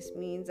mean? This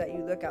means that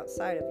you look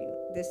outside of you.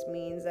 This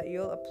means that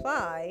you'll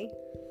apply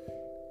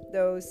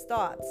those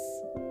thoughts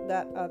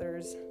that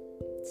others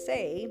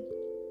say,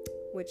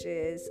 which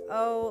is,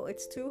 oh,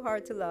 it's too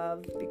hard to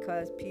love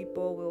because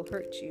people will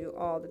hurt you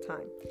all the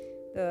time.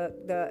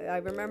 I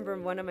remember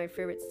one of my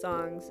favorite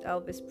songs,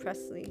 Elvis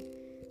Presley,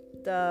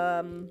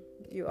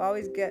 you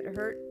always get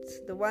hurt.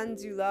 The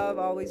ones you love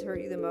always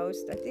hurt you the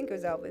most. I think it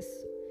was Elvis.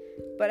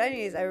 But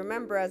anyways, I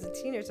remember as a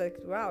teenager, like,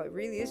 wow, it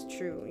really is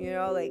true.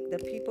 Like the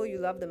people you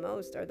love the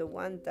most are the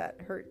ones that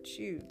hurt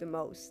you the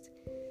most.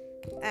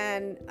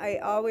 And I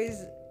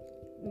always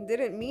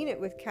didn't mean it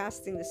with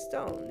casting the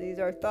stone. These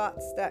are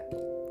thoughts that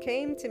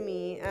came to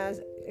me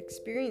as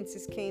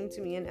experiences came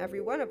to me, and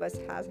every one of us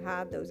has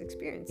had those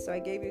experiences. So I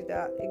gave you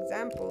that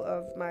example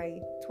of my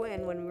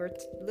twin when we were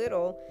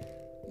little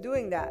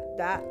doing that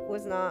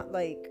was not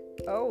like,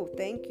 oh,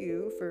 thank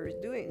you for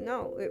doing.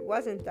 No, it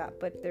wasn't that.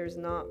 But there's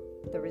not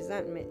the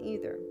resentment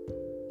either.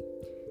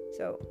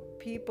 So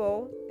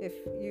people, if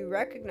you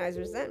recognize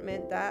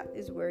resentment, that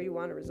is where you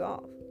want to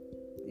resolve.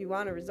 You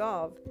want to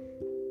resolve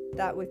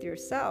that with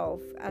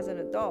yourself as an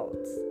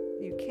adult.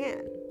 You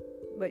can,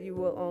 but you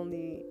will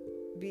only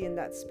be in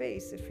that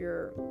space if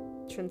you're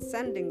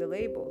transcending the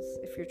labels,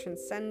 if you're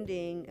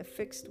transcending a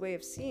fixed way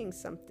of seeing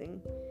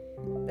something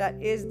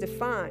that is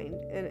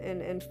defined,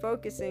 and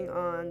focusing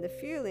on the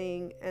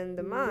feeling and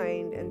the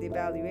mind and the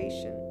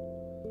evaluation.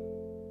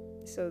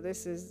 So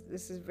this is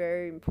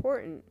very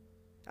important.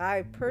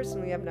 I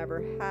personally have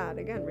never had,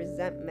 again,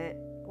 resentment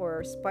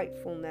or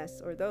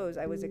spitefulness or those.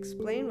 I was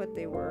explained what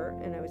they were,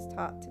 and I was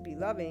taught to be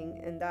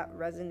loving, and that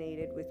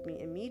resonated with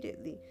me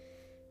immediately.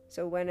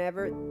 So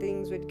whenever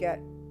things would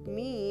get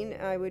mean,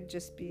 I would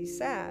just be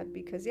sad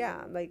because,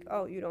 like,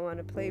 oh, you don't want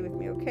to play with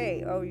me,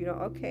 okay, oh, you know,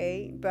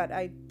 okay. But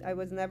I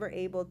was never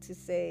able to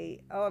say,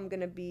 oh, I'm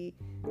gonna be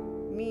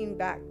mean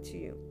back to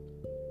you.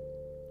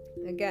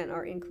 Again,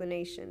 our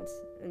inclinations.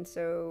 And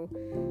so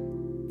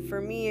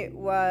for me, it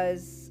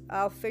was,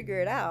 I'll figure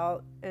it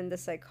out. And the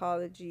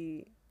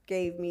psychology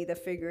gave me the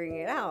figuring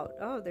it out.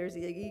 Oh, there's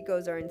the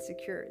egos are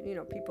insecure.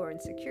 People are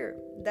insecure.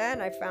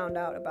 Then I found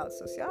out about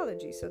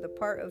sociology. So the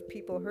part of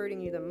people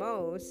hurting you the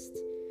most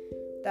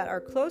that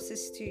are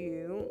closest to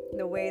you,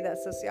 the way that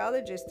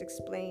sociologists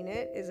explain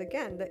it is,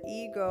 again, the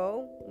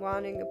ego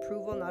wanting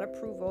approval, not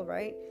approval,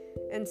 right?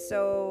 And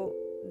so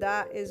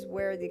that is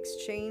where the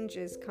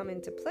exchanges come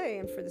into play.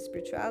 And for the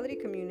spirituality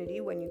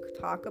community, when you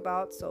talk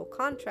about soul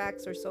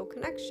contracts or soul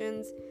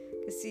connections,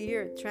 because see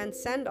here,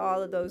 transcend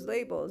all of those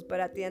labels. But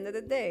at the end of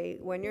the day,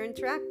 when you're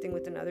interacting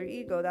with another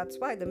ego, that's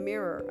why the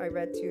mirror, I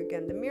read to you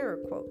again, the mirror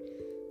quote.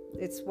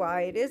 It's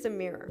why it is a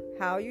mirror.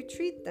 How you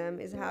treat them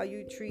is how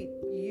you treat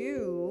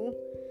you.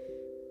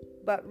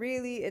 But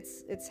really,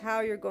 it's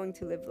how you're going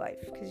to live life.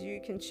 Because you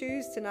can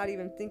choose to not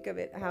even think of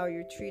it how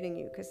you're treating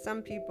you. Because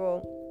some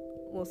people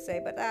will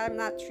say, but I'm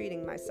not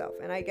treating myself.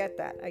 And I get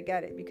that. I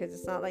get it. Because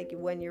it's not like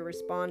when you're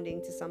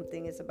responding to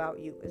something, it's about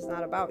you. It's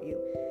not about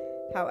you.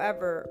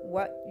 However,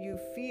 what you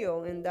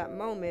feel in that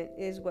moment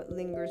is what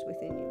lingers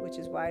within you, which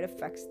is why it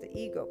affects the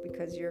ego,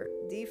 because your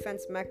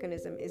defense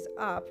mechanism is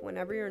up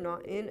whenever you're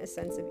not in a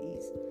sense of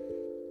ease.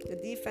 The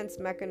defense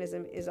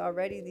mechanism is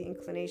already the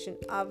inclination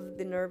of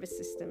the nervous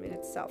system in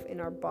itself, in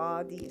our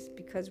bodies,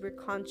 because we're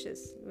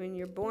conscious. When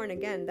you're born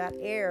again, that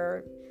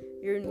air,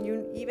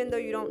 you even though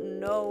you don't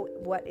know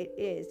what it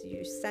is,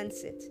 you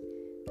sense it.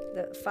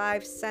 The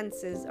 5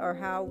 senses are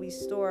how we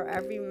store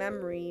every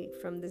memory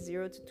from the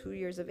 0 to 2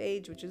 years of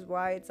age, which is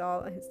why it's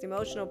the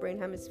emotional brain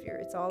hemisphere.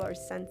 It's all our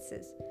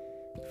senses.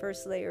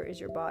 First layer is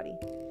your body.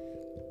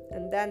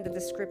 And then the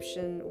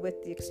description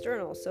with the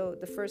external. So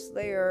the first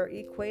layer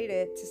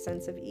equated to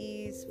sense of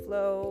ease,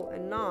 flow,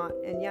 and not.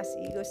 And yes,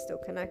 ego is still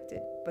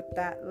connected. But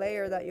that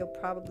layer that you'll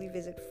probably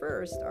visit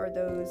first are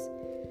those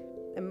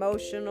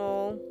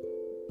emotional,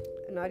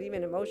 not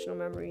even emotional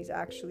memories,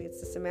 actually. It's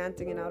the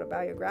semantic and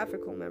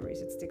autobiographical memories.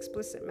 It's the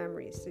explicit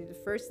memories. So the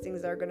first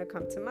things that are going to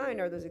come to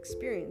mind are those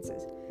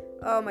experiences.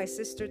 Oh, my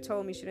sister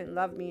told me she didn't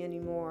love me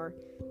anymore,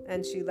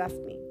 and she left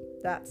me.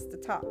 That's the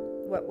top.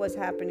 What was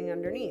happening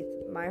underneath?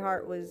 My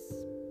heart was,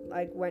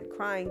 I went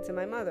crying to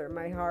my mother.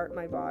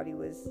 My body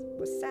was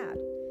sad.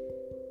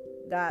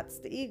 That's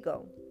the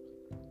ego.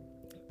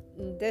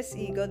 This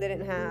ego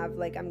didn't have,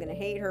 like, I'm going to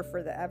hate her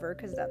forever,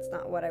 because that's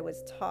not what I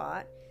was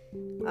taught.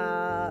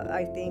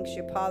 I think she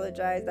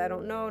apologized. I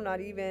don't know,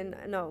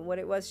 what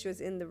it was, she was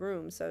in the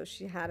room, so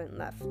she hadn't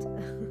left.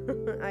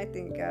 I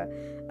think,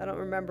 I don't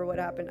remember what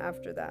happened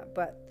after that,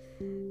 but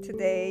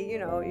today,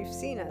 you've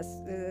seen us.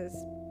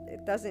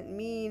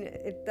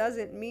 it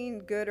doesn't mean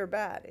good or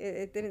bad.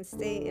 It didn't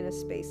stay in a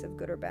space of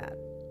good or bad.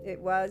 It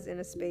was in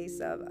a space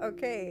of,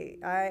 okay,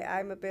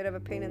 I'm a bit of a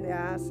pain in the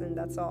ass and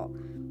that's all,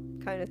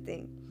 kind of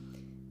thing.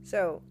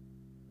 So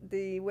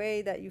the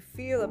way that you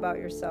feel about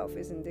yourself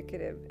is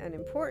indicative and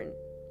important.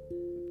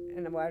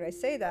 And why do I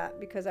say that?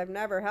 Because I've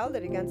never held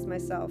it against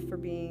myself for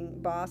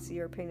being bossy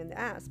or pain in the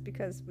ass,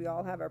 because we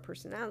all have our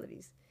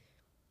personalities.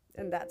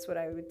 And that's what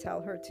I would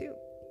tell her too.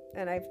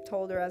 And I've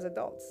told her as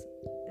adults.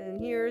 And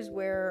here's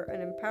where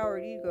an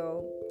empowered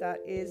ego that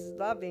is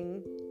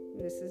loving,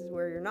 this is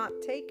where you're not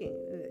taking.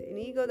 An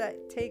ego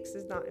that takes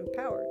is not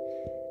empowered.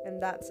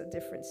 And that's a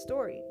different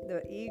story.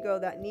 The ego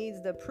that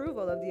needs the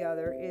approval of the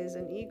other is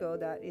an ego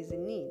that is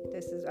in need.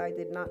 I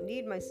did not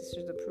need my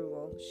sister's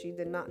approval. She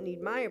did not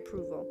need my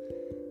approval.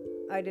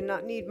 I did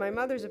not need my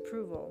mother's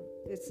approval.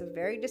 It's a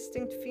very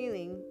distinct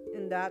feeling,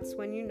 and that's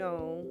when you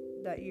know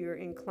that you're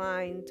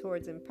inclined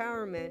towards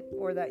empowerment,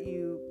 or that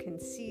you can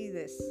see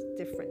this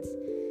difference.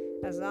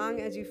 As long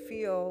as you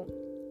feel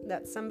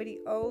that somebody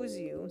owes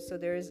you, so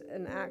there's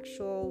an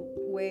actual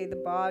way the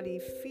body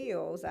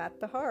feels at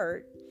the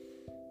heart,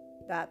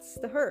 that's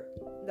the hurt.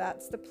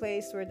 That's the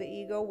place where the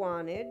ego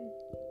wanted.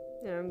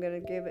 And I'm going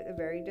to give it a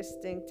very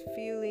distinct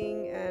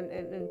feeling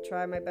and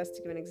try my best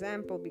to give an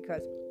example,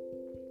 because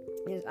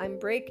I'm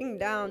breaking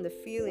down the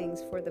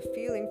feelings, for the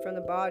feeling from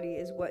the body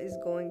is what is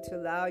going to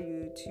allow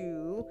you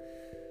to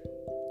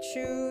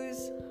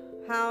choose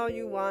how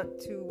you want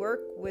to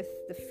work with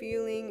the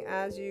feeling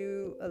as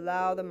you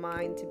allow the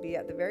mind to be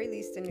at the very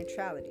least in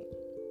neutrality.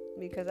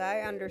 Because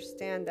I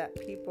understand that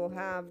people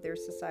have their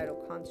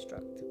societal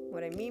construct.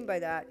 What I mean by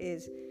that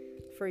is,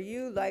 for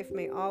you, life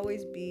may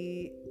always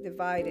be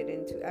divided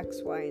into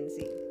X, Y, and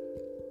Z.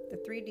 The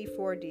 3D,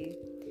 4D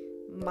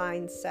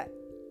mindset.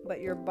 But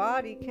your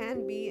body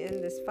can be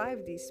in this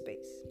 5D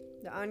space.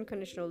 The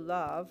unconditional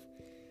love,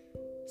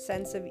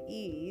 sense of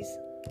ease,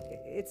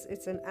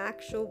 it's an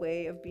actual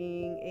way of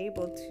being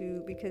able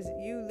to, because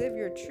you live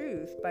your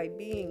truth by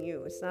being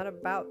you. It's not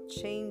about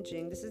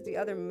changing. This is the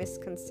other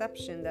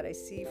misconception that I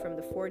see from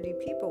the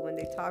 4D people when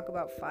they talk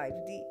about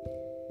 5D.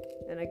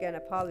 And again,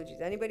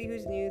 apologies. Anybody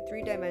who's new,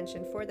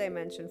 3-dimension,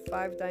 4-dimension,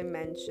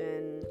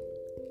 5-dimension,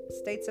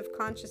 states of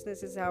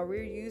consciousness is how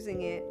we're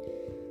using it.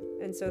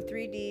 And so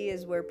 3D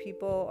is where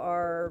people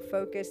are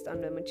focused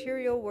on the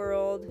material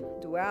world,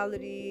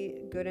 duality,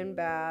 good and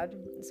bad.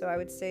 So I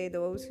would say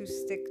those who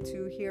stick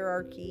to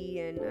hierarchy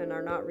and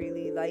are not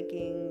really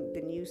liking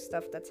the new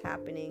stuff that's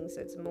happening. So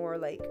it's more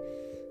like,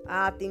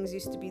 things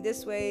used to be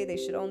this way, they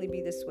should only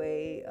be this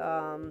way.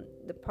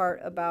 The part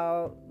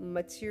about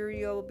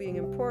material being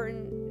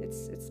important,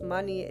 it's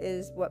money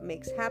is what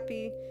makes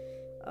happy.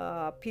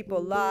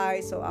 People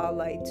lie, so I'll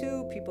lie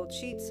too. People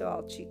cheat, so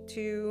I'll cheat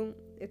too.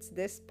 It's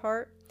this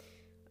part.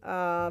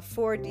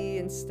 4D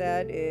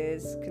instead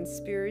is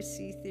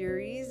conspiracy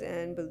theories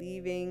and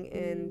believing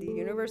in the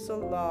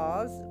universal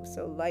laws.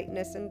 So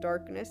lightness and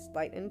darkness,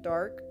 light and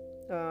dark.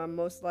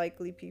 Most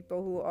likely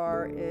people who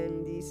are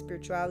in the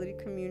spirituality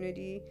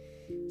community.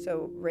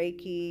 So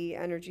Reiki,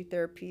 energy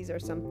therapies are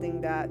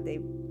something that they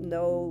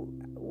know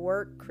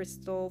work,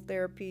 crystal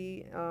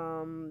therapy.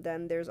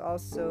 Then there's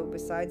also,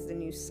 besides the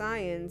new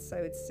science,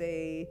 I would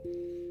say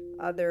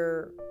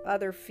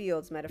other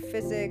fields,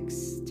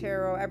 metaphysics,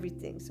 tarot,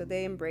 everything. So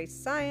they embrace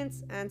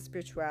science and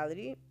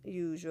spirituality,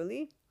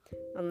 usually,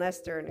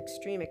 unless they're an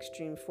extreme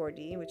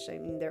 4D, which I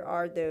mean, there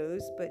are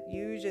those, but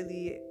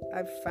usually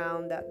I've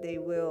found that they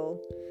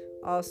will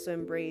also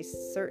embrace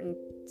certain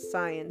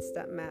science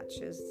that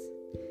matches.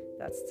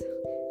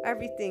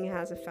 Everything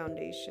has a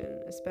foundation,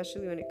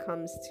 especially when it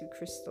comes to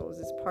crystals.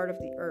 It's part of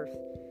the earth.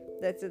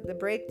 That's the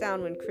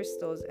breakdown when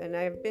crystals, and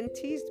I've been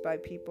teased by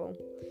people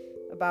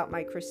about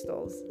my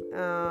crystals.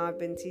 I've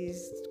been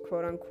teased,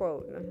 quote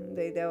unquote.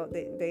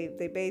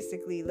 They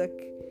basically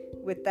look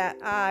with that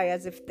eye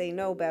as if they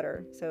know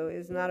better. So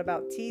it's not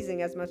about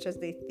teasing as much as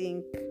they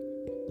think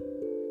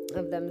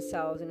of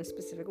themselves in a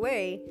specific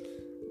way,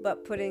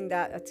 but putting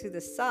that to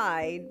the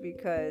side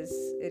because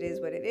it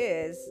is what it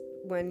is.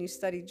 When you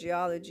study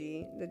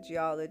geology, the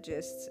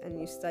geologists, and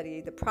you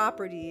study the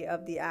property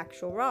of the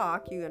actual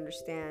rock, you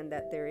understand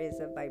that there is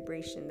a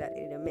vibration that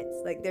it emits.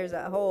 Like there's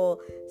a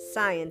whole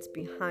science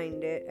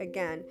behind it.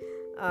 Again,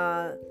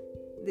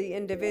 the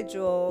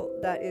individual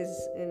that is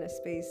in a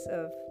space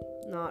of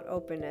not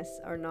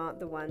openness are not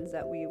the ones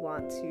that we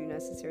want to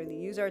necessarily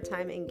use our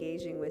time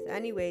engaging with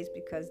anyways,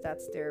 because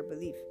that's their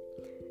belief.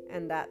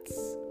 And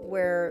that's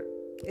where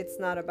it's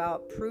not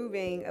about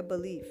proving a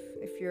belief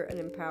if you're an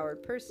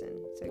empowered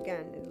person. So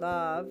again,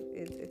 love,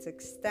 it's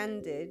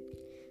extended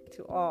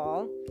to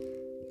all.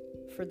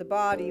 For the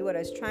body, what I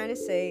was trying to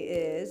say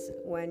is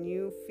when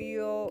you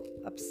feel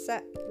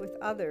upset with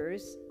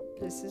others,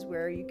 this is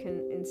where you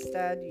can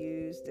instead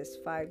use this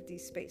 5D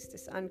space,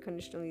 this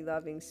unconditionally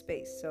loving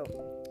space. So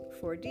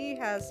 4D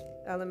has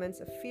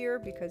elements of fear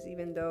because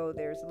even though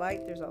there's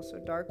light, there's also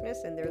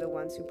darkness, and they're the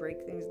ones who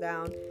break things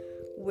down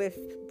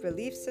with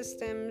belief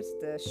systems,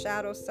 the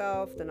shadow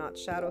self, the not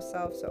shadow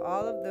self. So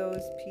all of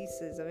those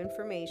pieces of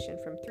information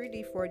from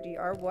 3D, 4D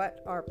are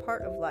what are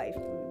part of life.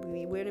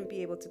 We wouldn't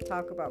be able to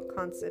talk about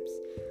concepts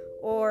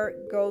or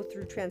go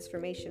through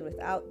transformation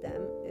without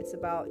them. It's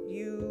about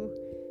you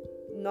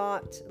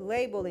not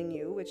labeling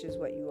you, which is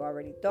what you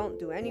already don't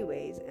do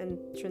anyways, and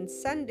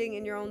transcending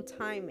in your own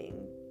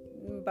timing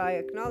by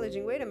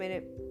acknowledging, wait a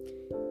minute,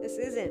 this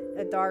isn't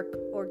a dark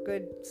or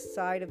good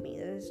side of me.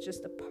 It's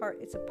just a part.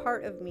 It's a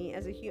part of me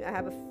as a human. I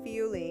have a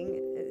feeling.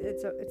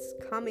 It's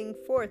coming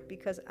forth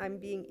because I'm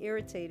being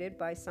irritated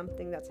by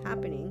something that's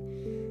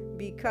happening,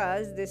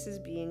 because this is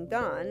being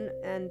done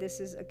and this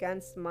is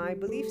against my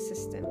belief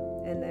system.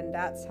 And then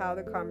that's how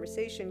the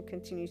conversation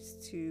continues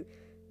to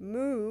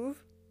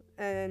move.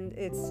 And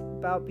it's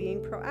about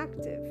being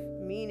proactive,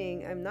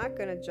 meaning I'm not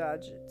going to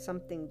judge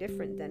something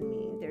different than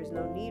me. There's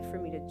no need for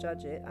me to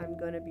judge it. I'm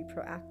going to be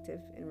proactive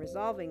in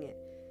resolving it.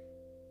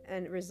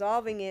 And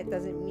resolving it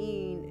doesn't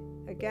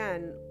mean,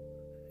 again,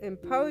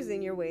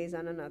 imposing your ways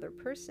on another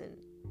person.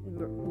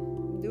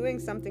 Doing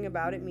something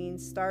about it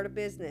means start a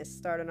business,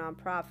 start a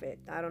nonprofit.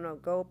 I don't know,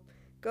 go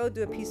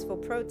do a peaceful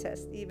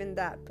protest, even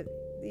that. But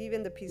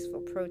even the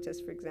peaceful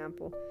protest, for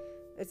example,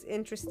 it's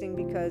interesting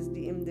because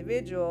the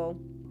individual,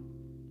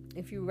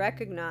 if you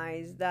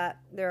recognize that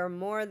there are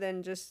more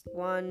than just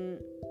one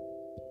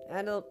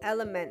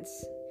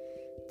elements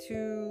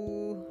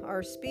to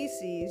our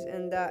species,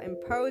 and that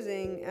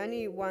imposing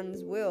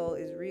anyone's will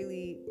is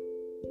really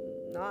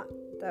not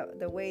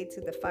the way to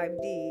the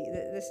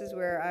 5D. This is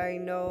where I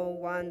know,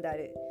 one, that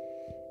it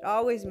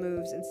always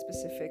moves in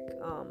specific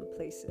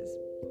places,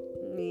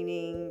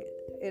 meaning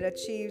it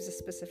achieves a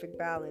specific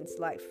balance.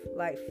 Life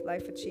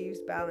achieves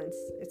balance.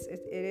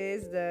 It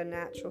is the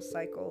natural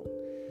cycle.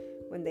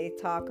 When they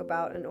talk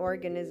about an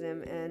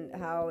organism and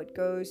how it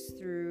goes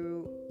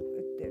through,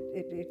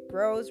 it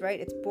grows, right?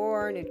 It's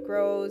born, it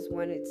grows.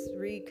 When it's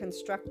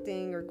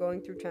reconstructing or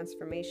going through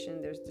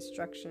transformation, there's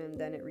destruction, and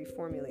then it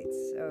reformulates.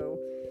 So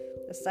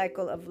the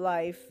cycle of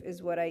life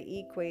is what I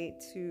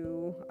equate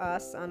to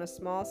us on a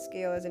small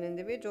scale as an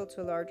individual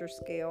to a larger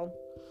scale.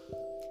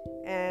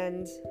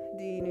 And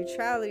the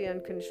neutrality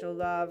and unconditional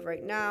love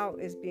right now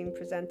is being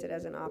presented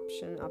as an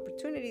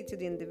opportunity to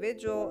the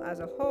individual as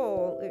a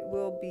whole. It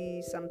will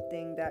be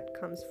something that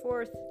comes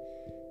forth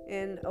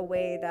in a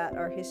way that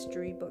our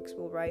history books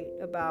will write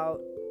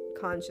about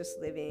conscious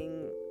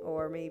living,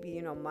 or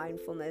maybe,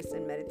 mindfulness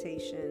and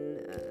meditation,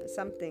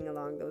 something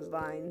along those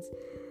lines.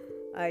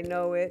 I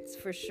know it's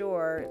for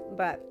sure,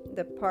 but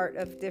the part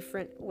of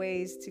different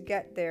ways to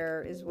get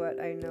there is what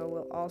I know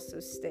will also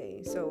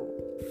stay. So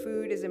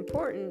food is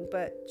important,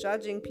 but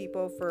judging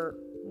people for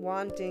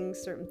wanting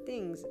certain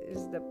things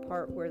is the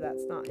part where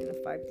that's not in a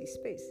 5D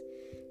space.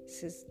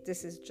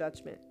 This is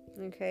judgment,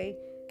 okay?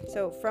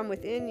 So from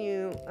within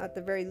you, at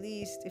the very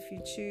least, if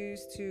you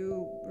choose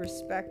to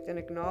respect and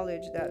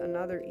acknowledge that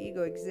another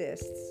ego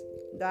exists,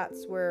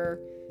 that's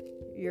where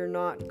you're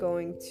not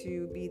going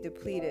to be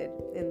depleted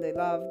in the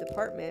love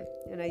department.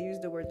 And I use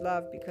the word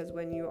love because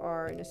when you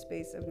are in a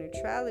space of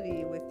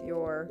neutrality with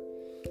your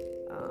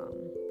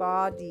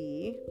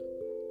body,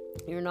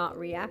 you're not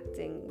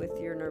reacting with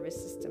your nervous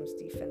system's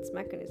defense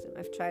mechanism.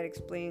 I've tried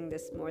explaining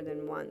this more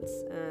than once,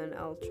 and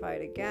I'll try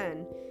it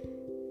again.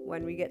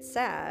 When we get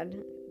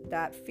sad,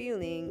 that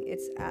feeling,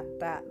 it's at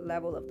that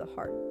level of the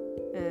heart.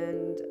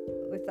 And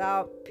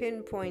without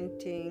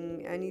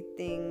pinpointing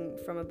anything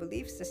from a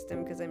belief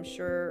system, because I'm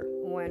sure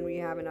when we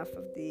have enough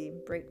of the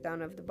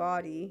breakdown of the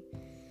body,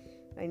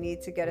 I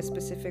need to get a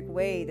specific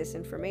way this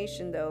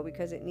information though,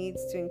 because it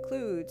needs to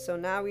include. So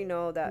now we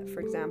know that,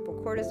 for example,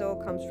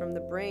 cortisol comes from the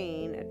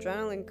brain,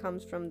 adrenaline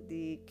comes from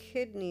the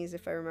kidneys,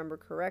 if I remember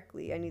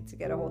correctly. I need to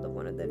get a hold of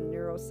one of the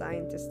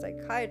neuroscientist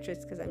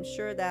psychiatrists, because I'm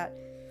sure that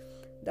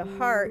the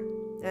heart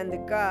and the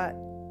gut,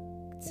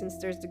 since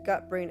there's the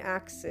gut-brain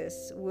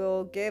axis,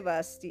 will give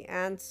us the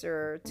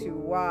answer to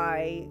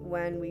why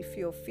when we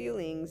feel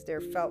feelings,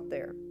 they're felt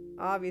there.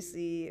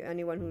 Obviously,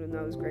 anyone who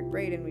knows Greg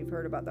Braden, we've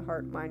heard about the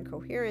heart-mind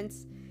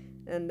coherence,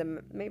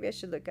 and maybe I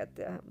should look at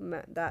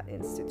that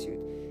institute.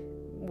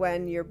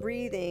 When you're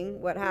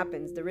breathing, what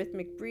happens? The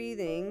rhythmic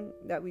breathing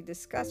that we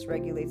discussed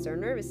regulates our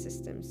nervous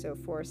system. So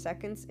 4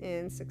 seconds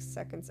in, 6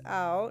 seconds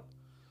out.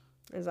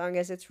 As long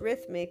as it's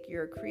rhythmic,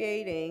 you're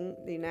creating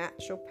the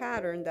natural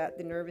pattern that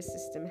the nervous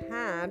system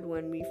had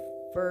when we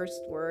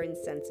first were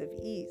in sense of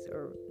ease.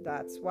 Or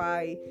that's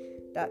why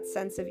that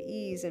sense of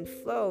ease and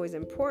flow is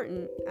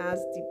important as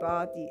the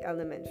body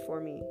element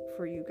for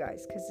you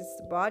guys, because it's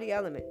the body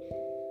element.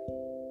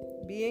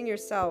 Being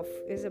yourself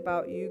is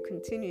about you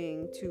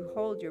continuing to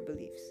hold your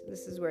beliefs.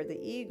 This is where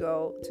the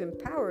ego, to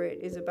empower it,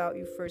 is about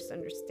you first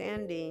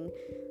understanding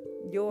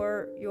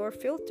your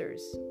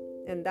filters.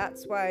 And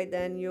that's why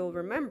then you'll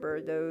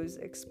remember those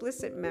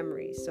explicit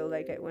memories. So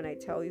like when I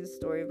tell you the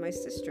story of my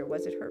sister,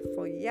 was it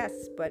hurtful?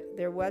 Yes, but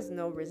there was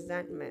no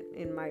resentment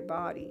in my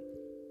body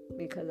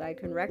because I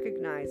can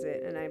recognize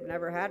it, and I've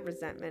never had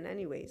resentment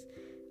anyways.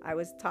 I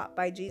was taught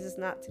by Jesus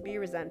not to be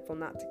resentful,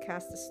 not to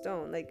cast a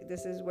stone. Like,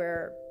 this is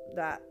where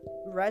that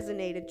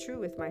resonated true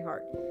with my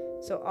heart.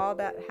 So all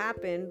that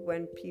happened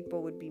when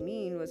people would be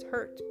mean was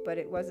hurt, but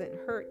it wasn't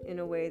hurt in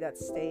a way that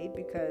stayed,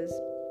 because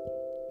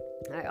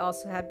I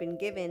also had been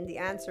given the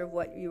answer of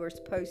what you were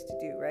supposed to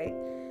do, right?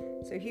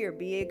 So here,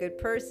 be a good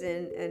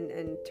person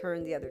and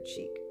turn the other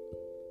cheek.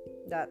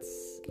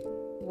 That's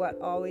what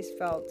always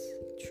felt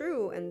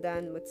true. And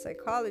then with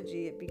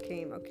psychology, it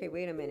became, okay,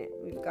 wait a minute,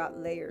 we've got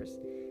layers.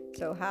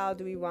 So how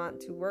do we want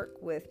to work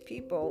with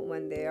people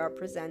when they are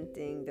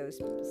presenting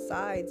those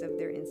sides of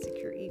their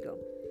insecure ego?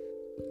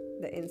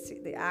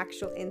 The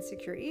actual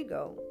insecure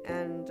ego.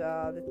 And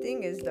the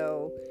thing is,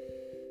 though,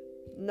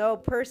 no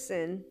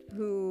person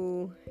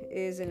who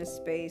is in a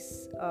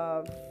space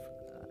of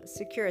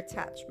secure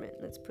attachment,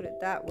 let's put it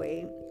that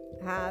way,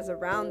 has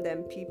around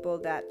them people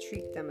that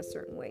treat them a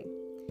certain way.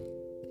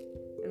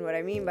 And what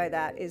I mean by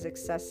that is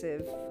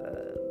excessive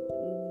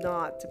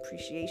not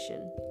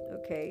appreciation.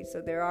 Okay,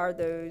 so there are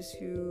those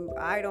who,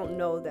 I don't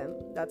know them.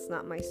 That's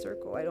not my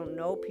circle. I don't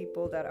know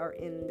people that are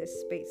in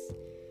this space.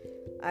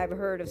 I've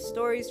heard of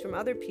stories from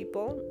other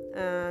people,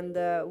 and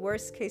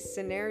worst case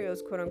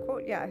scenarios, quote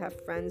unquote. Yeah, I have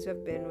friends who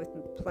have been with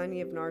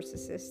plenty of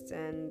narcissists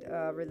and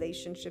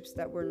relationships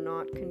that were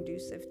not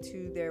conducive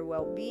to their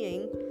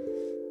well-being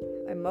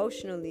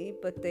emotionally,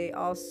 but they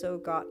also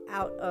got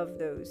out of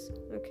those.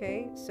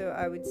 Okay, so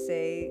I would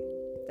say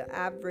the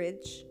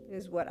average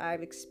is what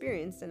I've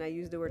experienced, and I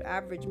use the word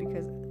average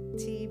because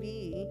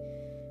TV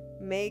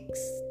makes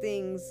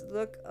things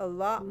look a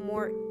lot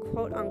more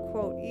quote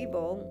unquote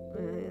evil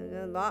and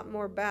a lot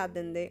more bad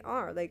than they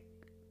are. Like,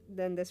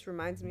 then this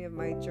reminds me of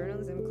my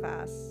journalism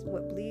class.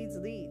 What bleeds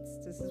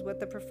leads. This is what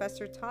the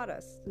professor taught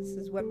us. This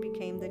is what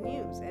became the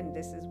news, and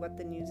this is what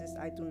the news is.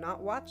 I do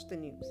not watch the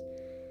news.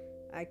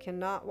 I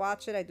cannot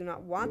watch it. I do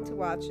not want to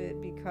watch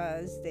it,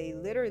 because they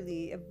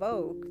literally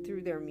evoke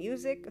through their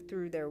music,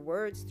 through their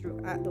words, through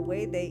the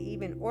way they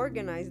even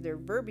organize their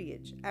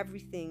verbiage.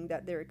 Everything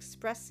that they're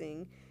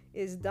expressing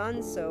is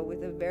done so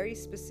with a very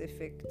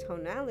specific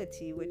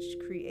tonality, which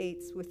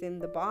creates within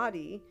the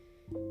body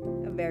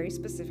a very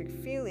specific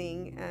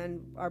feeling,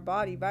 and our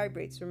body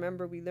vibrates.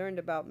 Remember, we learned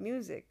about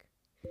music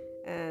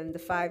and the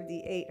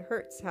 5D 8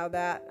 hertz, how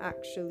that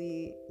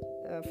actually,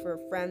 for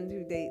a friend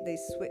who they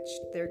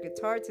switched their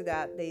guitar to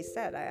that, they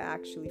said, I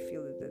actually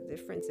feel the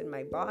difference in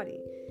my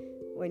body.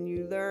 When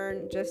you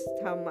learn just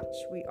how much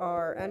we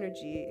are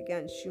energy,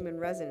 again, Schumann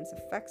resonance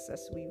affects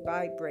us. We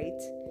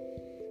vibrate.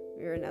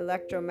 We're in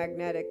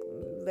electromagnetic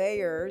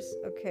layers,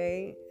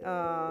 okay?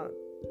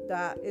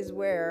 That is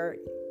where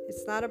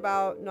it's not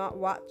about not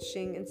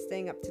watching and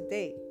staying up to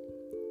date.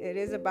 It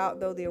is about,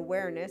 though, the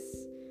awareness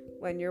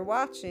when you're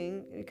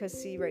watching, because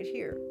see right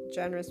here,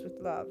 generous with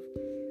love.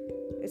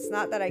 It's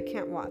not that I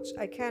can't watch.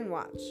 I can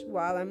watch.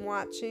 While I'm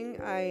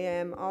watching, I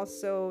am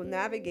also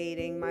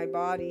navigating my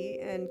body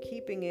and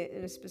keeping it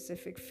in a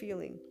specific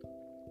feeling.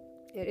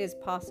 It is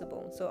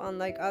possible. So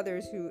unlike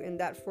others who in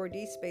that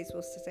 4D space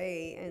will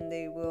say, and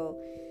they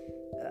will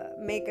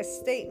make a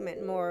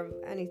statement more of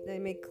anything, they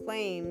make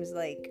claims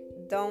like,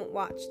 don't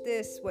watch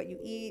this, what you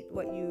eat,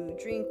 what you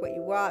drink, what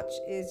you watch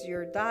is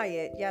your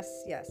diet.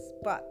 Yes,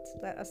 but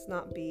let us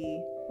not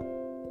be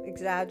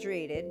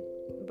exaggerated,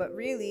 but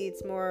really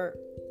it's more,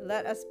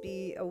 let us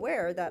be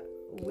aware that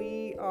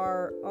we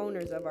are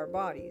owners of our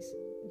bodies.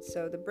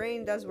 So the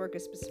brain does work a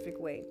specific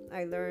way.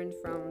 I learned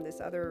from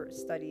this other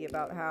study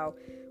about how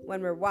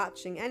when we're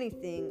watching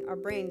anything, our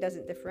brain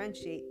doesn't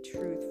differentiate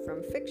truth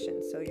from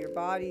fiction. So your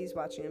body's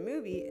watching a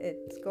movie,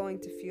 it's going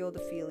to feel the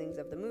feelings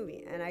of the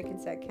movie. And I can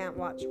say I can't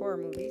watch horror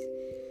movies.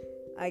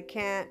 I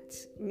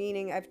can't,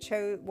 meaning I've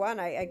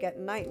I get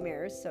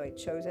nightmares, so I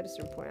chose at a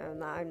certain point,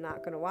 I'm not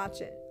going to watch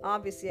it.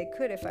 Obviously, I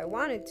could if I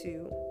wanted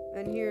to.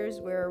 And here's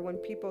where when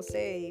people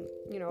say,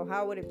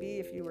 how would it be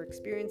if you were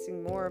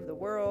experiencing more of the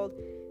world?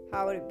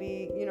 How would it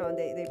be,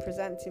 they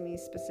present to me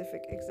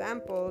specific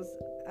examples.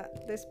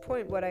 At this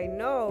point, what I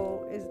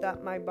know is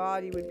that my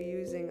body would be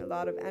using a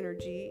lot of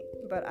energy,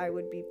 but I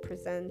would be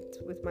present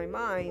with my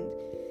mind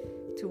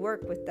to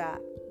work with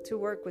that, to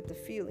work with the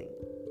feeling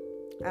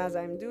as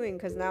I'm doing,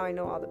 because now I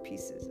know all the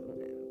pieces.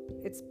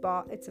 It's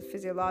a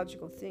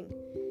physiological thing.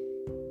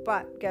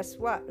 But guess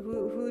what?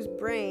 Whose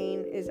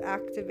brain is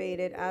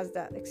activated as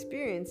that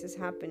experience is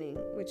happening,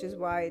 which is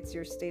why it's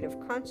your state of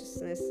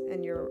consciousness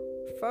and your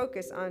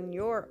focus on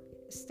your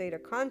state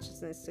of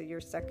consciousness. So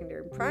your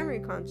secondary and primary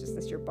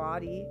consciousness, your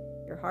body,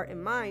 your heart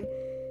and mind,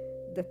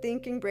 the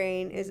thinking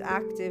brain is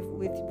active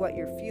with what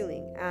you're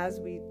feeling. As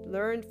we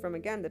learned from,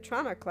 again, the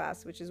trauma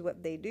class, which is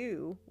what they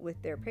do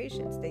with their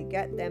patients. They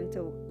get them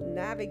to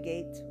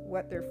navigate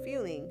what they're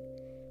feeling,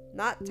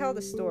 not tell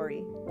the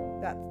story.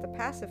 That's the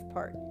passive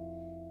part.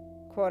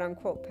 Quote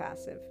unquote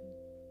passive,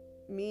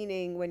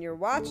 meaning when you're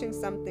watching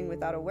something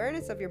without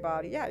awareness of your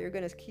body, you're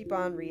going to keep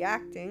on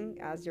reacting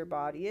as your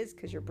body is,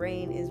 because your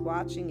brain is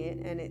watching it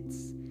and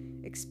it's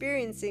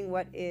experiencing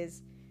what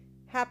is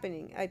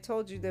happening. I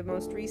told you the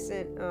most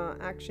recent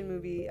action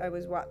movie I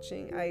was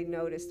watching, I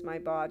noticed my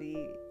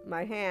body,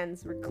 my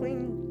hands were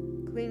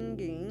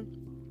clinging,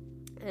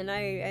 and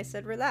I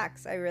said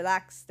relax. I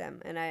relaxed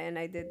them, and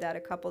I did that a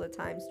couple of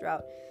times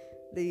throughout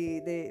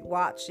the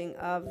watching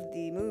of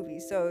the movie.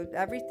 So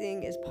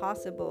everything is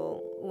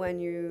possible when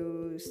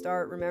you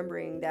start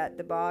remembering that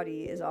the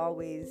body is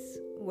always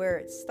where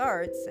it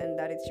starts and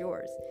that it's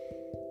yours.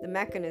 The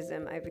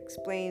mechanism, I've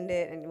explained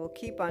it and we'll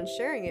keep on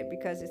sharing it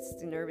because it's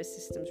the nervous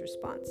system's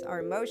response. Our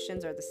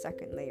emotions are the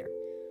second layer.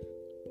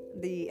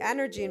 The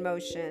energy in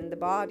motion, the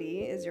body,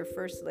 is your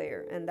first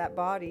layer, and that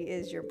body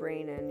is your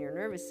brain and your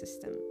nervous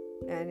system.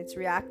 And it's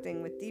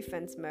reacting with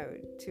defense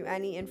mode to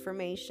any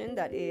information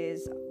that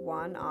is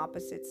one,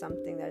 opposite,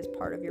 something that is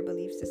part of your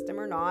belief system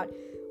or not,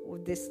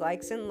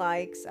 dislikes and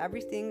likes,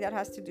 everything that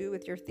has to do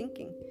with your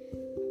thinking,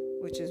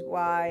 which is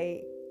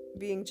why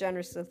being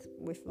generous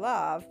with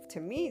love, to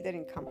me,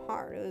 didn't come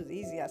hard. It was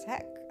easy as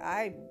heck.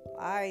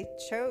 I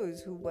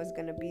chose who was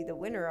going to be the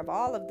winner of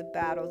all of the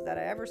battles that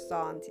I ever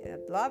saw.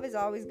 Love is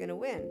always going to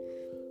win.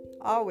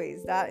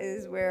 Always. That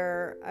is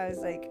where I was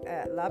like,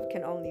 love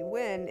can only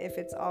win if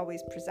it's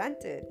always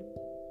presented.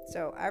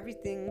 So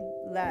everything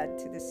led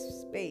to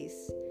this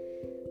space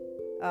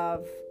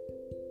of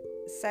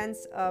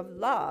sense of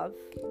love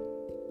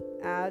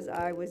as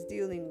I was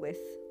dealing with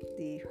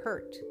the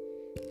hurt.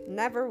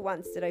 Never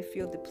once did I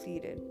feel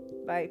depleted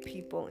by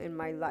people in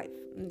my life.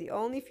 And the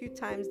only few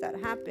times that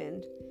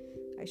happened,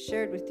 I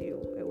shared with you.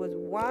 It was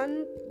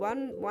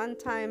one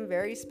time,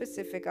 very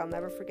specific. I'll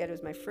never forget. It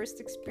was my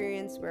first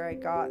experience where I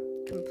got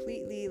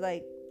completely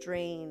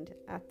drained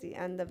at the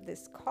end of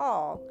this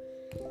call.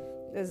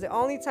 It was the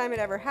only time it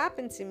ever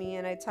happened to me,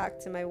 and I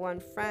talked to my one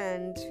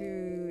friend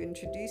who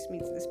introduced me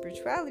to the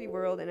spirituality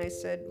world, and I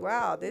said,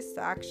 wow, this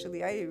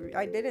actually,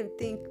 I didn't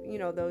think,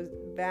 those,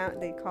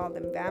 they call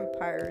them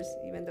vampires,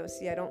 even though,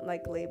 see, I don't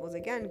like labels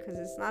again, because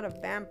it's not a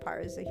vampire,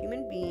 it's a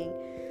human being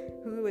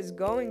who is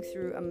going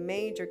through a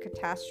major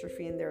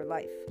catastrophe in their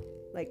life,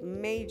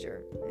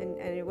 major, and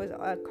it was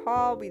a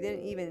call, we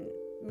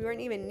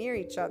weren't even near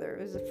each other,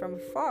 it was from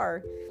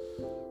afar.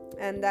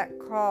 And that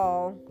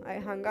call, I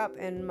hung up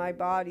and my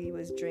body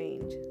was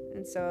drained.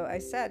 And so I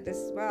said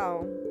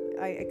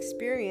I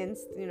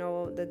experienced,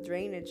 the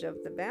drainage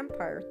of the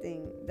vampire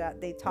thing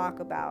that they talk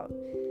about.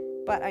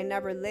 But I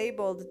never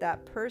labeled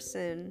that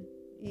person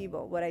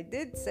evil. What I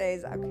did say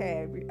is,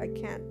 okay, I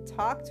can't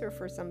talk to her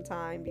for some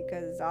time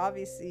because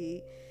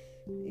obviously,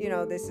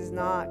 this is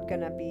not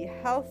going to be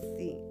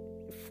healthy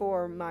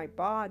for my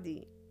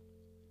body.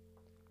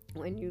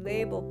 When you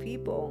label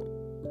people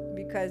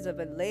because of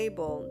a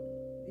label,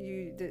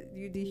 you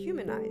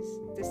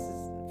dehumanize. This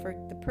is, for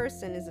the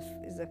person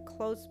is a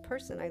close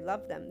person. I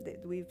love them.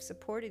 We've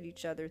supported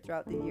each other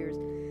throughout the years.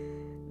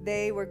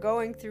 They were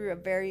going through a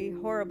very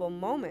horrible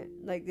moment.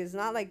 It's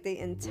not like they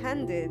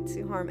intended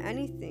to harm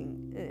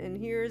anything. And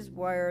here's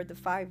where the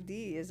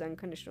 5D is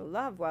unconditional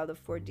love, while the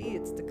 4D,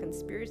 it's the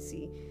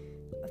conspiracy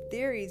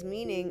theories,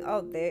 meaning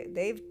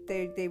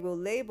they will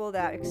label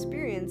that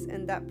experience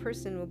and that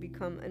person will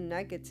become a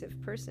negative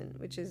person,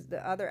 which is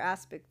the other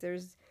aspect.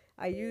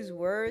 I use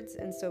words,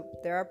 and so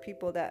there are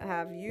people that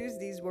have used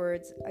these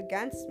words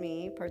against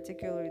me,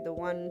 particularly the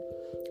one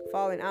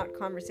fallen out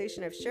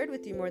conversation I've shared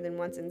with you more than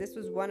once, and this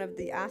was one of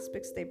the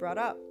aspects they brought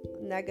up,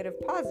 negative,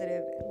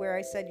 positive, where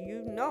I said,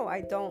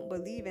 I don't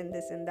believe in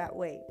this in that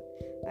way.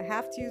 I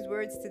have to use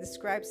words to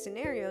describe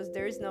scenarios.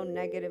 There is no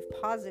negative,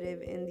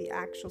 positive in the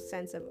actual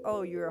sense of,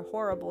 you're a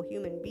horrible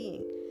human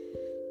being.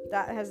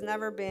 That has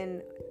never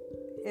been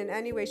in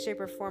any way, shape,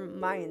 or form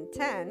my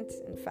intent.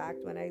 In fact,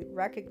 when I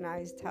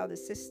recognized how the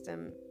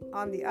system,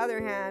 on the other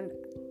hand,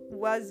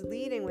 was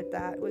leading with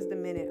that, was the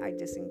minute I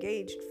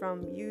disengaged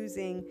from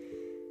using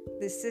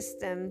the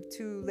system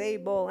to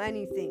label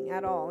anything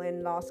at all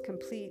and lost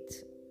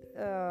complete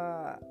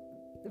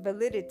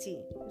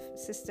validity.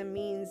 System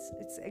means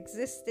its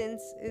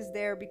existence is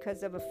there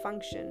because of a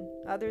function.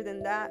 Other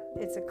than that,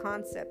 it's a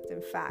concept,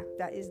 in fact,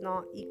 that is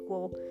not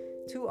equal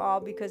to all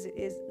because it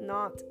is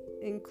not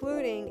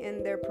including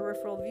in their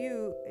peripheral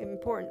view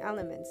important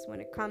elements.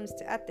 When it comes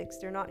to ethics,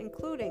 they're not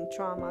including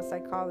trauma,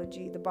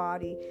 psychology, the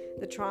body,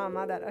 the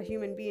trauma that a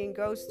human being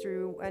goes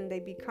through when they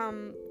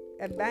become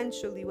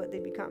eventually what they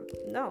become.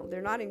 No,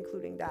 they're not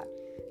including that.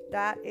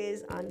 That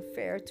is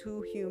unfair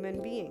to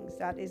human beings.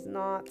 That is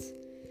not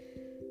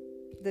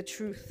the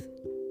truth.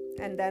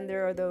 And then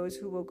there are those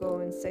who will go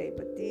and say,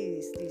 but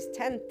these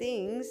 10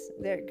 things,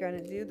 they're going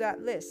to do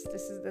that list.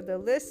 This is the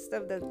list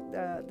of the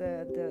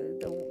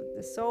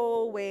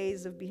soul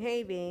ways of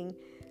behaving,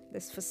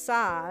 this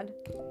facade.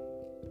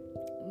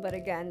 But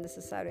again, this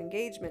societal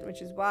engagement,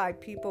 which is why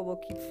people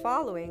will keep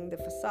following the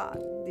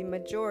facade, the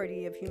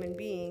majority of human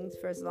beings,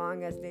 for as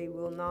long as they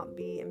will not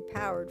be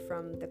empowered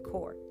from the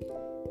core.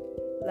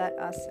 Let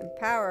us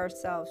empower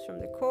ourselves from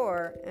the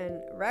core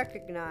and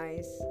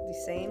recognize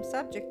the same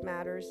subject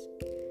matters,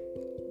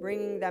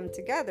 bringing them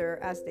together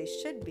as they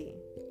should be.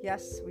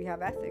 Yes, we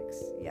have ethics.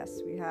 Yes,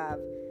 we have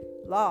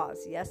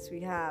laws. Yes, we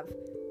have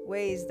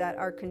ways that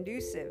are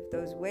conducive.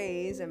 Those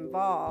ways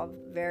involve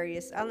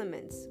various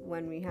elements.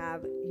 When we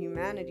have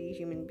humanity,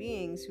 human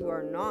beings who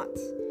are not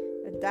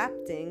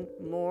adapting,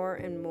 more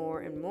and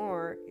more and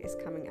more is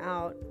coming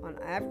out on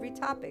every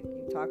topic.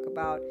 You talk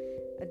about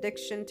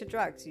addiction to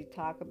drugs, you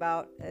talk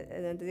about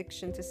an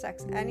addiction to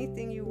sex,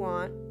 anything you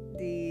want,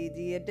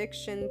 the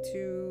addiction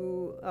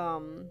to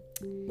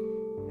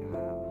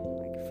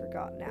I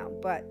forgot now,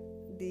 but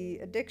the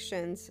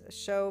addictions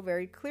show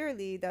very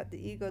clearly that the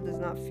ego does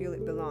not feel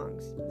it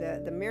belongs.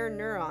 The mirror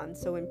neuron,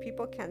 so when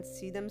people can't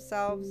see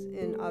themselves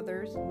in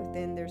others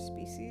within their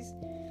species,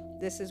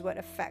 this is what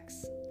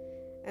affects.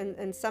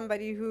 And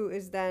somebody who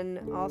is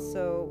then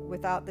also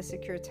without the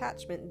secure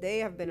attachment, they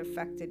have been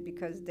affected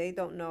because they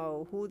don't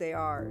know who they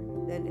are.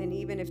 And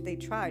even if they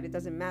tried, it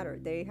doesn't matter.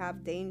 They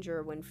have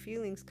danger when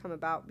feelings come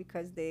about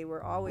because they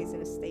were always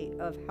in a state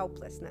of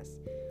helplessness.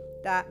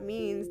 That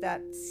means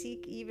that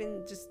seek,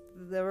 even just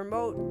the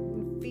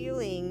remote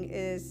feeling,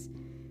 is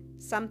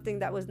something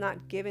that was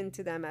not given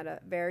to them at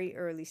a very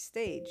early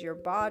stage. Your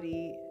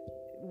body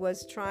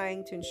was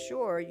trying to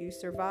ensure you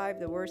survive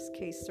the worst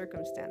case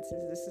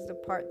circumstances. This is the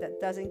part that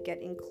doesn't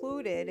get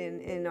included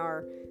in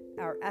our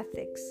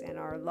ethics and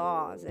our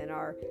laws and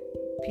our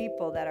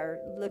people that are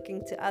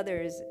looking to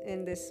others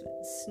in this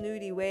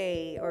snooty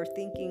way or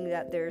thinking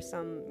that there's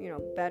some,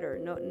 better.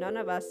 No, none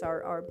of us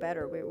are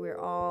better. We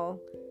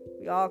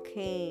all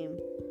came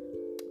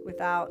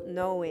without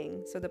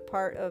knowing. So the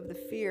part of the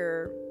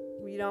fear,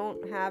 we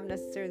don't have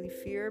necessarily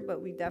fear,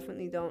 but we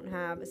definitely don't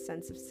have a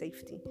sense of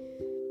safety.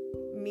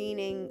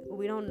 Meaning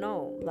we don't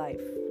know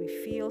life. We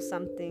feel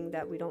something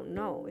that we don't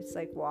know. It's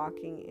like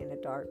walking in a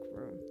dark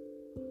room.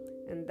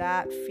 And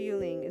that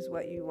feeling is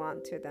what you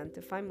want to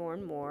identify more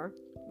and more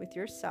with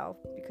yourself,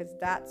 because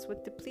that's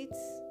what depletes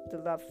the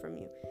love from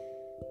you.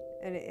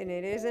 And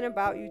it isn't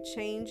about you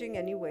changing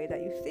any way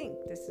that you think.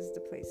 This is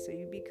the place. So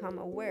you become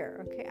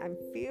aware. Okay, I'm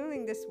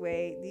feeling this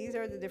way. These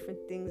are the different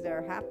things that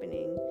are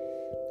happening.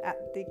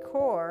 At the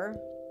core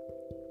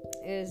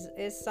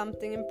is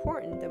something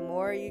important. The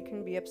more you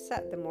can be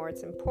upset, the more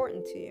it's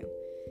important to you.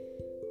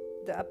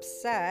 The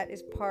upset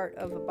is part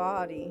of a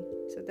body.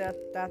 So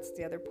that's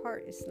the other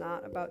part. It's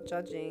not about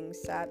judging,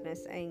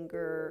 sadness,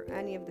 anger,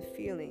 any of the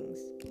feelings.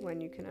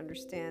 When you can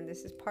understand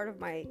this is part of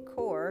my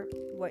core,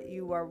 what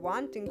you are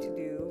wanting to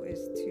do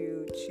is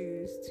to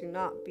choose to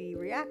not be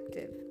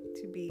reactive,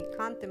 to be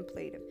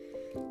contemplative.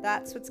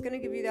 That's what's going to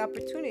give you the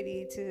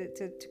opportunity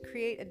to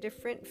create a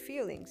different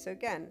feeling. So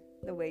again,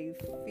 the way you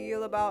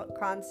feel about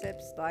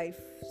concepts, life,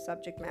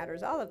 subject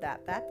matters, all of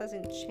that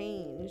doesn't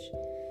change.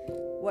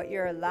 What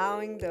you're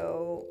allowing,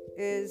 though,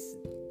 is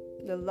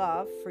the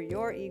love for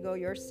your ego,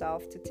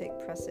 yourself, to take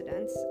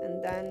precedence,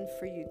 and then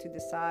for you to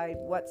decide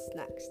what's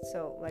next.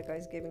 So like I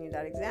was giving you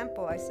that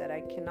example, I said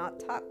I cannot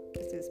talk to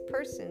this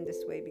person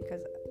this way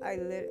because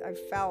I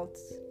felt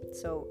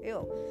so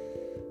ill.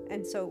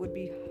 And so it would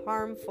be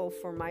harmful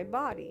for my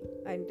body.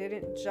 I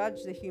didn't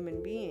judge the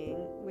human being,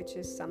 which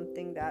is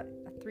something that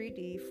a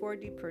 3D,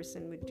 4D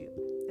person would do.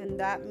 And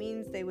that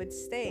means they would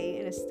stay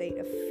in a state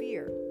of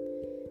fear.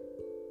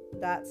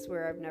 That's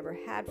where I've never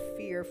had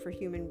fear for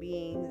human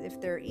beings.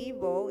 If they're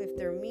evil, if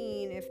they're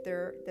mean,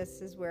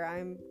 this is where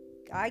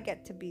I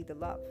get to be the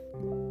love.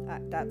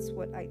 That's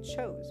what I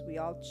chose. We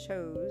all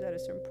chose at a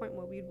certain point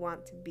what we'd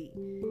want to be.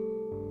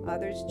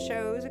 Others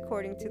chose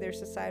according to their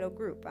societal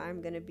group.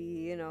 I'm going to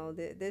be,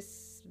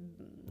 this,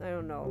 I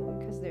don't know,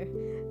 because they're,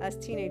 as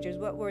teenagers,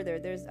 what were there?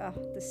 There's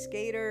the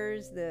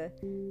skaters, the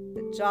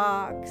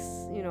jocks,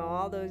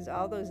 all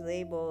those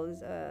labels,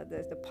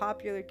 the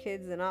popular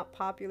kids, the not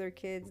popular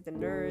kids, the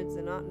nerds,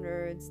 the not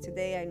nerds.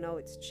 Today I know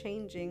it's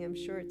changing. I'm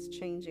sure it's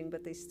changing,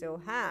 but they still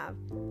have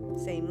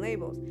the same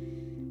labels.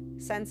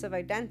 Sense of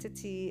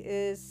identity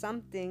is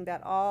something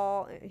that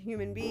all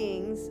human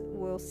beings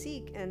will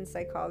seek, and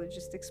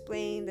psychologists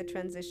explain the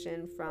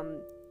transition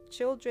from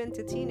children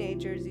to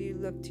teenagers. You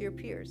look to your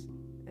peers,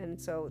 and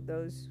so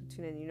those who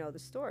tune in, the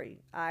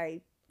story.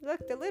 I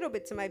looked a little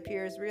bit to my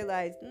peers,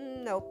 realized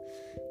nope,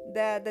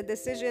 the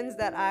decisions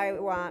that I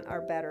want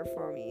are better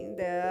for me.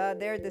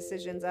 Their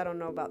decisions, I don't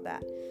know about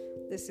that.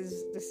 This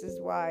is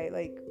why,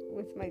 like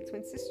with my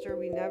twin sister,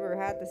 we never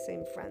had the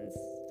same friends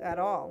at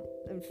all.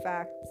 In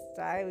fact,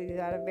 I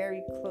had a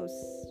very close,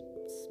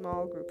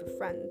 small group of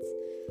friends,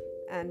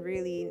 and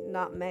really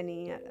not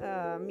many,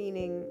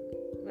 meaning,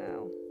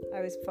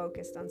 I was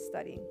focused on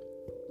studying.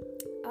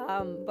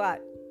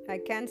 But I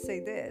can say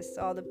this,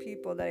 all the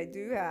people that I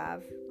do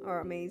have are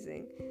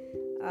amazing.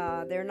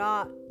 They're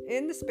not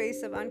in the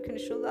space of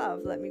unconditional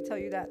love, let me tell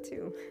you that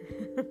too.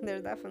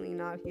 They're definitely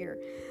not here.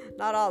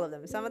 Not all of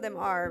them. Some of them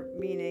are,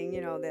 meaning,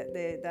 that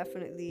they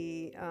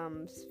definitely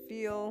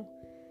feel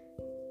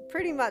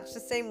pretty much the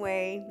same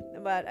way,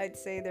 but I'd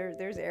say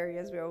there's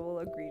areas where we'll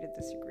agree to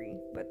disagree.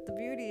 But the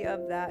beauty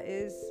of that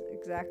is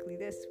exactly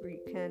this. We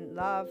can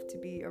love to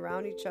be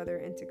around each other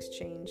and to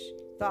exchange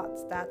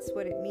thoughts. That's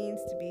what it means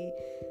to be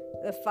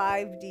a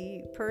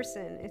 5D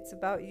person. It's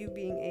about you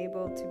being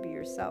able to be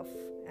yourself,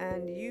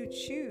 and you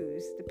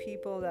choose the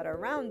people that are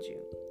around you.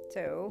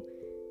 So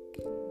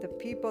the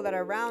people that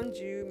are around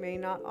you may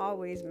not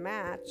always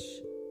match.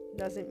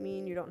 Doesn't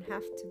mean you don't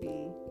have to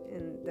be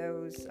in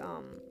those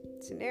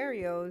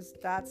scenarios.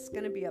 That's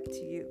going to be up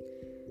to you.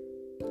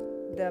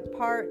 the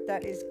part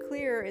that is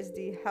clear is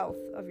the health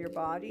of your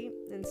body.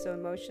 And so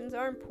emotions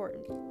are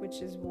important,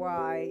 which is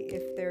why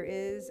if there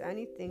is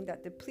anything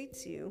that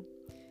depletes you,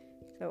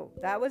 so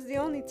that was the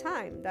only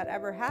time that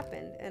ever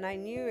happened. And I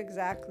knew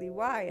exactly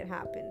why it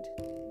happened.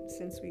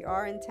 Since we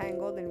are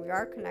entangled and we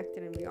are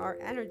connected and we are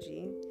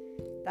energy,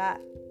 that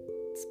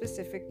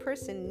specific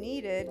person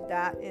needed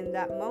that in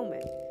that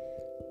moment.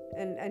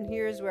 And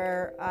here's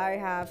where I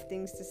have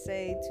things to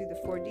say to the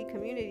 4D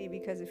community,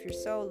 because if you're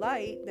so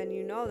light, then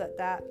you know that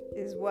that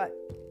is what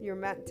you're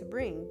meant to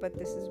bring. But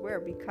this is where,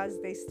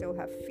 because they still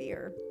have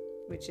fear,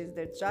 which is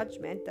their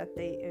judgment that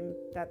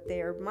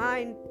their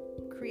mind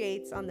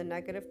creates on the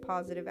negative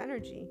positive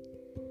energy.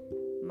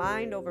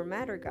 Mind over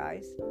matter,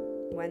 guys.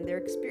 When they're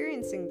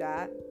experiencing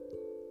that,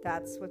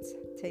 that's what's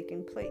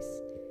taking place.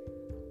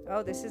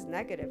 Oh, this is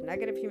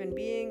negative human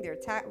being, they're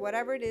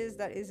whatever it is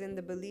that is in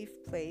the belief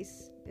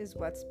place is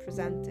what's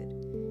presented.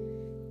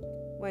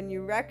 When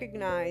you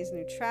recognize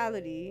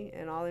neutrality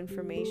and all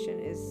information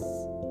is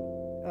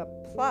a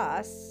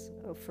plus,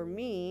 for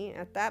me,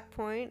 at that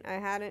point, I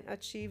hadn't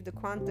achieved the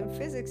quantum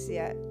physics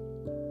yet,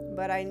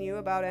 but I knew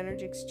about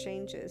energy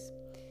exchanges.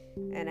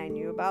 And I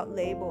knew about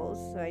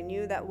labels. So I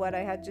knew that what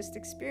I had just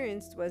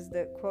experienced was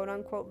the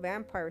quote-unquote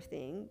vampire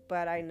thing,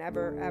 but I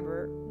never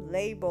ever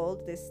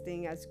labeled this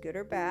thing as good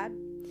or bad,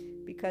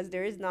 because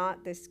there is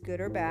not this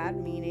good or bad,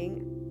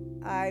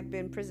 meaning I've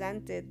been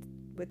presented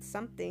with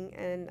something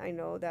and I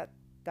know that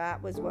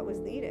that was what was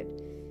needed.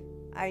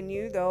 I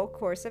knew, though,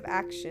 course of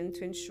action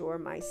to ensure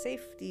my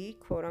safety,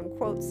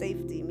 quote-unquote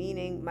safety,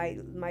 meaning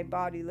my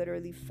body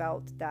literally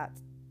felt that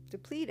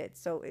depleted,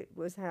 so it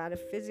had a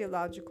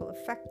physiological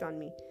effect on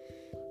me.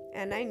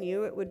 And I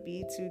knew it would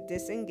be to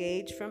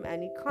disengage from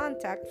any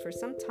contact for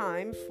some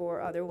time,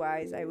 for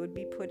otherwise I would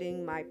be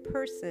putting my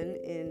person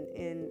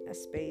in a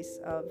space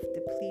of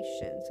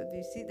depletion. So do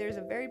you see, there's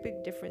a very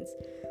big difference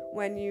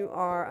when you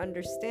are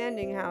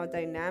understanding how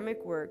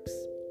dynamic works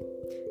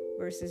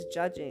versus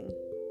judging.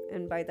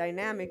 And by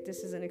dynamic,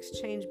 this is an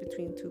exchange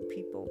between two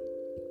people.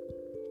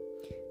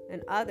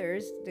 And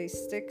others, they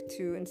stick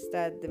to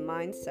instead the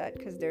mindset,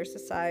 because their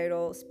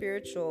societal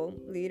spiritual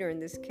leader, in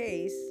this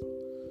case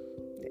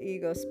the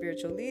ego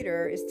spiritual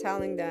leader, is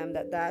telling them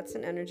that that's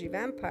an energy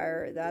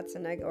vampire, that's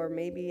or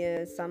maybe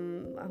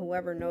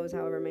whoever knows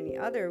however many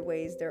other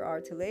ways there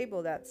are to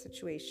label that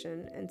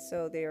situation. And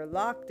so they are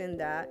locked in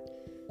that.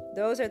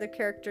 Those are the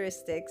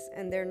characteristics,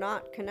 and they're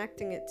not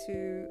connecting it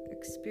to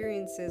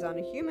experiences on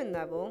a human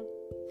level.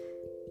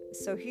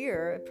 So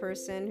here, a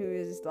person who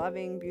is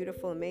loving,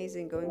 beautiful,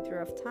 amazing, going through a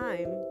rough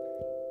time,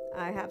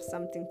 I have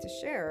something to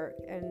share,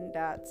 and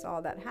that's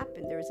all that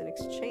happened. There was an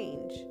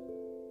exchange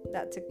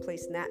that took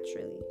place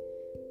naturally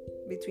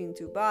between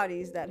two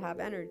bodies that have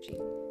energy.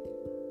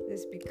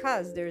 It's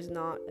because there's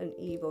not an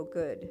evil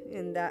good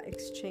in that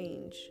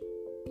exchange.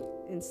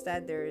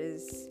 Instead, there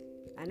is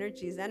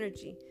energy is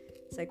energy.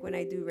 It's like when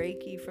I do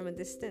Reiki from a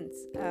distance.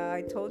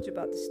 I told you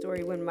about the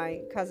story when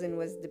my cousin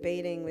was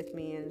debating with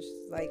me, and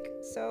she's like,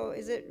 so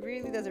is it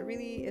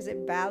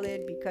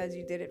valid because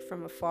you did it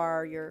from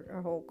afar, your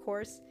whole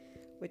course?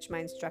 Which my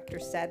instructor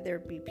said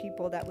there'd be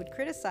people that would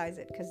criticize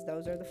it, because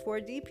those are the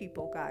 4D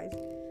people, guys.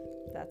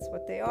 That's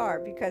what they are.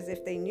 Because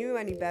if they knew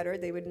any better,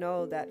 they would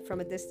know that from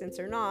a distance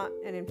or not.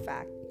 And in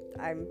fact,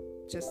 I'm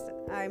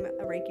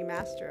a Reiki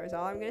master, is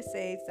all I'm going to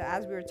say. So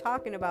as we were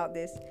talking about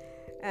this,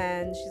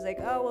 and she's like,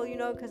 oh,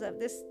 well, because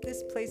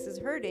this place is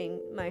hurting,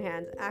 my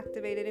hands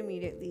activated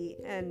immediately,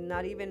 and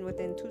not even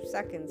within 2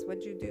 seconds.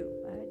 What'd you do?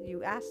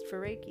 You asked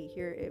for Reiki.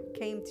 Here it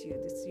came to you,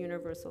 this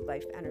universal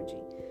life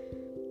energy.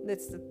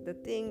 That's the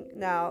thing.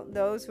 Now,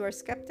 those who are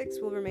skeptics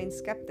will remain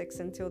skeptics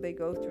until they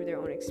go through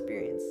their own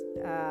experience.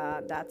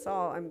 That's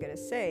all I'm going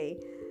to say.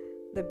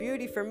 The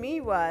beauty for me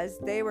was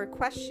they were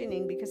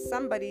questioning, because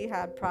somebody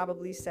had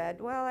probably said,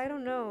 well, I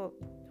don't know.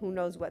 Who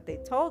knows what they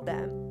told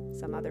them?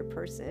 Some other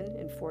person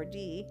in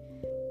 4D.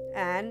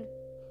 And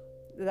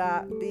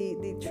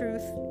the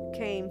truth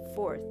came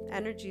forth.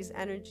 Energy is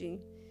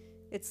energy.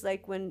 It's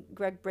like when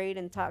Greg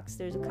Braden talks,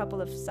 there's a couple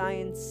of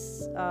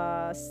science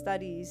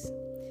studies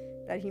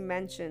that he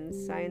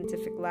mentions,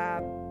 scientific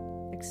lab,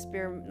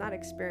 not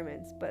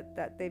experiments, but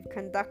that they've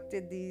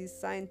conducted these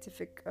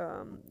scientific,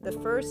 the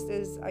first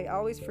is, I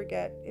always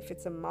forget if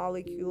it's a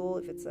molecule,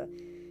 if it's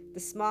the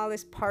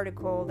smallest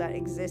particle that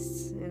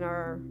exists in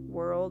our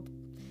world,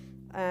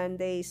 and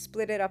they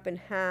split it up in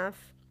half,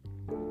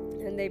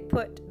 and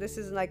this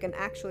is like an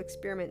actual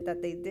experiment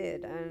that they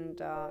did,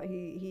 and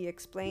he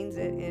explains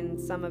it in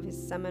some of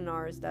his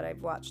seminars that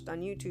I've watched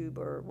on YouTube,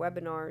 or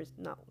webinars,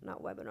 not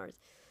webinars,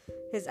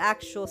 his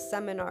actual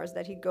seminars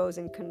that he goes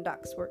and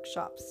conducts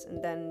workshops,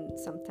 and then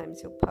sometimes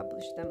he'll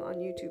publish them on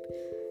YouTube.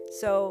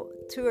 So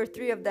 2 or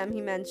 3 of them he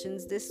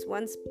mentions this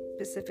one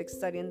specific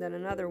study, and then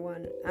another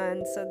one.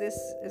 And so this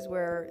is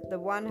where the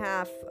one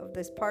half of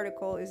this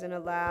particle is in a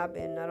lab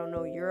in, I don't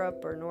know,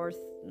 Europe or North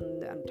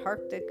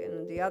Antarctic,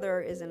 and the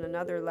other is in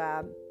another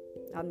lab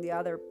on the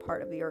other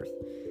part of the earth.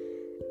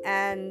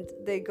 And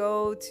when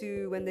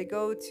they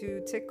go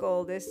to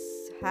tickle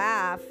this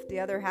half, the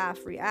other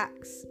half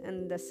reacts.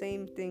 And the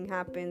same thing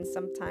happens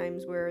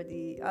sometimes where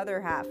the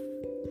other half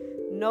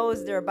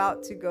knows they're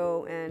about to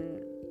go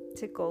and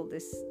tickle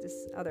this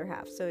other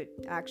half. So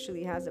it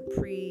actually has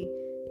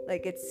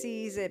it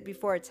sees it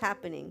before it's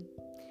happening.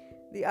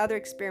 The other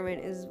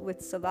experiment is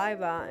with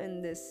saliva,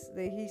 and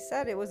he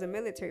said it was a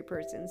military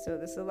person. So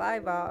the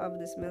saliva of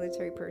this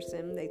military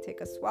person, they take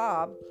a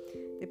swab,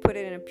 they put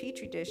it in a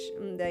petri dish,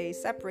 and they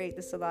separate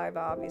the saliva.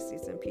 Obviously,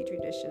 it's in a petri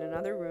dish in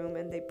another room,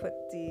 and they put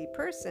the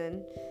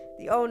person,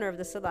 the owner of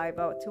the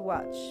saliva, to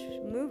watch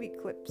movie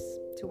clips,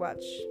 to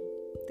watch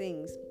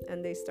things,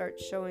 and they start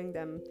showing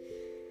them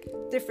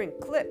different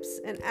clips.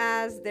 And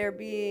as they're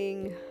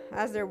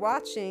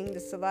watching, the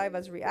saliva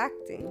is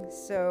reacting.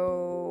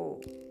 So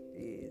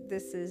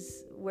this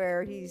is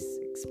where he's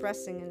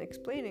expressing and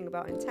explaining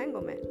about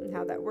entanglement and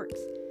how that works.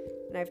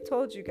 And I've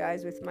told you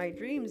guys with my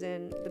dreams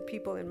and the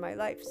people in my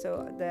life,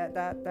 so that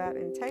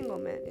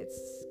entanglement,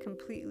 it's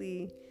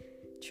completely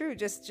true.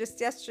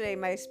 Just yesterday,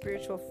 my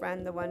spiritual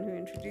friend, the one who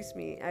introduced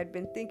me, I'd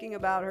been thinking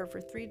about her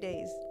for 3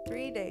 days.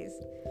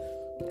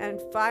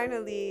 And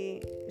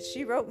finally,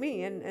 she wrote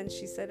me and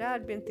she said,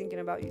 I'd been thinking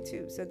about you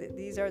too. So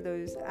these are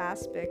those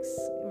aspects.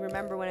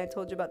 Remember when I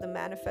told you about the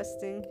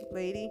manifesting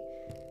lady?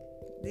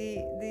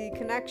 The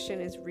connection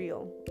is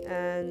real,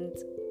 and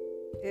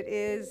it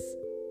is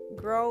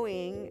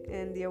growing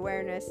in the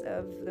awareness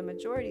of the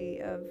majority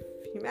of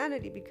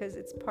humanity, because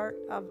it's part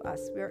of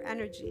us. Our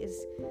energy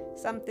is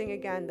something,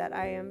 again, that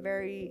I am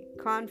very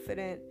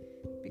confident,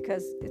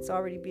 because it's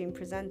already being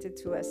presented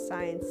to us.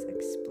 Science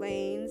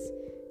explains.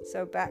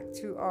 So back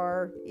to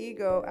our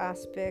ego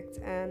aspect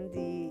and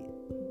the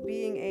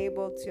being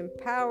able to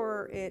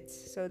empower it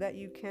so that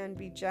you can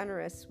be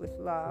generous with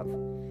love.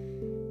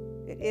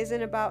 It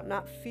isn't about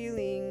not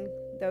feeling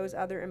those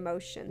other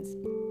emotions.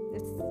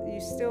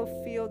 You still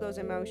feel those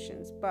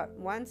emotions, but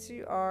once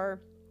you are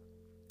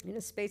in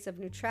a space of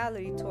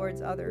neutrality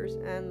towards others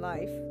and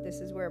life, this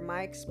is where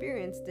my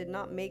experience did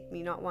not make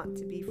me not want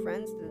to be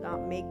friends, did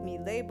not make me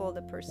label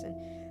the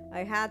person.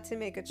 I had to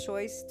make a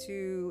choice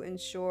to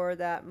ensure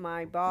that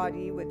my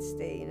body would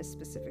stay in a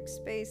specific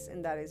space,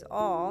 and that is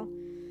all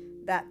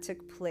that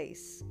took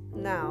place.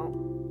 Now,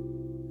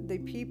 the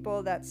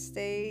people that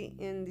stay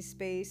in the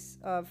space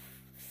of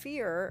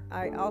fear,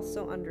 I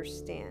also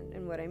understand.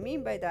 And what I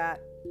mean by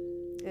that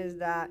is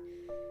that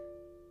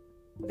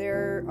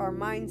there are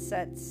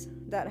mindsets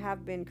that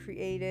have been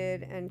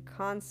created and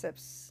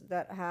concepts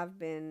that have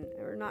been,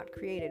 or not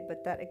created,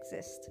 but that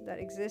exist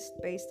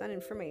based on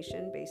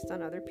information, based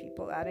on other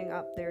people adding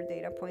up their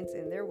data points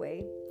in their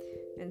way.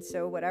 And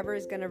so whatever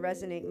is going to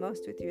resonate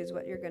most with you is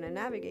what you're going to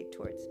navigate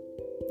towards.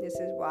 This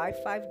is why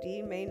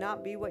 5D may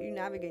not be what you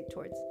navigate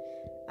towards.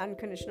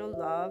 Unconditional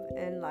love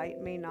and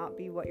light may not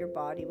be what your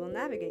body will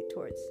navigate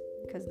towards,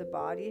 because the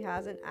body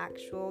has an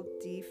actual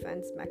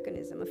defense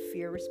mechanism, a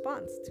fear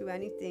response to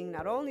anything,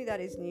 not only that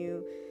is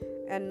new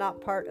and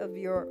not part of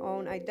your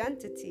own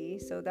identity.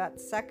 So that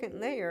second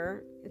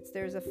layer,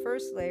 there's a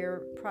first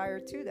layer prior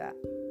to that.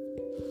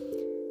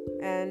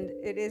 And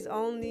it is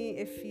only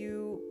if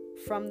you,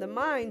 from the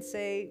mind,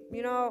 say,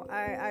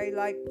 I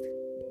like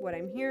what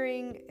I'm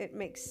hearing, it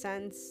makes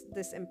sense,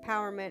 this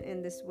empowerment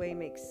in this way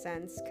makes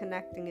sense,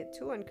 connecting it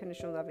to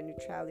unconditional love and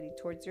neutrality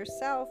towards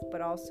yourself, but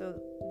also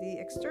the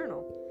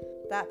external.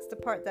 That's the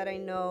part that I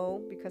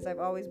know, because I've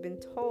always been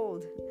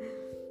told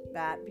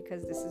that,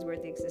 because this is where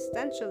the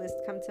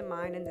existentialists come to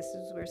mind, and this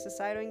is where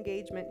societal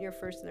engagement, your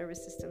first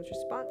nervous system's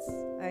response.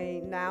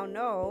 I now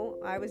know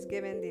I was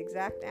given the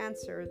exact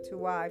answer to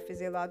why,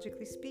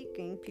 physiologically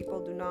speaking,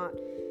 people do not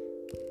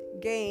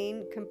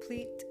gain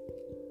complete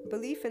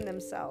belief in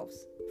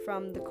themselves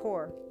from the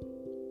core.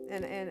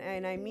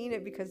 And I mean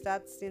it, because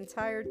that's the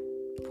entire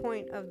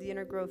point of the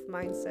inner growth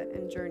mindset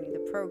and journey.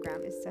 The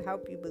program is to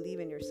help you believe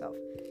in yourself.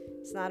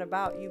 It's not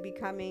about you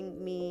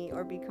becoming me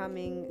or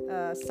becoming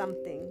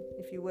something,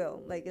 if you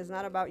will. Like, it's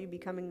not about you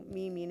becoming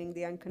me, meaning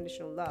the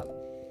unconditional love.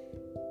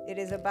 It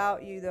is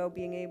about you, though,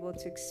 being able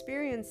to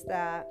experience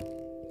that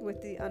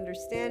with the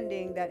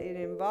understanding that it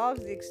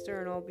involves the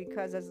external,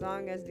 because as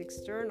long as the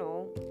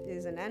external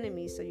is an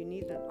enemy, so you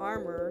need an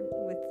armor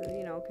with,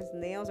 because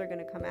nails are going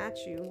to come at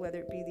you, whether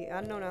it be the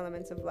unknown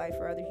elements of life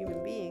or other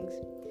human beings,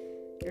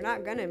 you're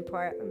not going to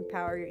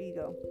empower your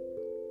ego.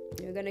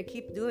 You're going to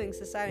keep doing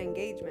societal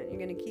engagement.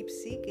 You're going to keep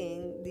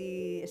seeking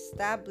the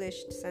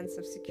established sense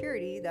of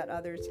security that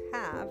others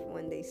have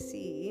when they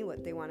see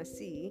what they want to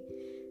see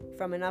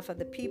from enough of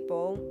the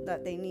people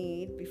that they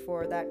need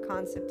before that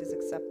concept is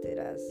accepted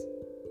as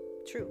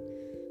true.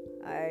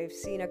 I've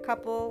seen a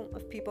couple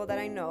of people that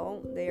I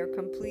know, they are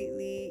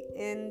completely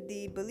in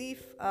the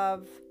belief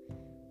of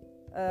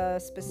a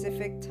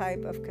specific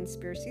type of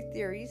conspiracy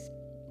theories.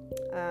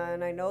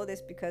 And I know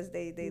this because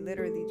they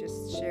literally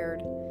just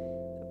shared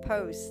a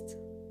post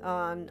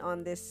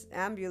on this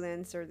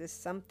ambulance or this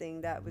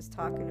something that was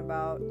talking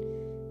about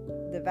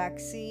the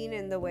vaccine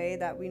in the way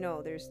that we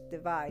know there's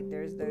divide.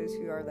 There's those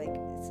who are like,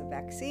 it's a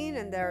vaccine,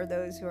 and there are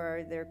those who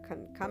are, they're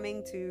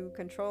coming to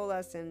control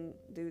us and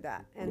do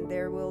that. And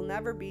there will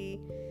never be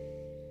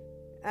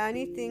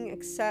anything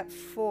except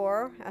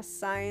for, as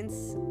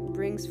science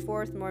brings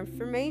forth more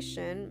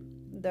information,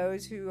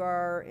 those who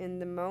are in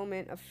the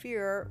moment of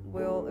fear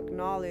will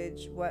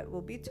acknowledge what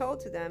will be told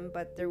to them,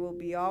 but there will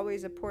be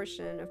always a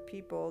portion of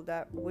people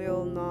that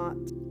will not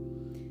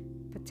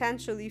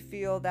potentially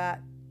feel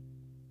that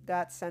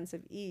sense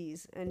of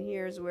ease. And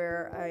here's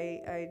where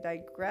I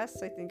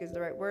digress, I think is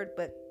the right word,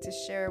 but to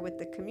share with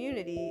the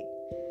community,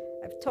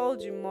 I've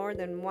told you more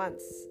than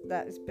once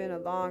that it's been a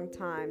long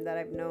time that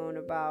I've known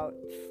about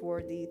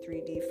 4D,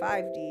 3D,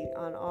 5D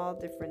on all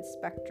different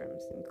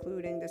spectrums,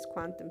 including this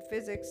quantum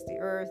physics, the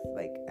earth,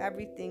 like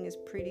everything is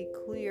pretty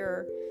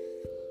clear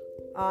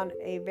on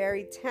a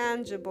very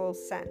tangible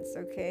sense,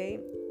 okay?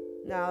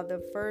 Now,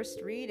 the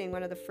first reading,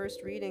 one of the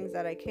first readings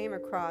that I came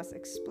across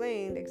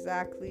explained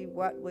exactly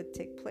what would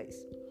take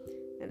place.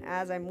 And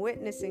as I'm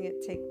witnessing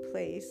it take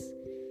place,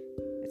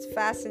 it's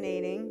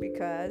fascinating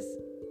because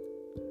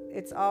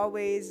it's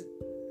always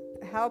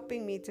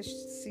helping me to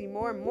see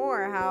more and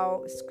more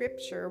how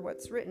scripture,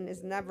 what's written,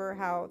 is never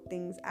how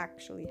things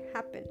actually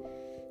happen.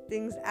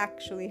 Things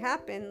actually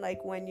happen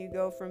like when you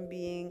go from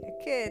being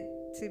a kid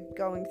to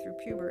going through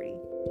puberty.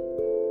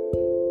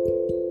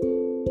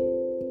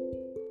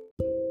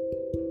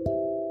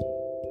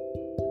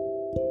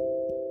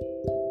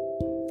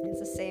 It's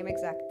the same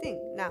exact thing.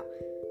 Now,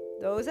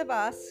 those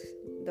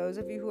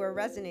of you who are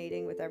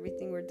resonating with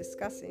everything we're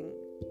discussing,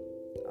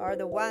 are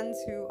the ones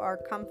who are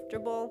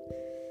comfortable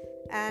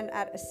and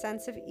at a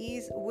sense of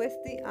ease with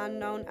the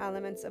unknown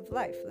elements of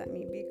life. Let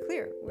me be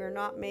clear. We're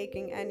not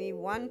making any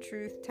one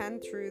truth, 10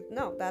 truth.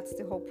 No, that's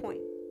the whole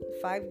point.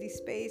 5D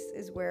space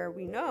is where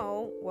we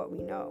know what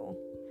we know,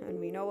 and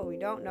we know what we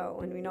don't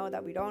know, and we know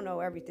that we don't know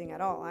everything at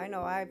all. I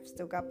know I've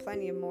still got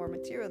plenty of more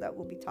material that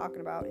we'll be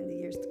talking about in the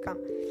years to come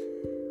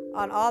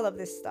on all of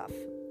this stuff.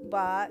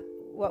 But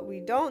what we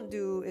don't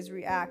do is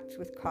react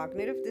with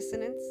cognitive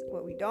dissonance.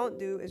 What we don't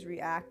do is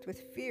react with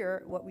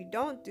fear. What we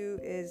don't do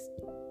is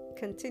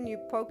continue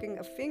poking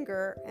a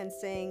finger and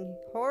saying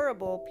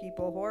horrible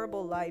people,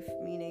 horrible life,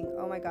 meaning,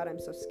 oh my God, I'm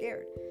so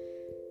scared.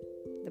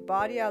 The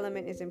body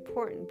element is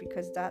important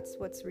because that's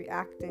what's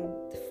reacting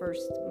the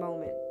first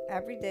moment.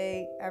 Every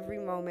day, every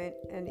moment.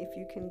 And if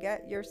you can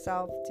get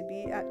yourself to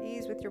be at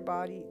ease with your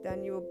body,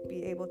 then you will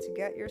be able to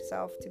get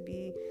yourself to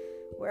be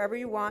wherever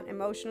you want,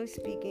 emotionally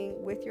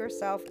speaking, with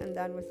yourself and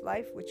then with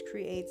life, which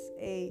creates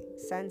a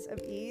sense of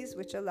ease,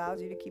 which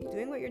allows you to keep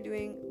doing what you're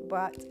doing,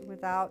 but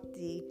without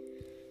the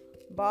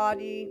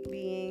body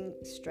being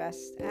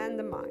stressed and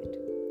the mind.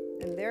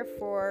 And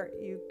therefore,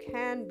 you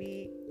can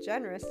be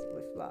generous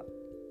with love,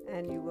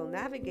 and you will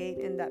navigate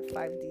in that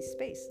 5D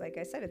space. Like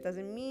I said, it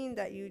doesn't mean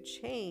that you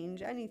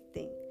change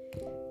anything.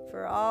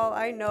 For all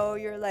I know,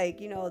 you're like,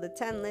 the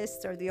 10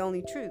 lists are the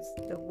only truths.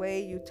 The way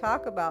you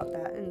talk about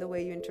that and the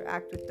way you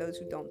interact with those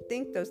who don't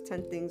think those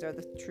 10 things are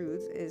the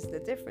truths is the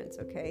difference,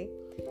 okay?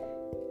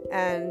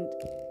 And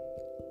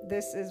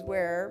this is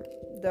where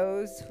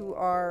those who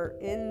are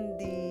in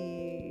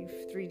the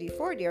 3D,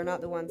 4D are not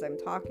the ones I'm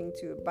talking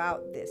to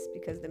about this,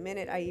 because the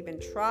minute I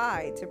even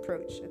try to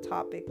approach a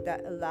topic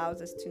that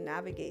allows us to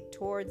navigate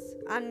towards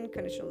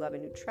unconditional love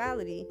and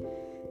neutrality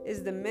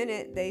is the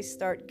minute they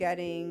start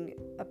getting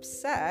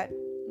upset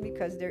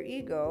because their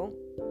ego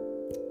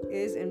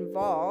is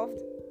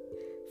involved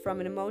from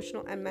an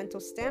emotional and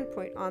mental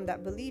standpoint on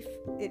that belief.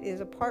 It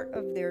is a part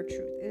of their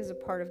truth. It is a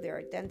part of their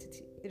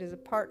identity. It is a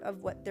part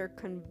of what they're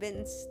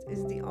convinced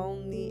is the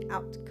only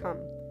outcome.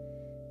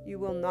 You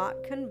will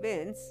not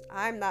convince.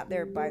 I'm not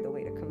there, by the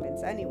way, to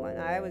convince anyone.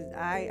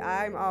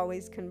 I'm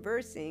always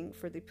conversing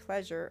for the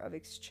pleasure of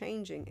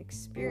exchanging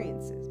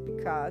experiences,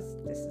 because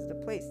this is the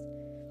place.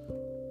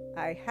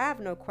 I have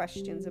no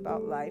questions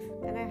about life,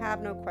 and I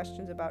have no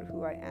questions about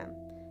who I am.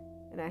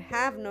 And I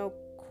have no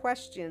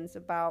questions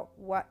about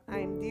what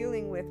I'm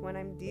dealing with when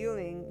I'm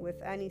dealing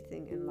with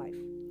anything in life.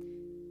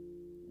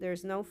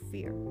 There's no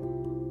fear.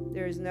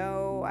 There's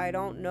no, I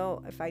don't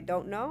know. If I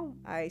don't know,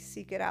 I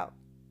seek it out.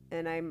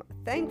 And I'm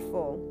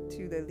thankful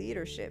to the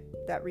leadership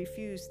that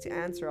refused to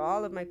answer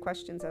all of my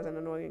questions as an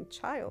annoying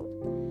child.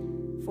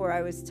 For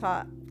I was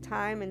taught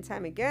time and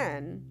time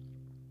again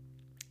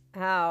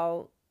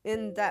how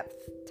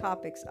in-depth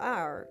topics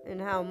are, and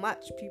how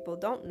much people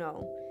don't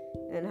know,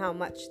 and how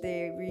much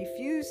they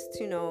refuse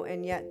to know,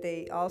 and yet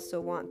they also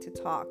want to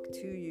talk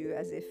to you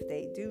as if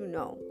they do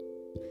know.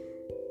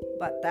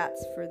 But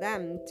that's for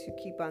them to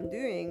keep on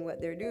doing what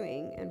they're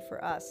doing, and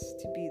for us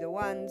to be the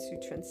ones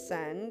who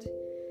transcend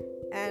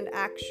and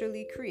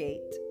actually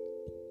create,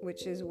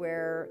 which is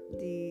where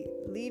the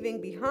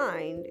leaving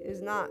behind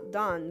is not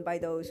done by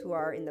those who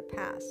are in the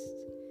past.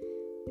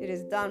 It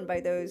is done by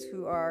those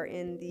who are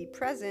in the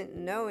present,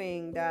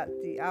 knowing that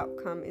the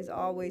outcome is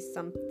always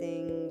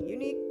something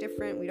unique,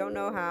 different. We don't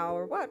know how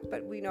or what,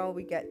 but we know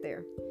we get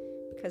there,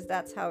 because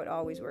that's how it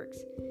always works.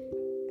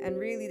 And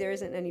really, there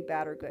isn't any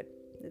bad or good.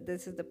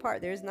 This is the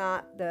part. There's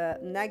not the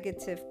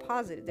negative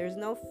positive. There's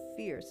no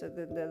fear. So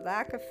the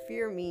lack of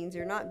fear means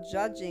you're not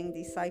judging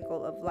the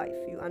cycle of life.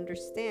 You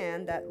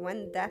understand that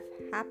when death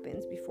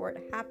happens, before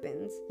it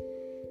happens,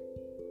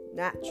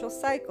 natural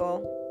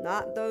cycle,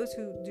 not those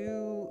who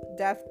do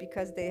death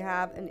because they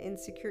have an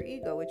insecure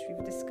ego, which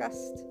we've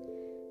discussed.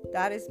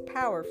 That is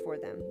power for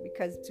them,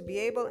 because to be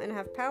able and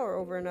have power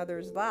over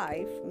another's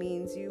life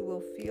means you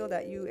will feel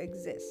that you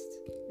exist.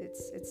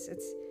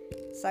 It's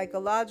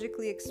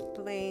psychologically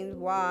explained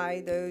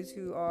why those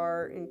who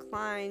are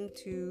inclined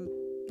to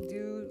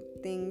do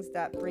things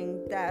that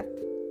bring death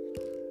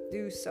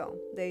do so.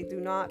 They do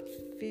not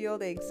feel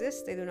they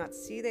exist. They do not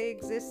see they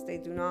exist. They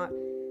do not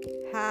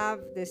have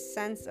this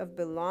sense of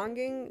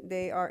belonging.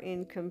 They are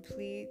in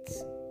complete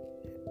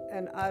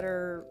and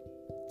utter,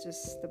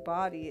 just the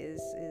body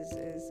is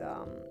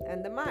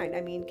and the mind.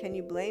 I mean, can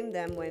you blame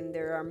them when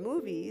there are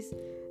movies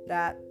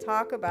that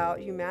talk about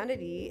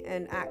humanity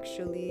and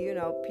actually,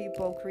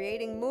 people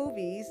creating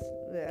movies,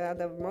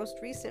 the most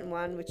recent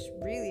one, which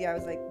really I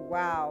was like,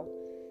 wow,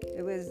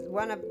 it was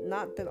one of,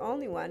 not the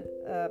only one,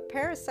 a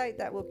parasite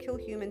that will kill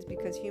humans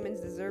because humans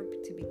deserve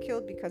to be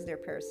killed because they're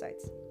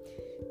parasites.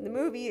 The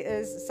movie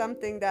is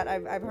something that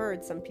I've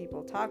heard some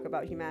people talk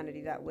about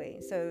humanity that way.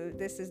 So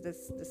this is the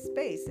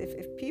space.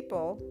 If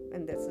people,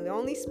 and that's the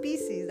only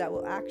species that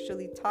will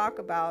actually talk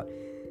about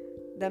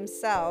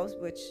themselves,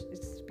 which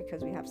is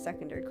because we have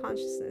secondary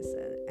consciousness,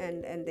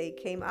 and they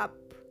came up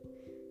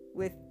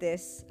with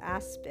this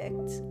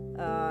aspect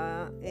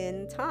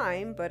in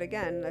time. But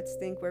again, let's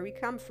think where we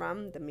come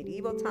from, the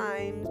medieval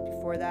times.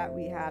 Before that,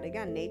 we had,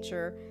 again,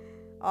 nature,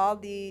 all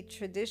the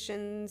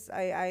traditions.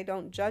 I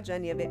don't judge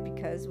any of it,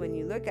 because when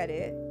you look at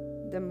it,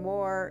 the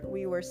more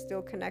we were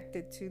still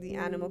connected to the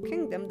animal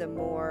kingdom, the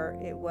more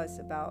it was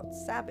about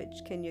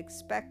savage. Can you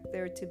expect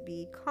there to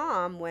be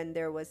calm when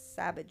there was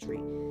savagery,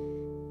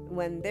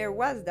 when there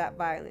was that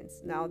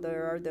violence? Now,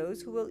 there are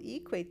those who will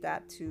equate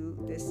that to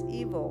this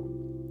evil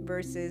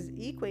versus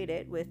equate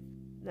it with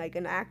like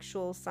an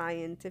actual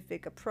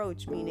scientific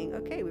approach, meaning,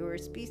 okay, we were a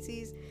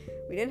species,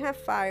 we didn't have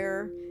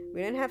fire, we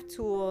didn't have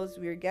tools,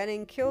 we were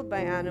getting killed by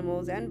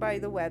animals and by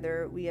the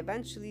weather. We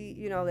eventually,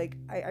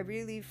 I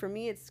really, for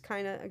me, it's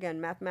kind of,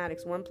 again,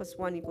 mathematics, 1 +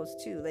 1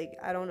 = 2. Like,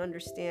 I don't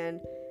understand.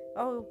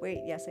 Oh,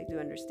 wait, yes, I do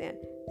understand.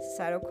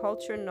 Societal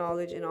culture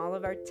knowledge in all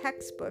of our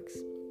textbooks,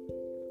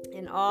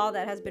 and all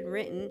that has been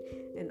written,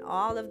 and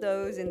all of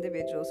those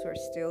individuals who are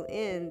still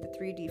in the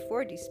 3D,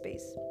 4D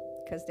space,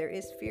 because there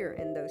is fear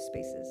in those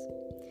spaces.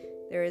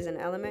 There is an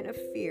element of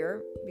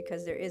fear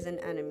because there is an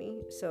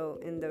enemy. So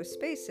in those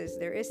spaces,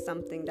 there is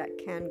something that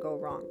can go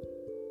wrong.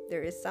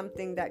 There is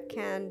something that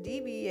can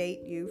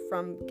deviate you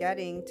from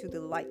getting to the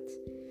light.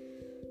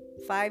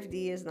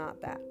 5D is not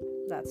that.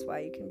 That's why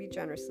you can be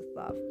generous with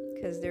love,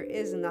 because there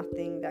is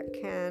nothing that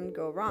can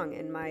go wrong.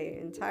 And my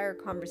entire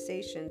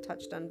conversation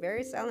touched on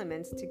various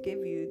elements to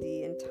give you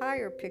the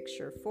entire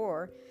picture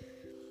for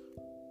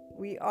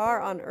we are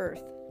on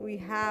Earth. We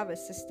have a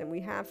system. We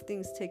have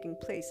things taking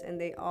place, and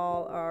they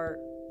all are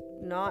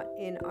not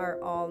in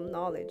our all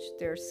knowledge.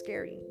 They're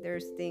scary.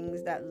 There's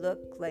things that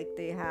look like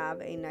they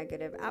have a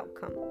negative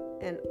outcome,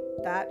 and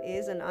that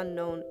is an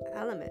unknown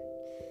element.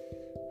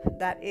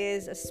 That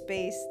is a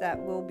space that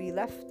will be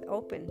left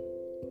open.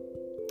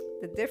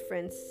 The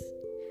difference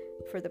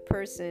for the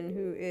person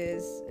who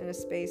is in a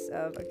space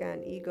of,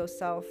 again, ego,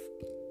 self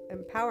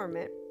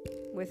empowerment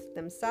with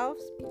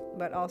themselves,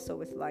 but also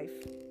with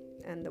life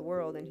and the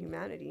world and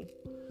humanity,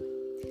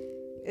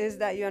 is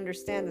that you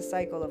understand the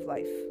cycle of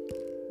life,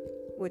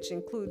 which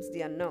includes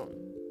the unknown.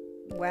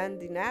 When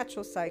the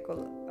natural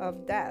cycle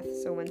of death,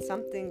 so when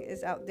something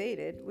is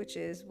outdated, which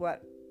is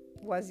what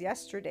was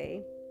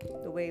yesterday,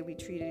 the way we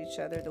treated each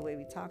other, the way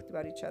we talked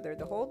about each other,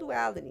 the whole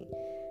duality,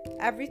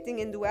 everything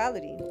in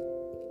duality,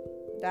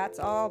 that's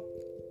all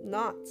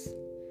not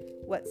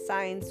what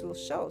science will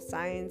show.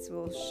 Science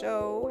will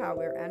show how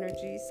we're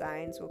energy.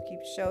 Science will keep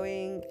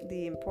showing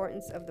the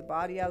importance of the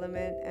body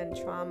element and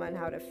trauma and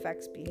how it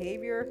affects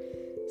behavior.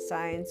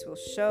 Science will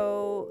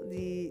show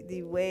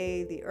the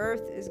way the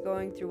earth is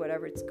going through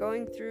whatever it's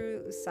going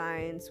through.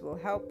 Science will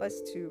help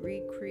us to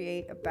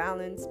recreate a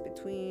balance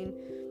between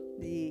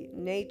the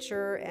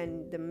nature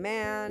and the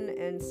man,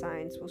 and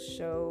science will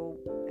show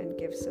and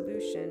give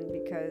solution,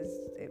 because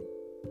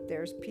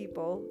there's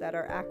people that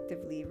are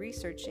actively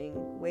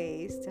researching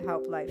ways to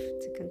help life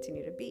to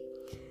continue to be.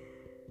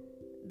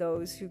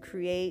 Those who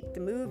create the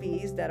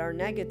movies that are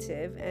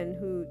negative and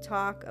who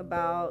talk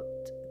about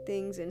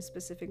things in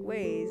specific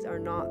ways are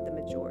not the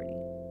majority.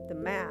 The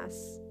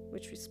mass,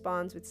 which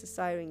responds with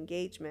societal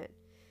engagement.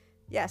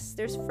 Yes,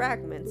 there's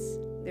fragments.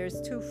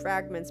 There's two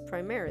fragments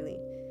primarily.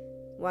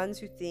 Ones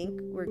who think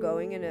we're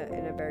going in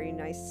a very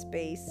nice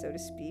space, so to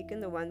speak,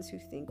 and the ones who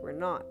think we're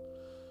not.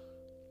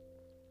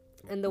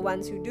 And the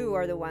ones who do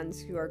are the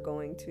ones who are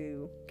going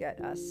to get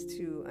us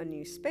to a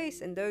new space.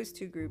 And those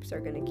two groups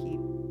are going to keep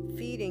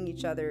feeding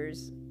each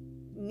other's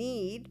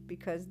need,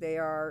 because they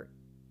are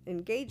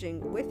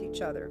engaging with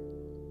each other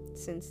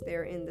since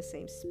they're in the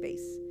same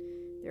space.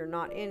 They're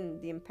not in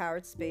the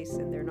empowered space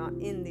and they're not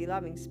in the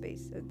loving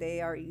space. So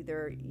they are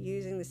either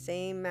using the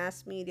same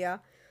mass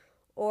media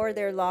or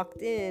they're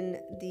locked in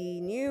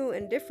the new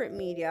and different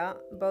media.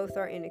 Both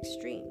are in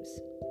extremes.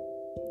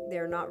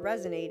 They're not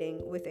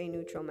resonating with a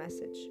neutral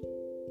message.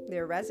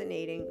 They're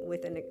resonating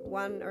with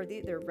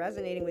they're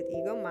resonating with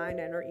ego mind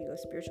and or ego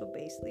spiritual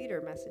based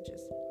leader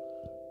messages.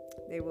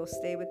 They will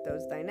stay with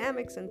those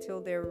dynamics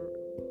until they're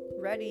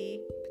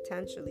ready,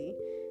 potentially,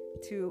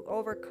 to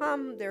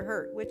overcome their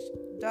hurt, which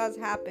does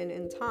happen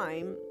in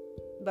time,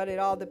 but it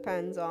all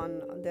depends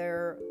on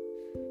their,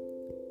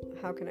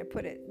 how can I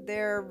put it?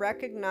 They're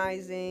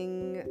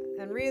recognizing,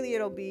 and really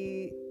it'll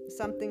be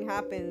something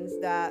happens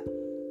that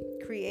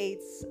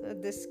creates a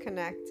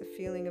disconnect, a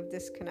feeling of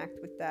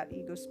disconnect with that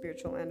ego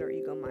spiritual and or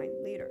ego mind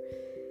leader.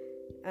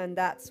 And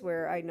that's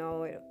where I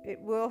know it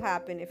will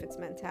happen if it's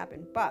meant to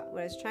happen. But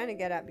what I was trying to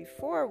get at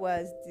before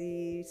was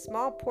the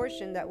small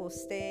portion that will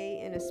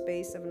stay in a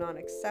space of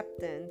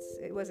non-acceptance.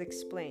 It was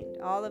explained.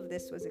 All of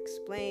this was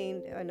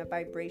explained in a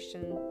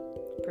vibration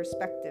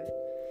perspective.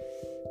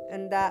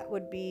 And that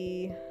would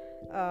be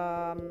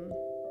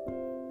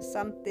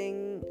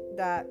something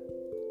that,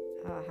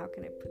 how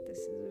can I put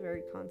this?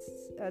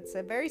 It's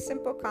a very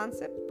simple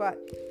concept, but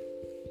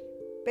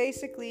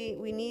basically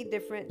we need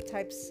different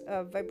types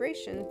of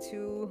vibration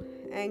to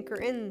anchor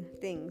in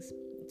things,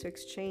 to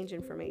exchange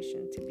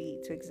information,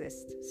 to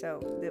exist. So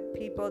the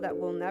people that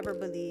will never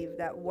believe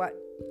that what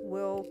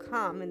will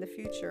come in the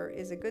future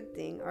is a good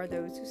thing are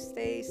those who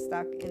stay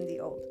stuck in the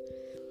old.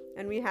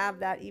 And we have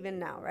that even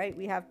now, right?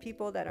 We have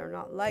people that are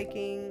not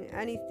liking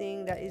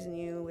anything that is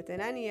new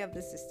within any of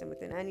the system,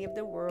 within any of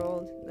the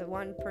world. The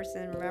one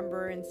person,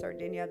 remember, in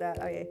Sardinia that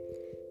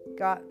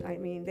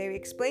they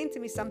explained to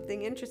me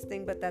something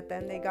interesting, but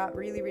then they got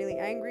really, really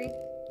angry.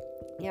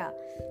 Yeah,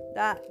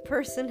 that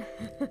person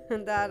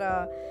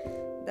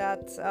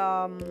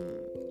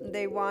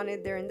they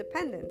wanted their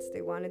independence.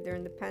 They wanted their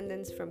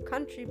independence from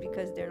country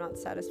because they're not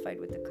satisfied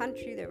with the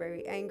country. They're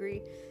very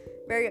angry,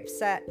 very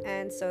upset,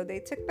 and so they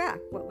took back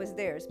what was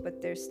theirs,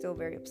 but they're still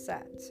very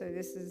upset. So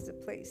this is a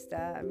place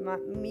that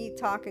me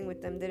talking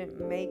with them didn't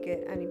make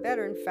it any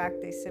better. In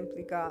fact, they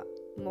simply got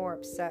more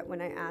upset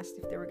when I asked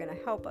if they were going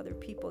to help other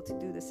people to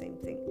do the same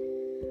thing.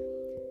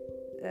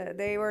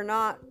 They were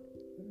not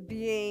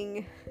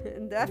being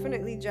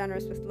definitely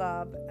generous with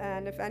love,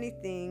 and if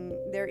anything,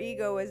 their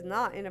ego was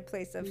not in a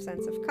place of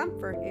sense of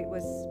comfort. It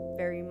was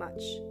very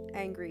much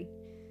angry,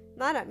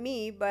 not at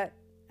me, but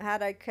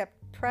had I kept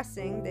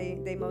pressing,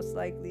 they most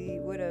likely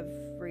would have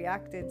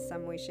reacted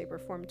some way, shape, or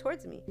form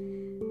towards me.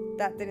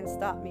 That didn't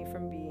stop me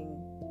from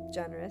being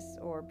generous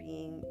or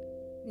being,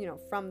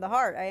 from the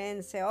heart. I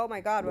didn't say, oh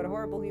my God, what a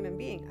horrible human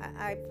being.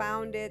 I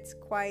found it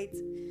quite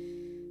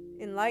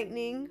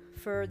enlightening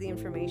for the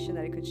information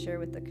that I could share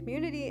with the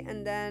community,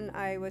 and then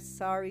I was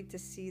sorry to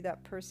see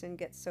that person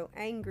get so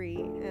angry,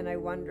 and I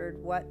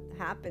wondered what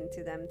happened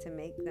to them to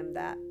make them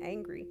that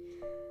angry.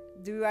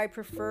 Do I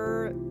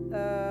prefer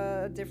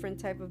a different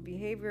type of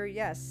behavior?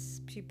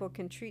 Yes, people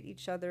can treat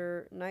each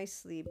other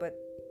nicely, but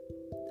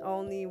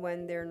only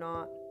when they're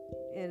not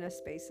in a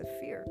space of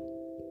fear,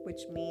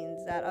 which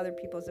means that other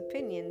people's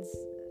opinions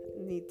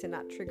need to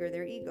not trigger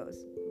their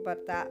egos.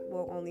 But that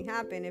will only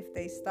happen if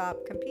they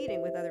stop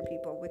competing with other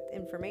people with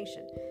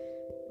information,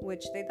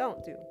 which they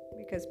don't do,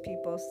 because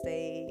people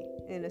stay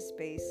in a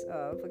space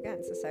of,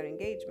 again, societal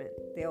engagement.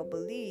 They'll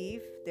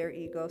believe their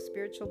ego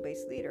spiritual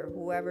based leader,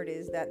 whoever it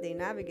is that they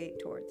navigate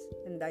towards.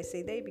 And I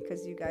say they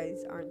because you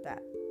guys aren't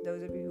that.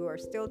 Those of you who are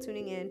still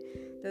tuning in,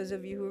 those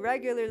of you who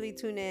regularly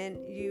tune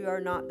in, you are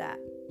not that.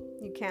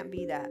 You can't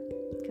be that,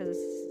 because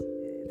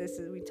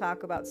we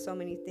talk about so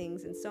many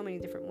things in so many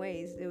different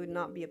ways. It would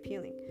not be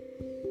appealing.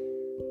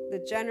 The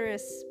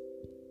generous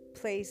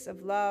place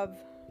of love,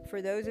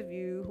 for those of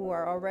you who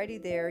are already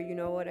there, you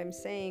know what I'm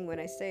saying when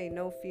I say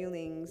no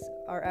feelings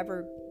are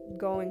ever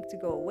going to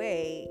go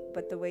away,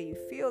 but the way you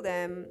feel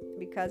them,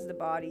 because the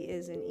body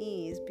is in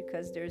ease,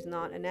 because there's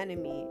not an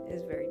enemy,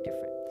 is very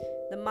different.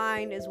 The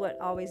mind is what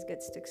always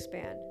gets to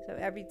expand. So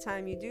every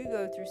time you do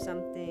go through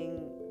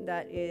something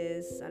that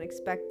is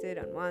unexpected,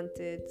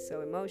 unwanted,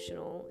 so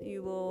emotional,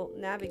 you will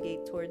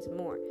navigate towards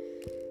more.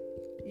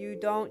 You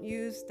don't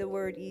use the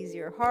word easy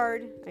or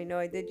hard. I know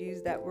I did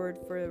use that word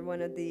for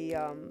one of the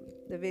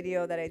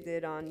video that I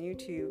did on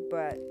YouTube,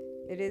 but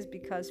it is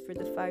because for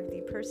the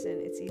 5D person,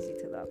 it's easy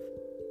to love.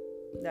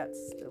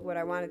 That's what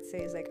I wanted to say,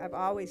 is like, I've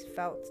always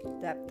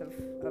felt depth of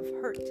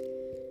hurt.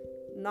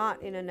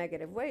 Not in a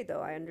negative way,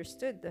 though. I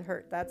understood the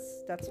hurt.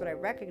 That's what I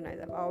recognize.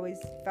 I've always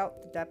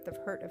felt the depth of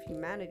hurt of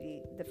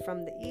humanity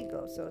from the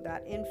ego. So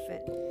that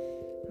infant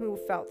who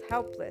felt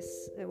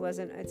helpless.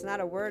 It's not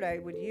a word I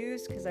would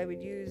use, because I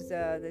would use,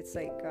 it's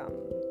like,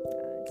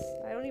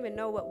 I don't even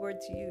know what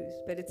word to use,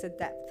 but it's a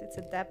depth. It's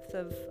a depth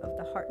of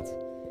the heart.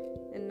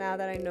 And now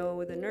that I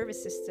know the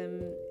nervous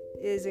system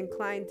is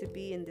inclined to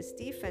be in this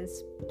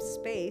defense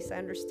space, I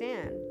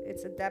understand.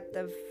 It's a depth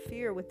of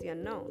fear with the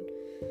unknown.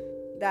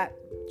 That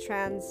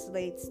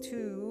translates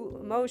to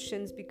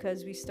emotions,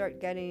 because we start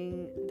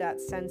getting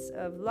that sense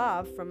of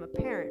love from a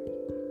parent.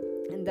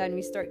 And And then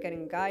we start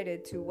getting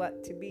guided to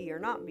what to be or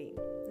not be.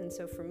 And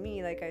so for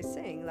me, like I was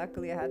saying,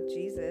 luckily I had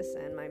Jesus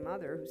and my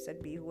mother who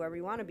said, be whoever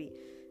you want to be.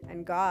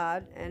 And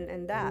God,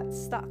 and that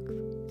stuck.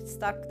 It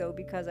stuck though,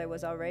 because I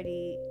was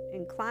already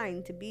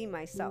inclined to be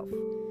myself.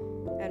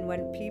 And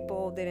when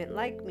people didn't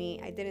like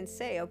me, I didn't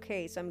say,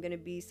 okay, so I'm going to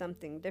be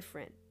something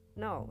different.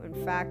 No,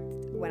 in fact,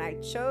 when I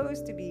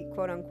chose to be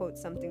quote unquote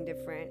something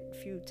different a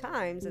few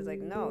times, I was like,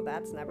 no,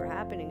 that's never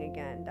happening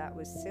again. That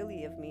was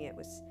silly of me. It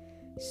was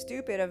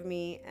stupid of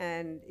me.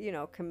 And,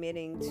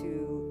 committing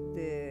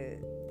to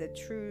the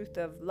truth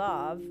of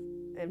love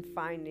and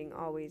finding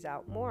always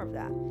out more of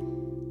that.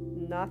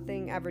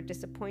 Nothing ever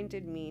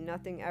disappointed me.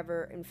 Nothing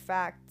ever, in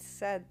fact,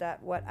 said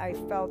that what I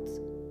felt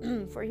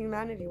for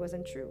humanity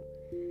wasn't true.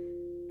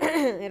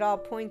 It all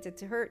pointed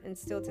to hurt, and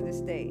still to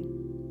this day.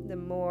 The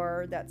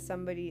more that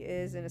somebody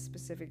is in a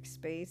specific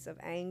space of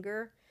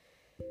anger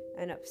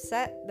and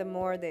upset, the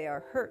more they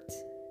are hurt.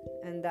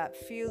 And that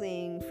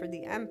feeling for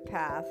the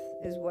empath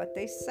is what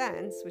they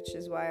sense, which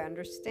is why I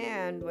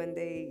understand when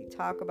they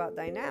talk about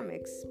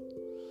dynamics.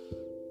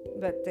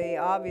 But they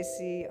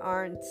obviously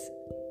aren't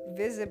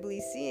visibly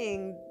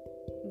seeing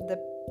the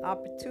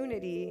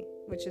opportunity,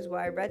 which is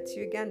why I read to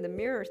you again the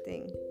mirror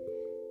thing.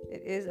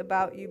 It is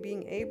about you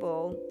being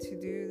able to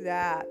do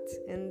that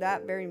in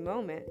that very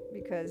moment,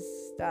 because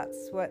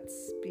that's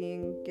what's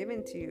being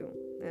given to you.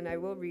 And I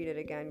will read it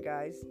again,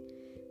 guys.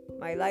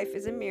 My life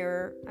is a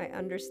mirror. I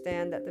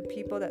understand that the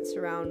people that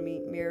surround me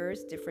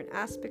mirrors different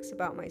aspects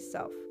about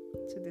myself.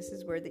 So this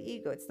is where the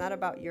ego, it's not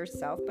about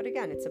yourself, but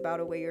again, it's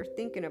about a way you're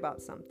thinking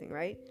about something,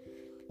 right?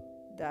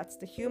 That's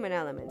the human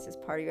elements. It's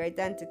part of your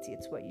identity.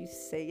 It's what you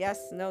say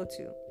yes, no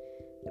to.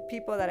 The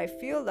people that I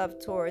feel love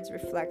towards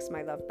reflects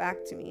my love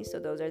back to me. So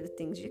those are the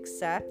things you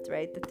accept,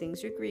 right? The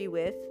things you agree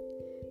with.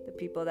 The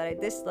people that I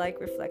dislike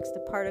reflects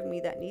the part of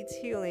me that needs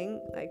healing.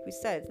 Like we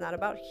said, it's not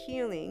about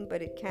healing,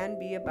 but it can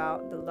be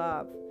about the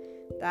love.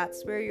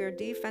 That's where your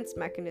defense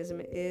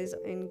mechanism is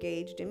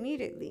engaged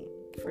immediately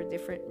for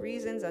different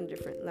reasons on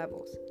different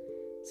levels.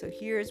 So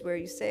here's where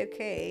you say,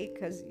 okay,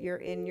 because you're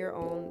in your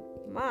own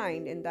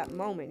mind in that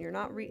moment. You're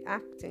not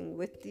reacting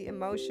with the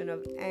emotion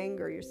of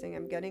anger. You're saying,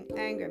 I'm getting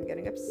angry, I'm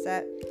getting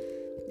upset.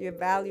 You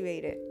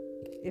evaluate it.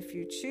 If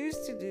you choose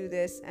to do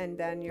this, and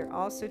then you're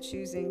also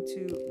choosing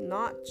to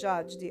not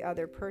judge the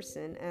other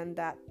person and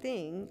that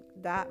thing,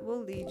 that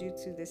will lead you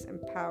to this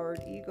empowered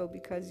ego,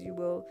 because you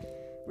will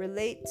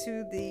relate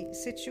to the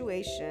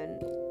situation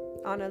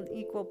on an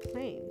equal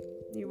plane.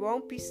 You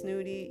won't be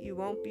snooty, you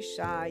won't be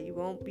shy, you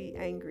won't be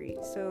angry.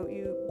 So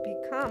you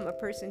become a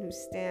person who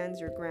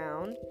stands your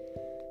ground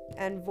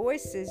and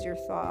voices your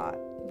thought,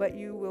 but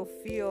you will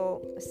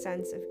feel a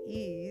sense of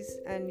ease,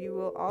 and you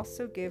will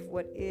also give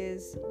what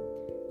is,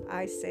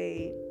 I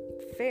say,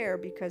 fair,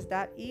 because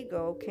that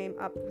ego came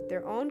up with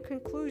their own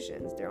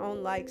conclusions, their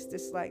own likes,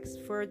 dislikes,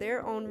 for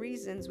their own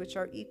reasons, which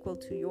are equal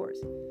to yours.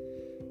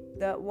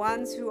 The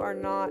ones who are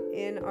not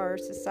in our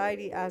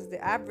society as the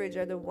average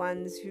are the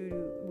ones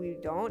who we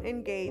don't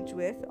engage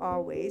with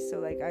always. So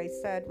like I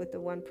said, with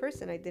the one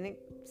person,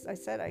 I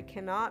said I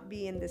cannot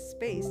be in this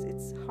space.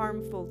 It's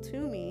harmful to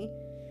me,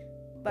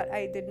 but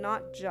I did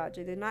not judge.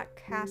 I did not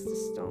cast a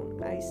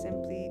stone. I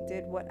simply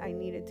did what I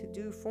needed to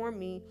do for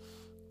me.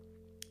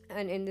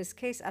 And in this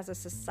case, as a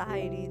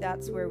society,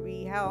 that's where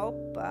we help.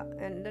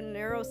 And the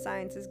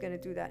neuroscience is going to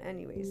do that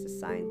anyways. The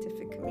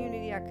scientific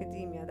community,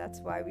 academia. That's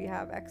why we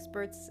have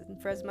experts.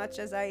 And for as much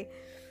as I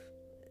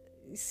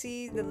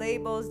see the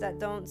labels that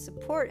don't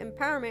support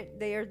empowerment,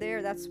 they are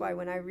there. That's why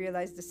when I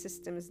realized the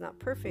system is not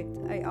perfect,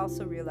 I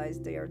also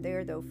realized they are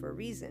there, though, for a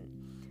reason.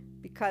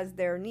 Because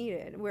they're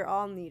needed. We're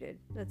all needed.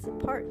 That's the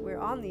part. We're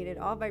all needed.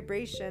 All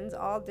vibrations,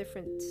 all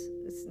different.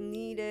 It's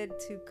needed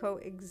to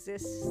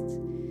coexist.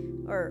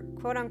 Or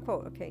quote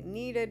unquote, okay,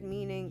 needed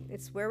meaning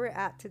it's where we're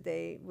at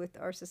today with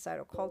our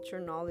societal culture,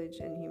 knowledge,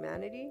 and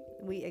humanity.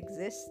 We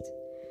exist.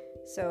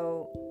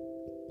 So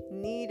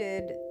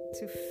needed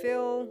to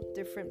fill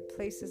different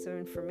places of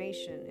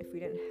information. If we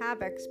didn't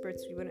have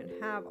experts, we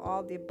wouldn't have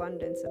all the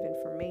abundance of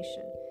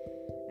information.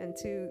 And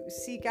to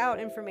seek out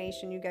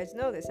information, you guys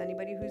know this.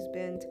 Anybody who's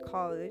been to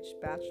college,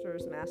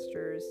 bachelor's,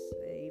 master's,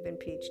 even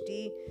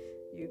PhD,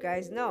 you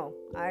guys know.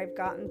 I've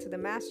gotten to the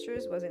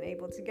master's, wasn't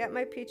able to get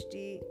my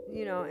PhD,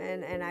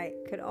 and I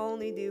could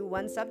only do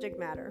one subject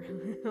matter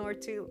or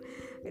two.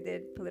 I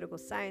did political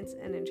science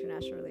and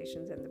international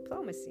relations and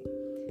diplomacy.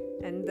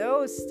 And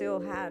those still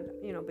had,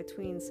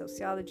 between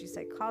sociology,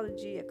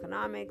 psychology,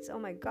 economics, oh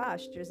my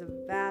gosh, there's a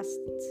vast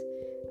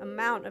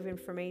amount of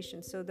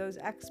information. So those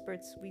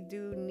experts, we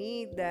do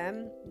need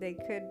them. They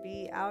could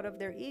be out of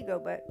their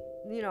ego, but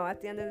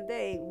at the end of the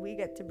day, we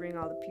get to bring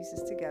all the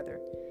pieces together.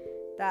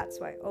 That's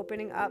why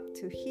opening up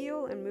to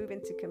heal and move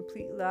into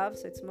complete love.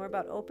 So it's more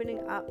about opening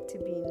up to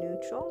be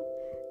neutral,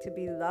 to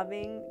be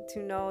loving, to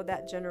know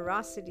that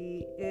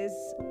generosity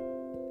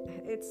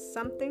it's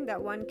something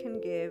that one can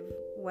give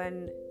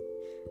when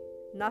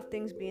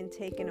nothing's being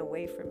taken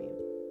away from you.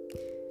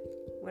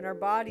 When our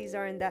bodies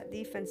are in that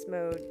defense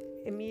mode,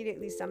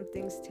 immediately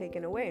something's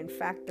taken away. In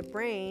fact, the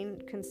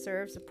brain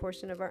conserves a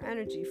portion of our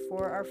energy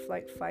for our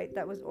flight fight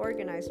that was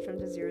organized from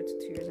the 0 to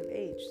 2 years of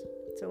age.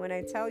 So when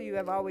I tell you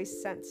I've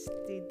always sensed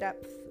the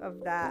depth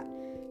of that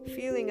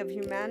feeling of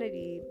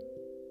humanity,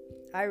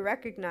 I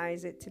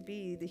recognize it to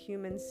be the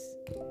human's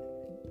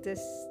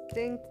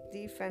distinct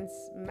defense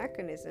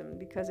mechanism,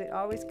 because it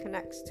always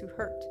connects to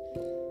hurt.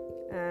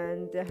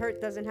 And the hurt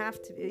doesn't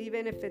have to,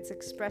 even if it's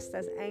expressed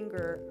as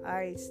anger,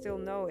 I still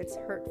know it's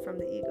hurt from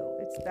the ego.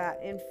 It's that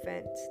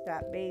infant,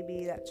 that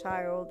baby, that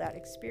child, that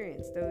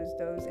experience,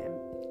 those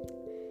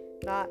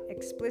not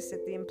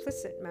explicit, the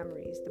implicit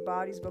memories, the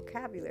body's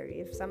vocabulary.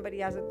 If somebody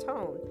has a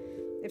tone,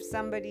 if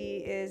somebody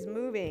is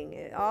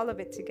moving, all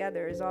of it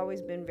together has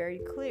always been very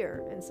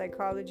clear. And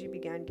psychology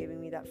began giving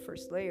me that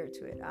first layer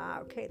to it.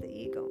 Okay, the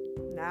ego.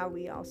 Now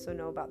we also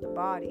know about the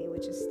body,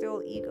 which is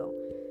still ego.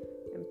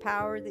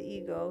 Empower the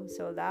ego,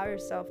 so allow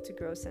yourself to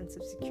grow a sense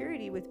of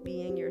security with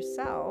being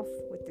yourself,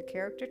 with the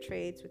character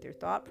traits, with your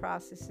thought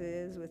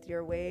processes, with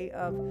your way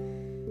of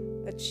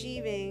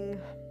achieving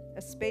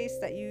a space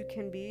that you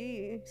can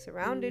be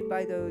surrounded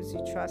by those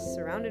you trust,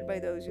 surrounded by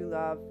those you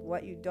love.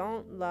 What you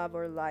don't love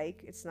or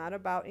like, it's not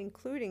about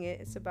including it,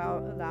 it's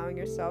about allowing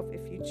yourself,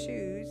 if you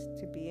choose,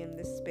 to be in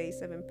this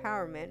space of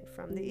empowerment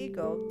from the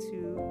ego,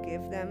 to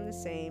give them the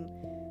same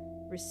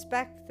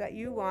respect that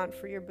you want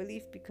for your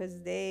belief,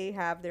 because they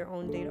have their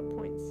own data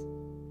points.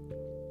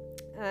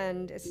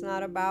 And it's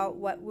not about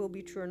what will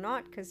be true or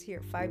not, because here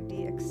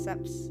 5D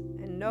accepts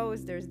and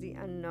knows there's the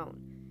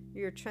unknown.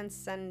 You're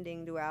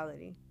transcending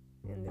duality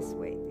in this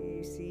way. Do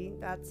you see?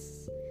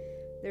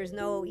 There's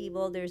no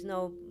evil, there's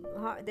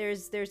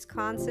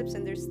concepts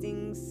and there's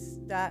things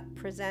that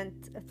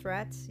present a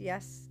threat.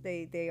 Yes,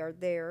 they are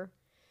there,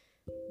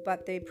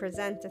 but they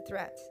present a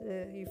threat.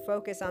 You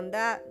focus on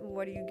that,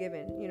 what are you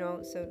given?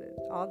 So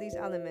all these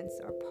elements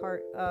are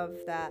part of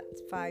that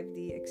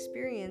 5D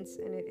experience,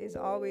 and it is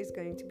always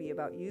going to be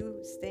about you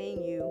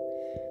staying you,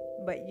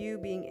 but you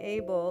being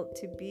able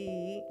to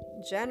be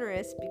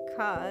generous,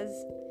 because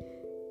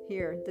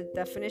here, the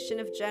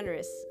definition of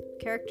generous: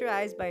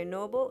 characterized by a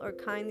noble or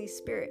kindly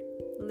spirit,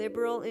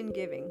 liberal in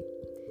giving.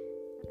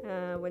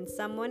 When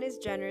someone is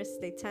generous,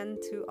 they tend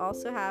to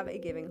also have a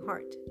giving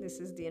heart. This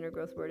is the inner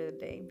growth word of the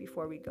day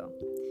before we go.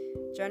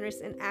 Generous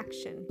in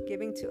action,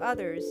 giving to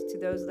others, to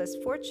those less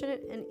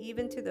fortunate, and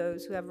even to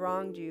those who have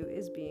wronged you,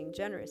 is being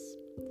generous.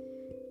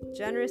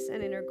 Generous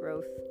and inner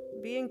growth.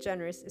 Being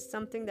generous is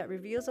something that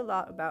reveals a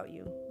lot about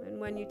you. And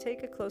when you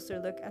take a closer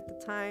look at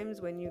the times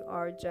when you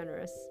are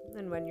generous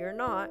and when you're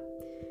not,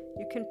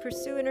 you can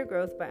pursue inner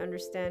growth by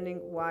understanding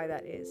why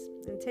that is,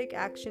 and take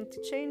action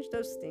to change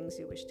those things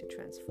you wish to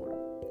transform.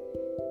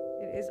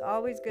 It is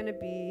always going to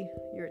be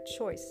your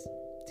choice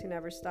to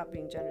never stop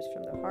being generous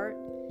from the heart,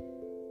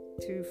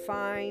 to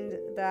find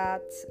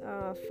that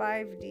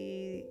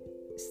 5D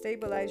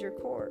stabilize your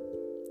core,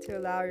 to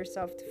allow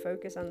yourself to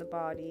focus on the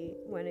body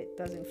when it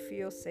doesn't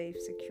feel safe,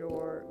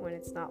 secure, when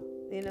it's not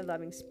in a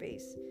loving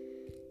space.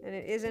 And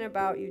it isn't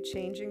about you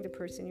changing the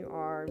person you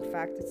are. In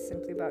fact, it's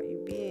simply about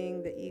you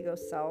being the ego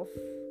self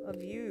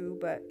of you,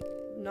 but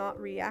not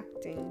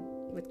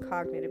reacting with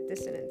cognitive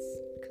dissonance,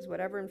 because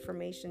whatever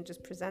information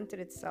just presented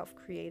itself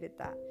created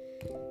that.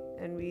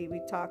 And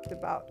we talked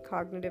about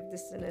cognitive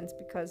dissonance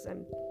because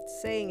I'm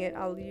saying it.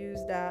 I'll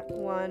use that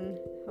one.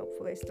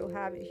 Hopefully I still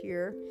have it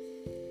here.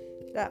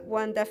 That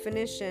one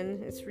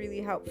definition, it's really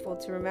helpful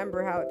to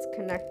remember how it's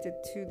connected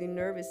to the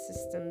nervous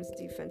system's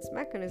defense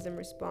mechanism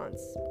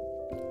response.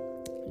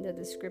 The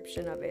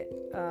description of it.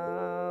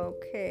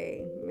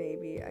 Okay,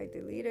 maybe I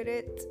deleted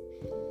it.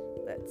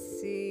 Let's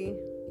see.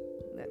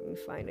 Let me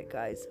find it,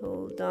 guys.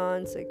 Hold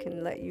on so I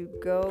can let you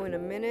go in a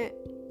minute.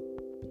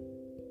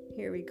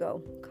 Here we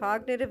go.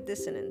 Cognitive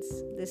dissonance.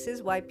 This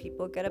is why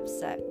people get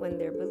upset when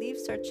their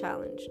beliefs are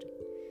challenged.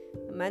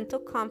 A mental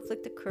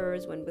conflict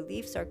occurs when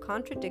beliefs are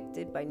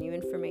contradicted by new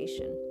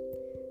information.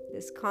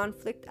 This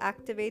conflict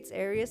activates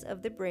areas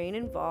of the brain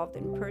involved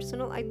in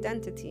personal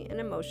identity and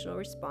emotional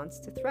response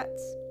to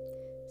threats.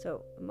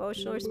 So,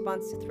 emotional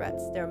response to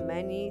threats. There are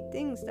many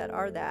things that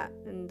are that.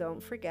 And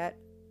don't forget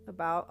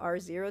about our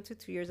 0 to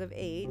 2 years of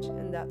age.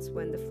 And that's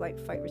when the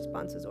flight-fight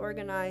response is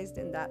organized.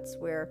 And that's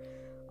where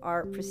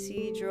our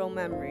procedural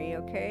memory,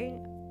 okay?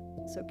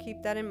 So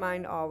keep that in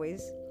mind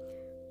always.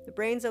 The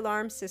brain's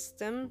alarm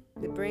system.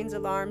 The brain's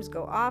alarms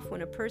go off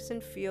when a person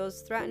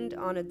feels threatened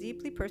on a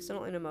deeply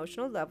personal and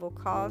emotional level,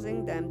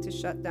 causing them to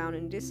shut down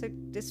and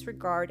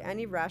disregard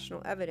any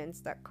rational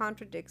evidence that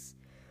contradicts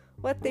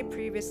what they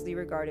previously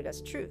regarded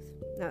as truth.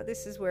 Now,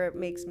 this is where it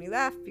makes me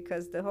laugh,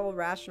 because the whole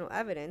rational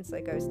evidence,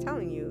 like I was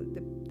telling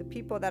you, the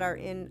people that are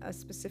in a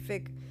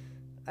specific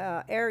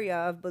area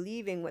of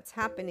believing what's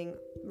happening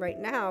right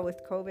now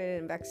with COVID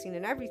and vaccine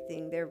and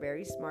everything, they're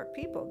very smart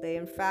people. They,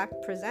 in fact,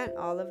 present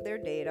all of their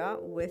data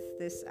with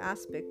this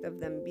aspect of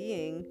them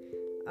being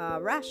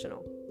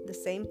rational. The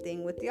same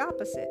thing with the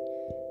opposite.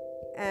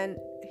 And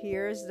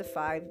here's the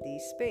 5D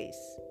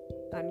space.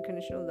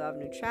 Unconditional love,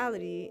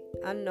 neutrality,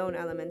 unknown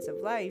elements of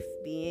life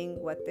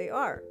being what they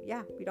are.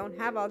 Yeah, we don't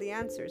have all the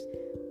answers.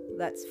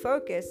 Let's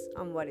focus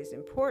on what is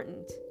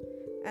important.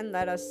 And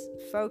let us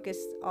focus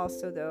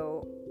also,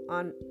 though,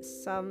 on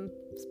some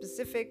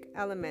specific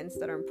elements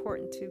that are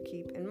important to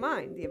keep in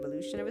mind: the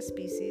evolution of a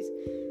species,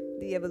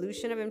 the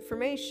evolution of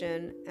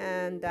information,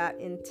 and that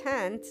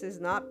intent is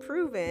not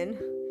proven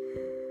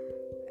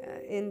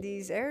in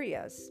these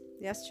areas.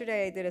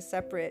 Yesterday I did a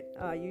separate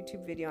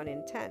YouTube video on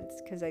intent,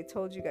 because I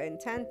told you guys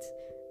intent,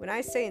 when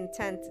I say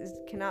intent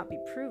cannot be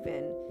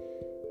proven,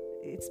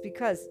 it's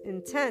because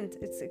intent,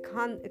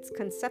 it's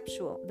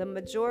conceptual. The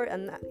majority,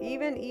 and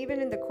even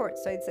in the court,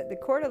 so it's the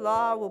court of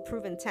law will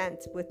prove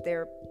intent with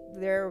their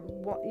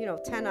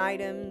 10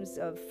 items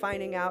of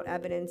finding out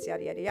evidence,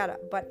 yada yada yada.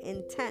 But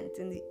intent,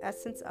 in the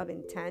essence of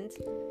intent,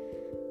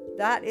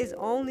 that is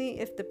only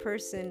if the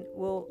person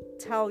will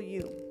tell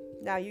you.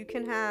 Now, you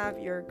can have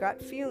your gut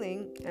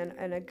feeling,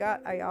 and a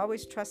gut, I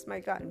always trust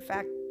my gut. In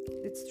fact,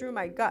 it's through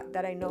my gut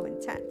that I know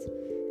intent,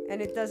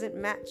 and it doesn't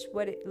match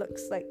what it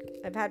looks like.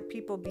 I've had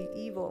people be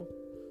evil,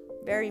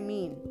 very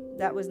mean.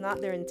 That was not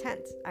their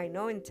intent. I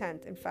know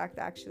intent. In fact,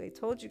 actually, I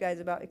told you guys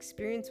about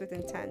experience with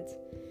intent.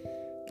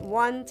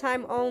 One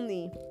time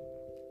only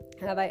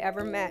have I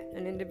ever met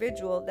an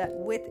individual that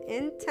with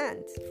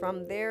intent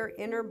from their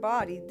inner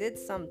body did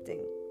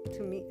something.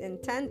 To me,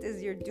 intent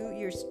is you're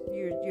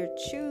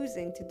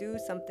choosing to do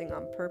something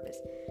on purpose.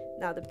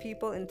 Now, the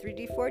people in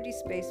 3D, 4D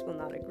space will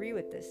not agree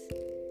with this,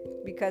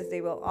 because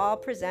they will all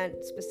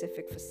present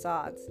specific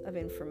facades of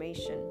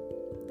information,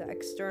 the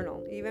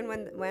external. Even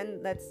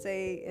when let's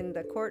say in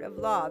the court of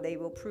law, they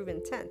will prove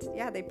intent.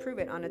 Yeah, they prove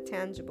it on a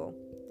tangible.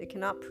 They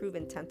cannot prove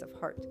intent of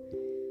heart.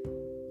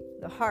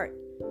 The heart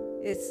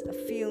is a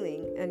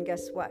feeling, and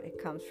guess what?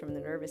 It comes from the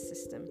nervous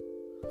system.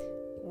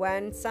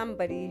 When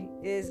somebody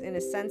is in a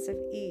sense of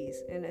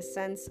ease, in a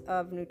sense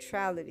of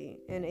neutrality,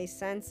 in a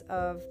sense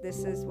of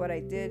this is what I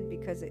did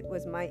because it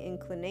was my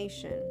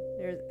inclination.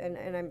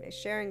 And I'm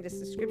sharing this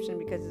description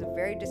because it's a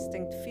very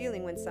distinct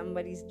feeling when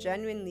somebody's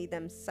genuinely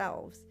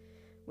themselves,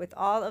 with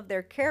all of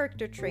their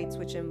character traits,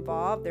 which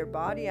involve their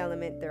body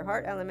element, their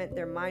heart element,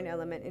 their mind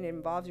element, and it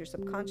involves your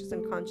subconscious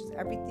and conscious,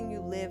 everything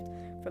you lived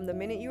from the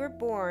minute you were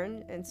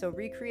born. And so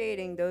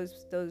recreating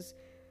those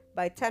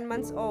by 10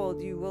 months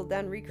old, you will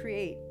then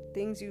recreate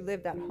things you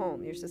lived at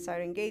home, your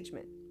societal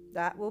engagement.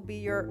 That will be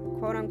your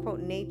quote unquote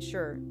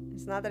nature.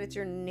 It's not that it's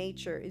your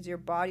nature, it's your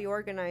body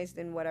organized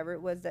in whatever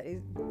it was that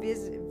is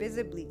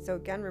visibly. So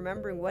again,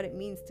 remembering what it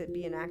means to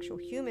be an actual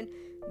human,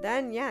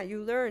 then yeah,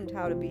 you learned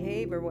how to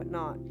behave or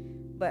whatnot.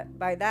 But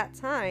by that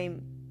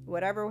time,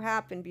 whatever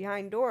happened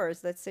behind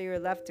doors, let's say you're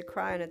left to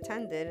cry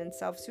unattended and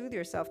self-soothe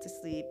yourself to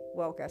sleep,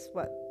 well, guess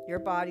what? Your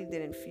body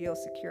didn't feel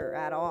secure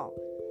at all.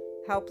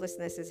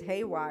 Helplessness is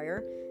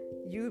haywire.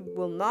 You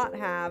will not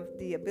have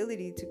the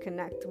ability to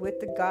connect with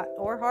the gut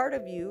or heart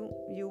of you.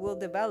 You will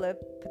develop,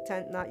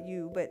 not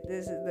you, but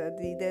this is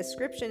the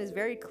description is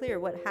very clear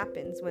what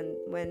happens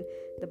when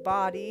the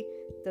body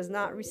does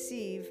not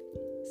receive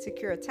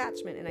secure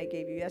attachment. And I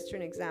gave you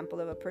yesterday an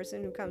example of a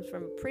person who comes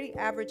from a pretty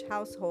average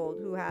household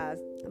who has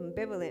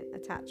ambivalent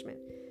attachment.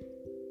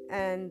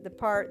 And the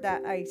part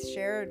that I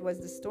shared was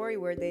the story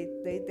where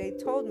they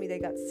told me they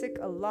got sick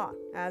a lot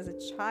as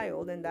a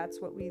child. And that's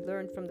what we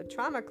learned from the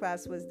trauma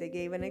class was they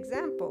gave an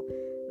example.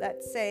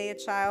 Let's say a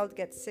child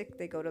gets sick,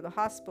 they go to the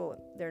hospital.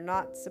 They're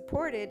not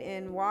supported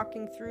in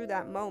walking through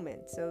that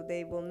moment. So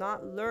they will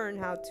not learn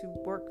how to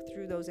work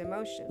through those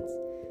emotions.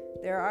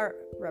 There are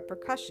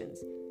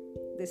repercussions.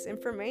 This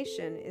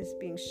information is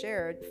being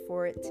shared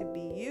for it to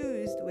be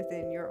used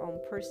within your own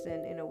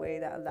person in a way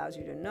that allows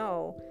you to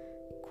know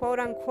quote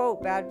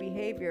unquote bad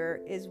behavior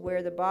is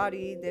where the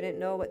body didn't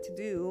know what to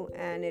do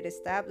and it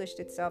established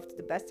itself to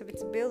the best of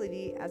its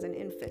ability as an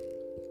infant.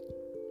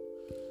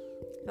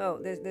 So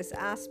this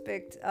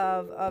aspect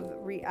of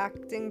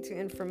reacting to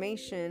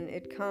information,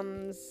 it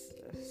comes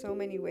so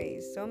many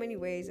ways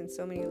and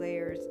so many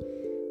layers.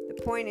 The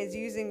point is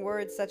using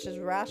words such as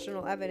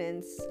rational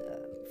evidence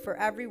for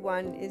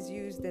everyone is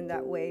used in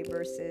that way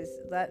versus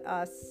let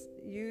us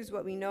use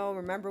what we know,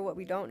 remember what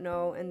we don't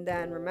know, and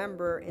then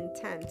remember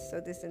intent. So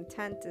this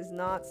intent is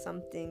not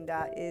something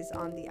that is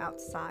on the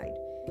outside.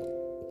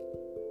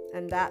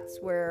 And that's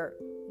where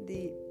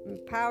the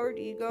empowered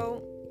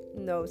ego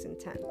knows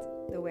intent,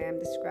 the way I'm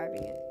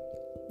describing it.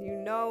 You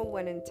know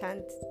when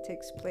intent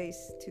takes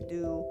place to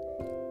do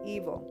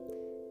evil.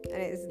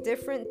 And it is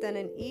different than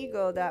an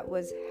ego that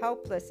was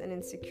helpless and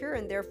insecure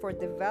and therefore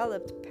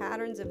developed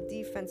patterns of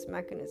defense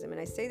mechanism.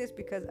 And I say this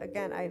because,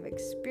 again, I've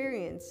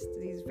experienced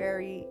these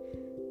very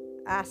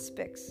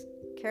aspects,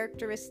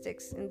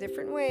 characteristics in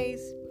different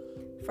ways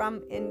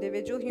from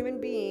individual human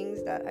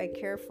beings that I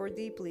care for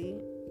deeply.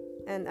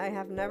 And I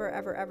have never,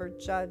 ever, ever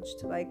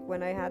judged. Like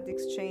when I had the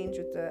exchange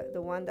with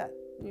the one that,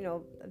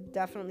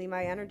 definitely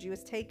my energy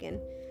was taken.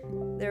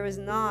 There was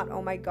not,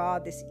 oh my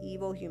God, this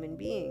evil human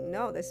being.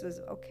 No, this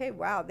was, okay,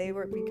 wow. They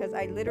were, because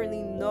I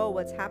literally know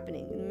what's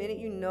happening. The minute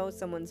you know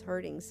someone's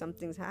hurting,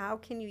 how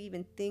can you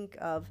even think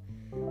of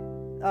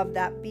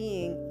that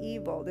being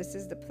evil?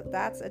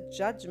 That's a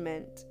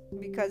judgment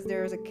because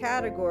there's a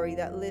category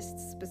that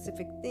lists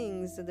specific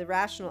things, so the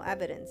rational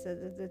evidence.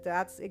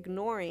 That's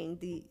ignoring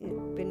the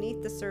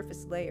beneath the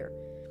surface layer.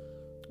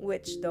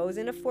 which those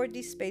in a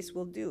 4D space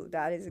will do.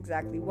 That is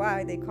exactly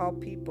why they call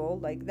people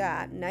like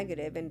that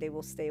negative, and they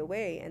will stay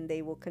away, and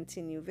they will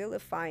continue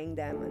vilifying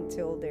them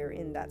until they're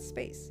in that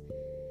space.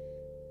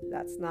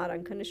 That's not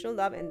unconditional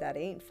love, and that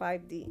ain't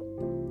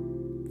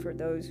 5D. For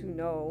those who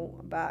know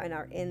about and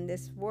are in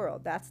this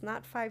world, that's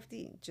not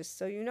 5D, just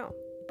so you know.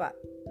 But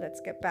let's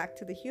get back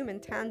to the human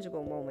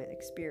tangible moment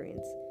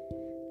experience.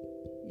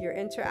 You're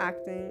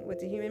interacting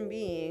with a human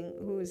being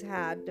who's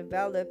had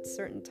developed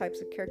certain types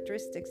of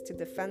characteristics to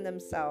defend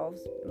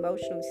themselves,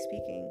 emotionally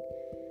speaking,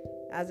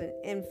 as an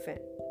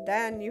infant.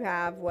 Then you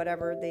have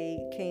whatever they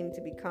came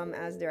to become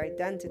as their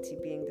identity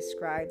being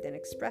described and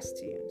expressed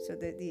to you. So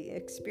the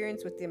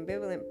experience with the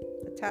ambivalent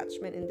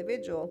attachment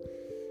individual,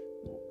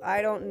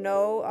 I don't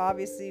know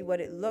obviously what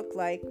it looked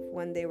like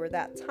when they were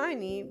that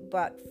tiny,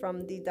 but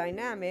from the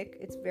dynamic,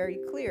 it's very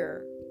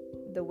clear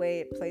the way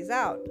it plays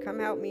out. Come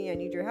help me, I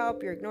need your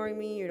help, you're ignoring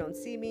me, you don't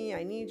see me,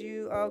 I need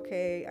you,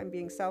 okay, I'm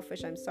being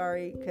selfish, I'm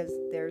sorry, because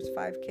there's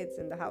 5 kids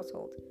in the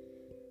household,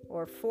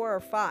 or 4 or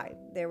 5,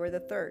 they were the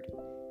third.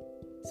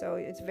 So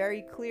it's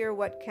very clear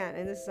what can,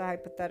 and this is a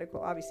hypothetical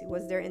obviously,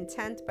 was there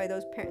intent by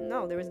those parents?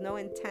 No, there was no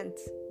intent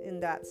in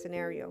that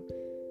scenario.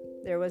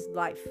 There was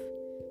life.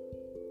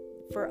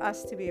 For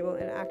us to be able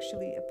and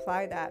actually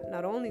apply that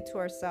not only to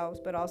ourselves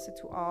but also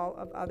to all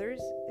of others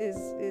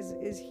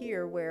is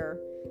here where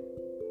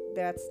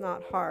that's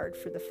not hard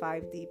for the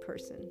 5D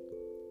person.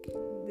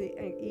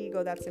 The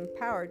ego that's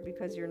empowered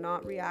because you're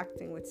not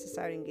reacting with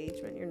societal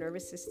engagement. Your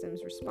nervous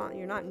system's respond.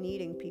 You're not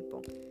needing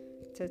people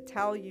to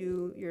tell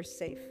you you're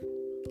safe,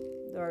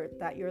 or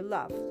that you're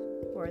loved,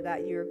 or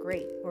that you're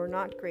great or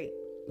not great.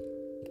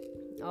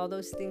 All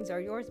those things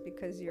are yours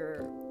because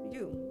you're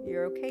you.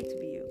 You're okay to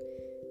be you.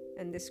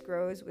 And this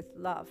grows with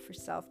love for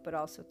self, but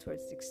also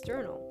towards the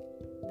external.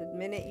 The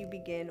minute you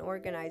begin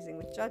organizing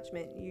with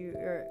judgment,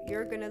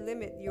 you're going to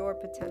limit your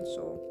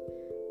potential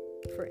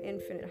for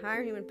infinite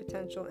higher human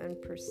potential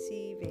and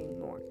perceiving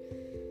more.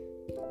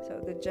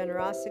 So the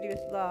generosity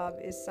with love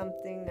is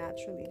something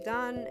naturally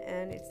done,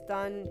 and it's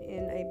done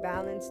in a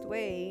balanced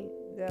way.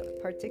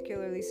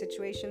 Particularly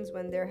situations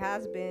when there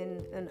has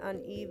been an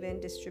uneven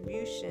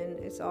distribution,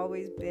 it's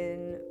always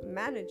been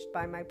managed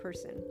by my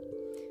person.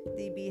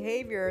 The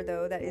behavior,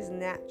 though, that is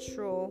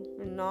natural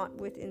and not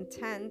with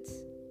intent,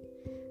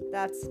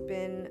 that's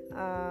been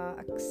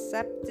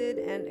accepted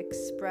and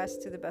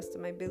expressed to the best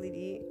of my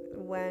ability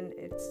when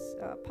it's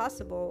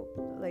possible,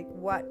 like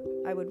what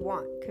I would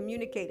want.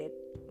 Communicated.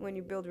 When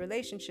you build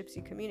relationships,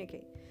 you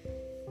communicate.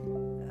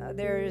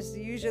 There's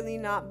usually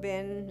not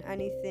been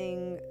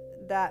anything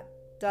that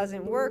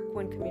doesn't work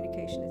when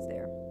communication is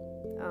there.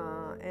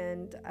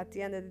 And at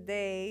the end of the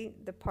day,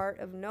 the part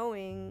of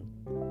knowing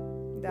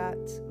that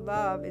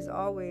love is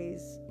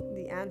always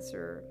the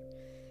answer,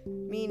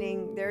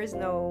 meaning there is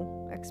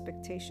no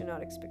expectation,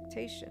 not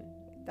expectation.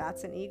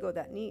 That's an ego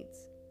that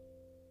needs.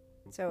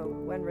 So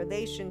when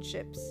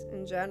relationships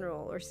in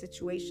general or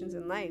situations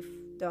in life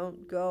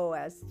don't go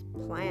as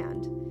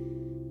planned,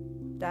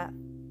 that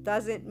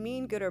doesn't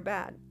mean good or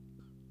bad,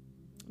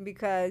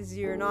 because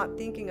you're not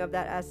thinking of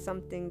that as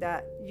something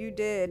that you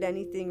did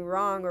anything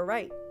wrong or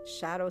right.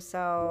 Shadow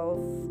self,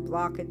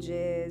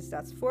 blockages,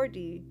 that's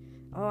 4D.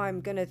 Oh, I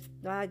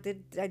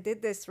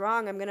did this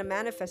wrong, I'm gonna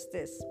manifest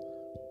this.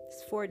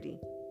 It's 4D.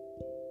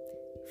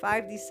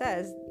 5D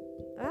says,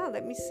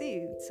 let me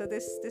see. So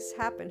this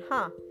happened,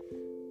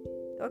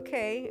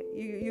 okay,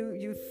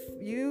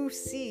 you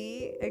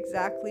see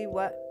exactly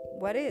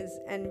what is,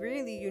 and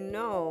really you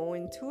know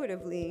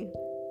intuitively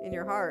in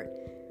your heart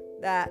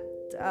that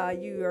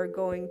you are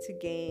going to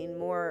gain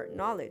more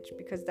knowledge,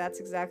 because that's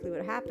exactly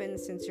what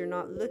happens, since you're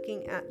not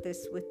looking at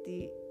this with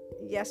the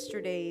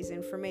yesterday's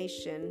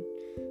information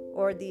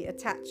or the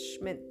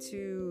attachment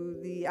to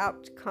the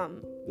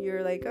outcome.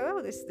 You're like,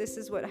 oh, this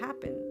is what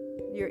happened.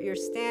 You're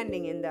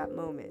standing in that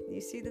moment.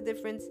 You see the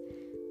difference?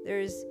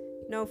 There's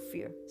no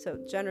fear. So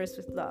generous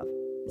with love.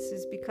 This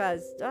is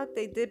because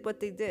they did what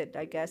they did.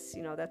 I guess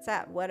that's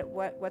that.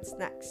 What's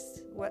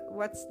next?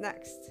 What's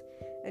next?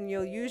 And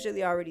you'll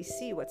usually already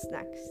see what's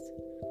next.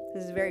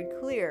 This is very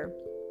clear.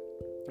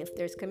 If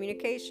there's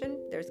communication,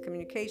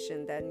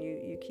 then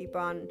you keep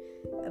on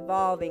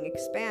evolving,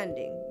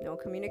 expanding. No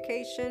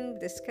communication,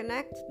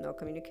 disconnect. No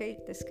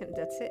communicate, disconnect.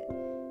 That's it.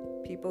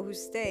 People who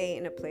stay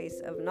in a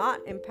place of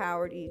not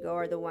empowered ego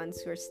are the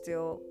ones who are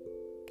still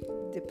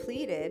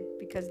depleted,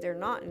 because they're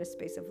not in a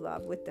space of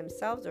love with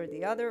themselves or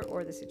the other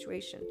or the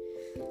situation.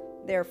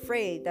 They're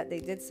afraid that they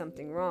did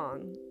something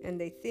wrong, and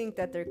they think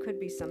that there could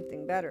be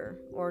something better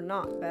or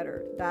not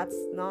better. That's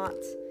not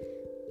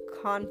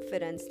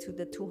confidence to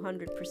the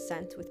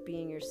 200% with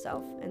being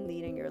yourself and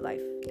leading your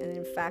life. And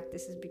in fact,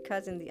 this is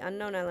because in the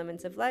unknown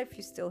elements of life,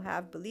 you still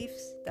have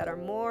beliefs that are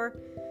more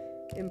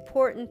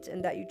important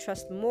and that you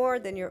trust more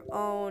than your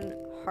own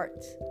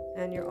heart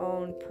and your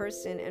own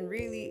person. And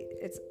really,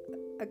 it's,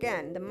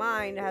 again, the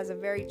mind has a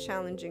very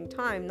challenging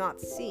time not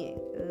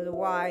seeing the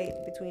why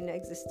between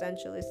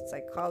existentialists,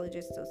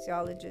 psychologists,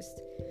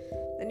 sociologists.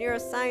 The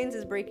neuroscience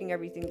is breaking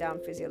everything down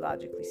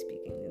physiologically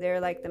speaking. They're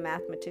like the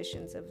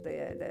mathematicians of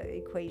the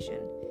equation.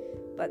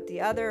 But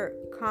the other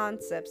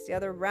concepts, the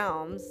other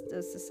realms,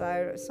 the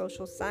societal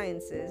social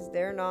sciences,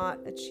 they're not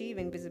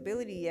achieving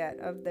visibility yet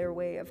of their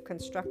way of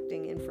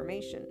constructing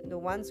information. The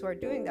ones who are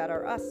doing that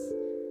are us,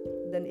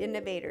 the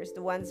innovators,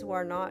 the ones who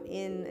are not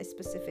in a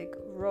specific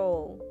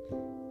role,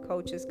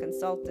 coaches,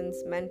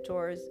 consultants,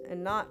 mentors,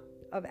 and not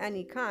of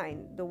any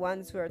kind, the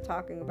ones who are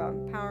talking about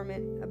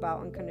empowerment,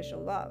 about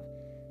unconditional love.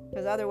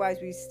 Because otherwise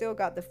we still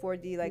got the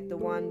 4D, like the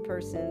one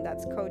person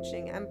that's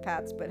coaching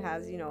empaths but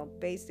has,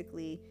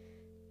 basically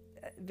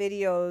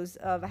videos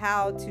of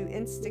how to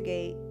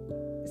instigate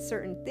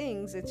certain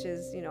things, which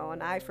is,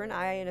 an eye for an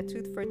eye and a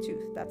tooth for a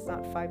tooth. That's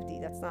not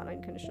 5D. That's not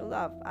unconditional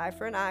love. Eye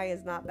for an eye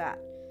is not that.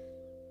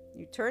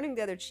 You turning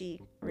the other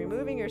cheek,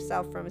 removing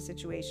yourself from a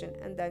situation,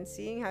 and then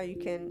seeing how you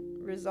can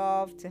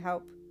resolve to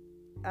help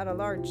at a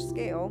large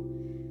scale.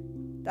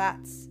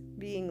 That's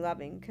being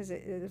loving, because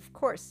of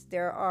course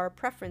there are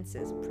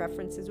preferences.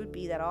 Preferences would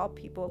be that all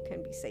people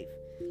can be safe,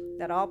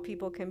 that all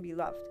people can be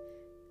loved,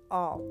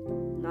 all,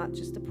 not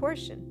just a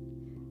portion.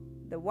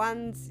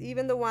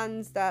 Even the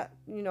ones that,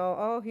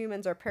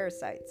 humans are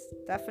parasites.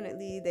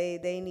 Definitely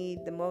they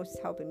need the most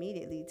help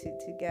immediately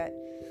to get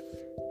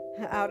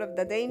out of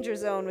the danger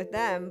zone with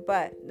them.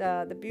 But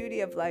the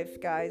beauty of life,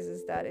 guys,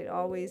 is that it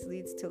always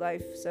leads to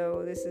life.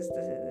 So this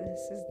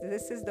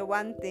is the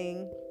one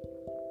thing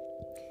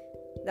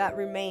that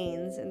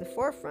remains in the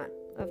forefront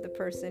of the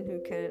person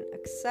who can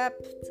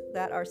accept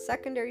that our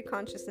secondary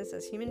consciousness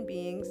as human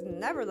beings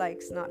never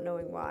likes not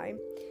knowing why,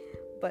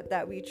 but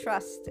that we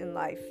trust in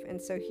life.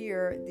 And so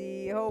here,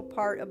 the whole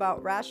part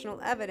about rational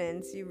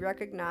evidence, you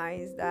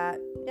recognize that,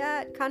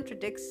 it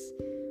contradicts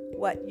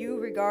what you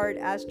regard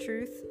as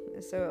truth.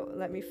 So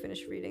let me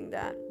finish reading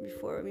that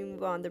before we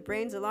move on. The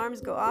brain's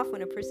alarms go off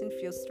when a person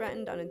feels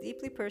threatened on a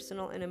deeply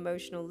personal and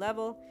emotional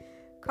level,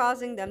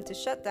 causing them to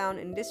shut down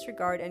and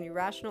disregard any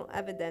rational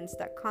evidence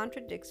that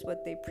contradicts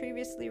what they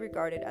previously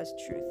regarded as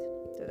truth.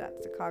 So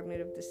that's the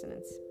cognitive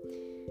dissonance.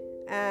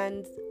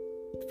 And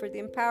for the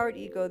empowered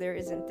ego, there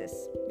isn't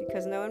this,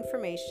 because no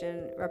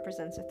information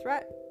represents a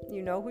threat.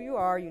 You know who you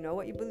are, you know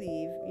what you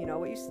believe, you know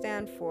what you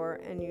stand for,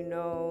 and you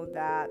know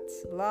that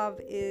love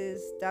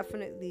is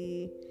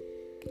definitely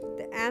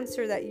the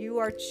answer that you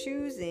are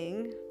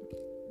choosing,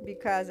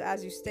 because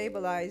as you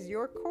stabilize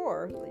your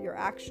core, your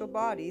actual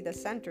body, the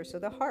center, so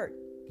the heart,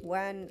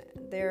 when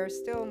there are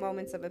still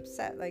moments of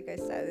upset, like I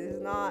said, it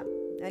is not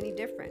any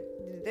different.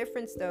 The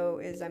difference, though,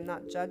 is I'm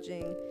not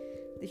judging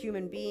the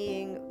human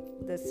being,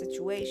 the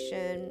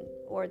situation,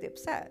 or the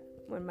upset.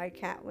 When my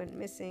cat went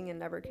missing and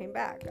never came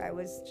back, I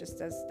was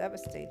just as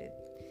devastated.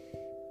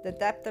 The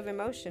depth of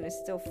emotion is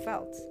still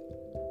felt.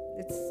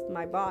 It's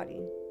my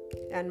body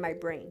and my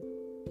brain,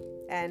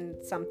 and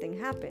something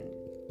happened.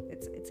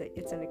 It's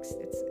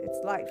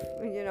life,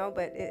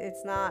 but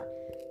it's not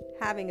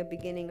having a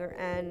beginning or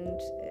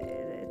end.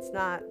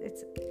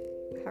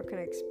 How can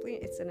I explain?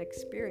 It's an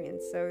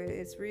experience. So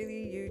it's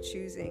really you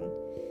choosing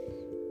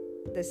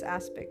this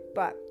aspect.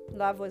 But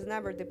love was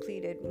never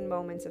depleted in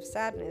moments of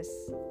sadness.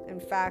 In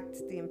fact,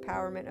 the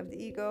empowerment of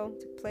the ego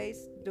took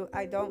place.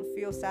 I don't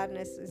feel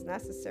sadness is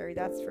necessary,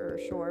 that's for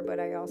sure, but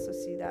I also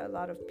see that a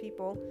lot of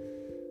people,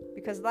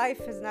 because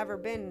life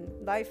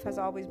has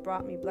always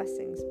brought me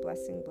blessing.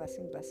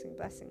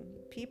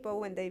 People,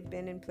 when they've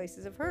been in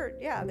places of hurt,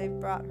 they've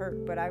brought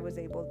hurt, but I was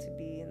able to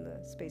be in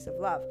the space of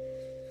love.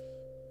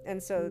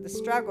 And so the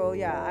struggle,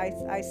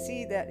 I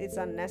see that it's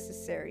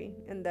unnecessary.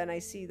 And then I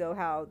see, though,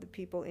 how the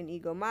people in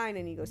ego mind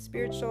and ego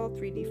spiritual,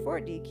 3D,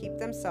 4D, keep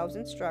themselves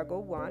in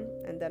struggle, one,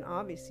 and then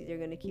obviously they're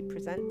going to keep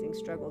presenting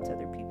struggle to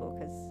other people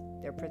because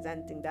they're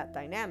presenting that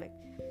dynamic.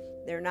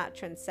 They're not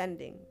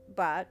transcending.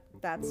 But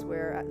that's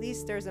where at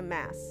least there's a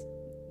mass.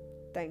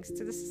 Thanks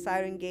to the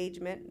societal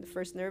engagement, the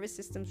first nervous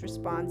system's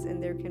response,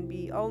 and there can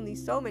be only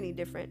so many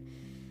different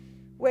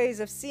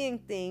ways of seeing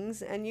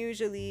things, and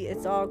usually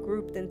it's all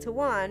grouped into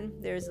one.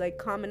 There's like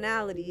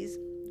commonalities.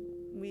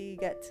 We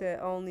get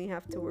to only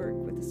have to work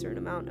with a certain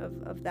amount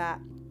of that.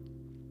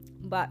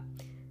 But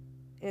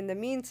in the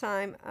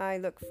meantime, I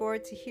look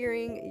forward to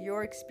hearing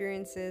your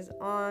experiences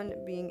on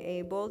being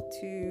able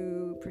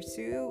to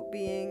pursue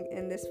being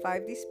in this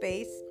 5D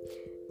space,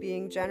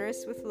 being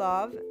generous with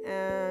love,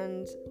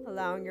 and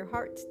allowing your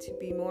heart to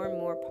be more and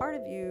more part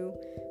of you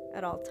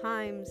at all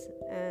times.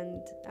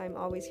 And I'm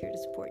always here to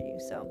support you.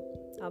 So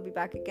I'll be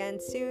back again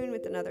soon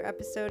with another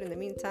episode. In the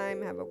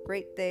meantime, have a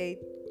great day.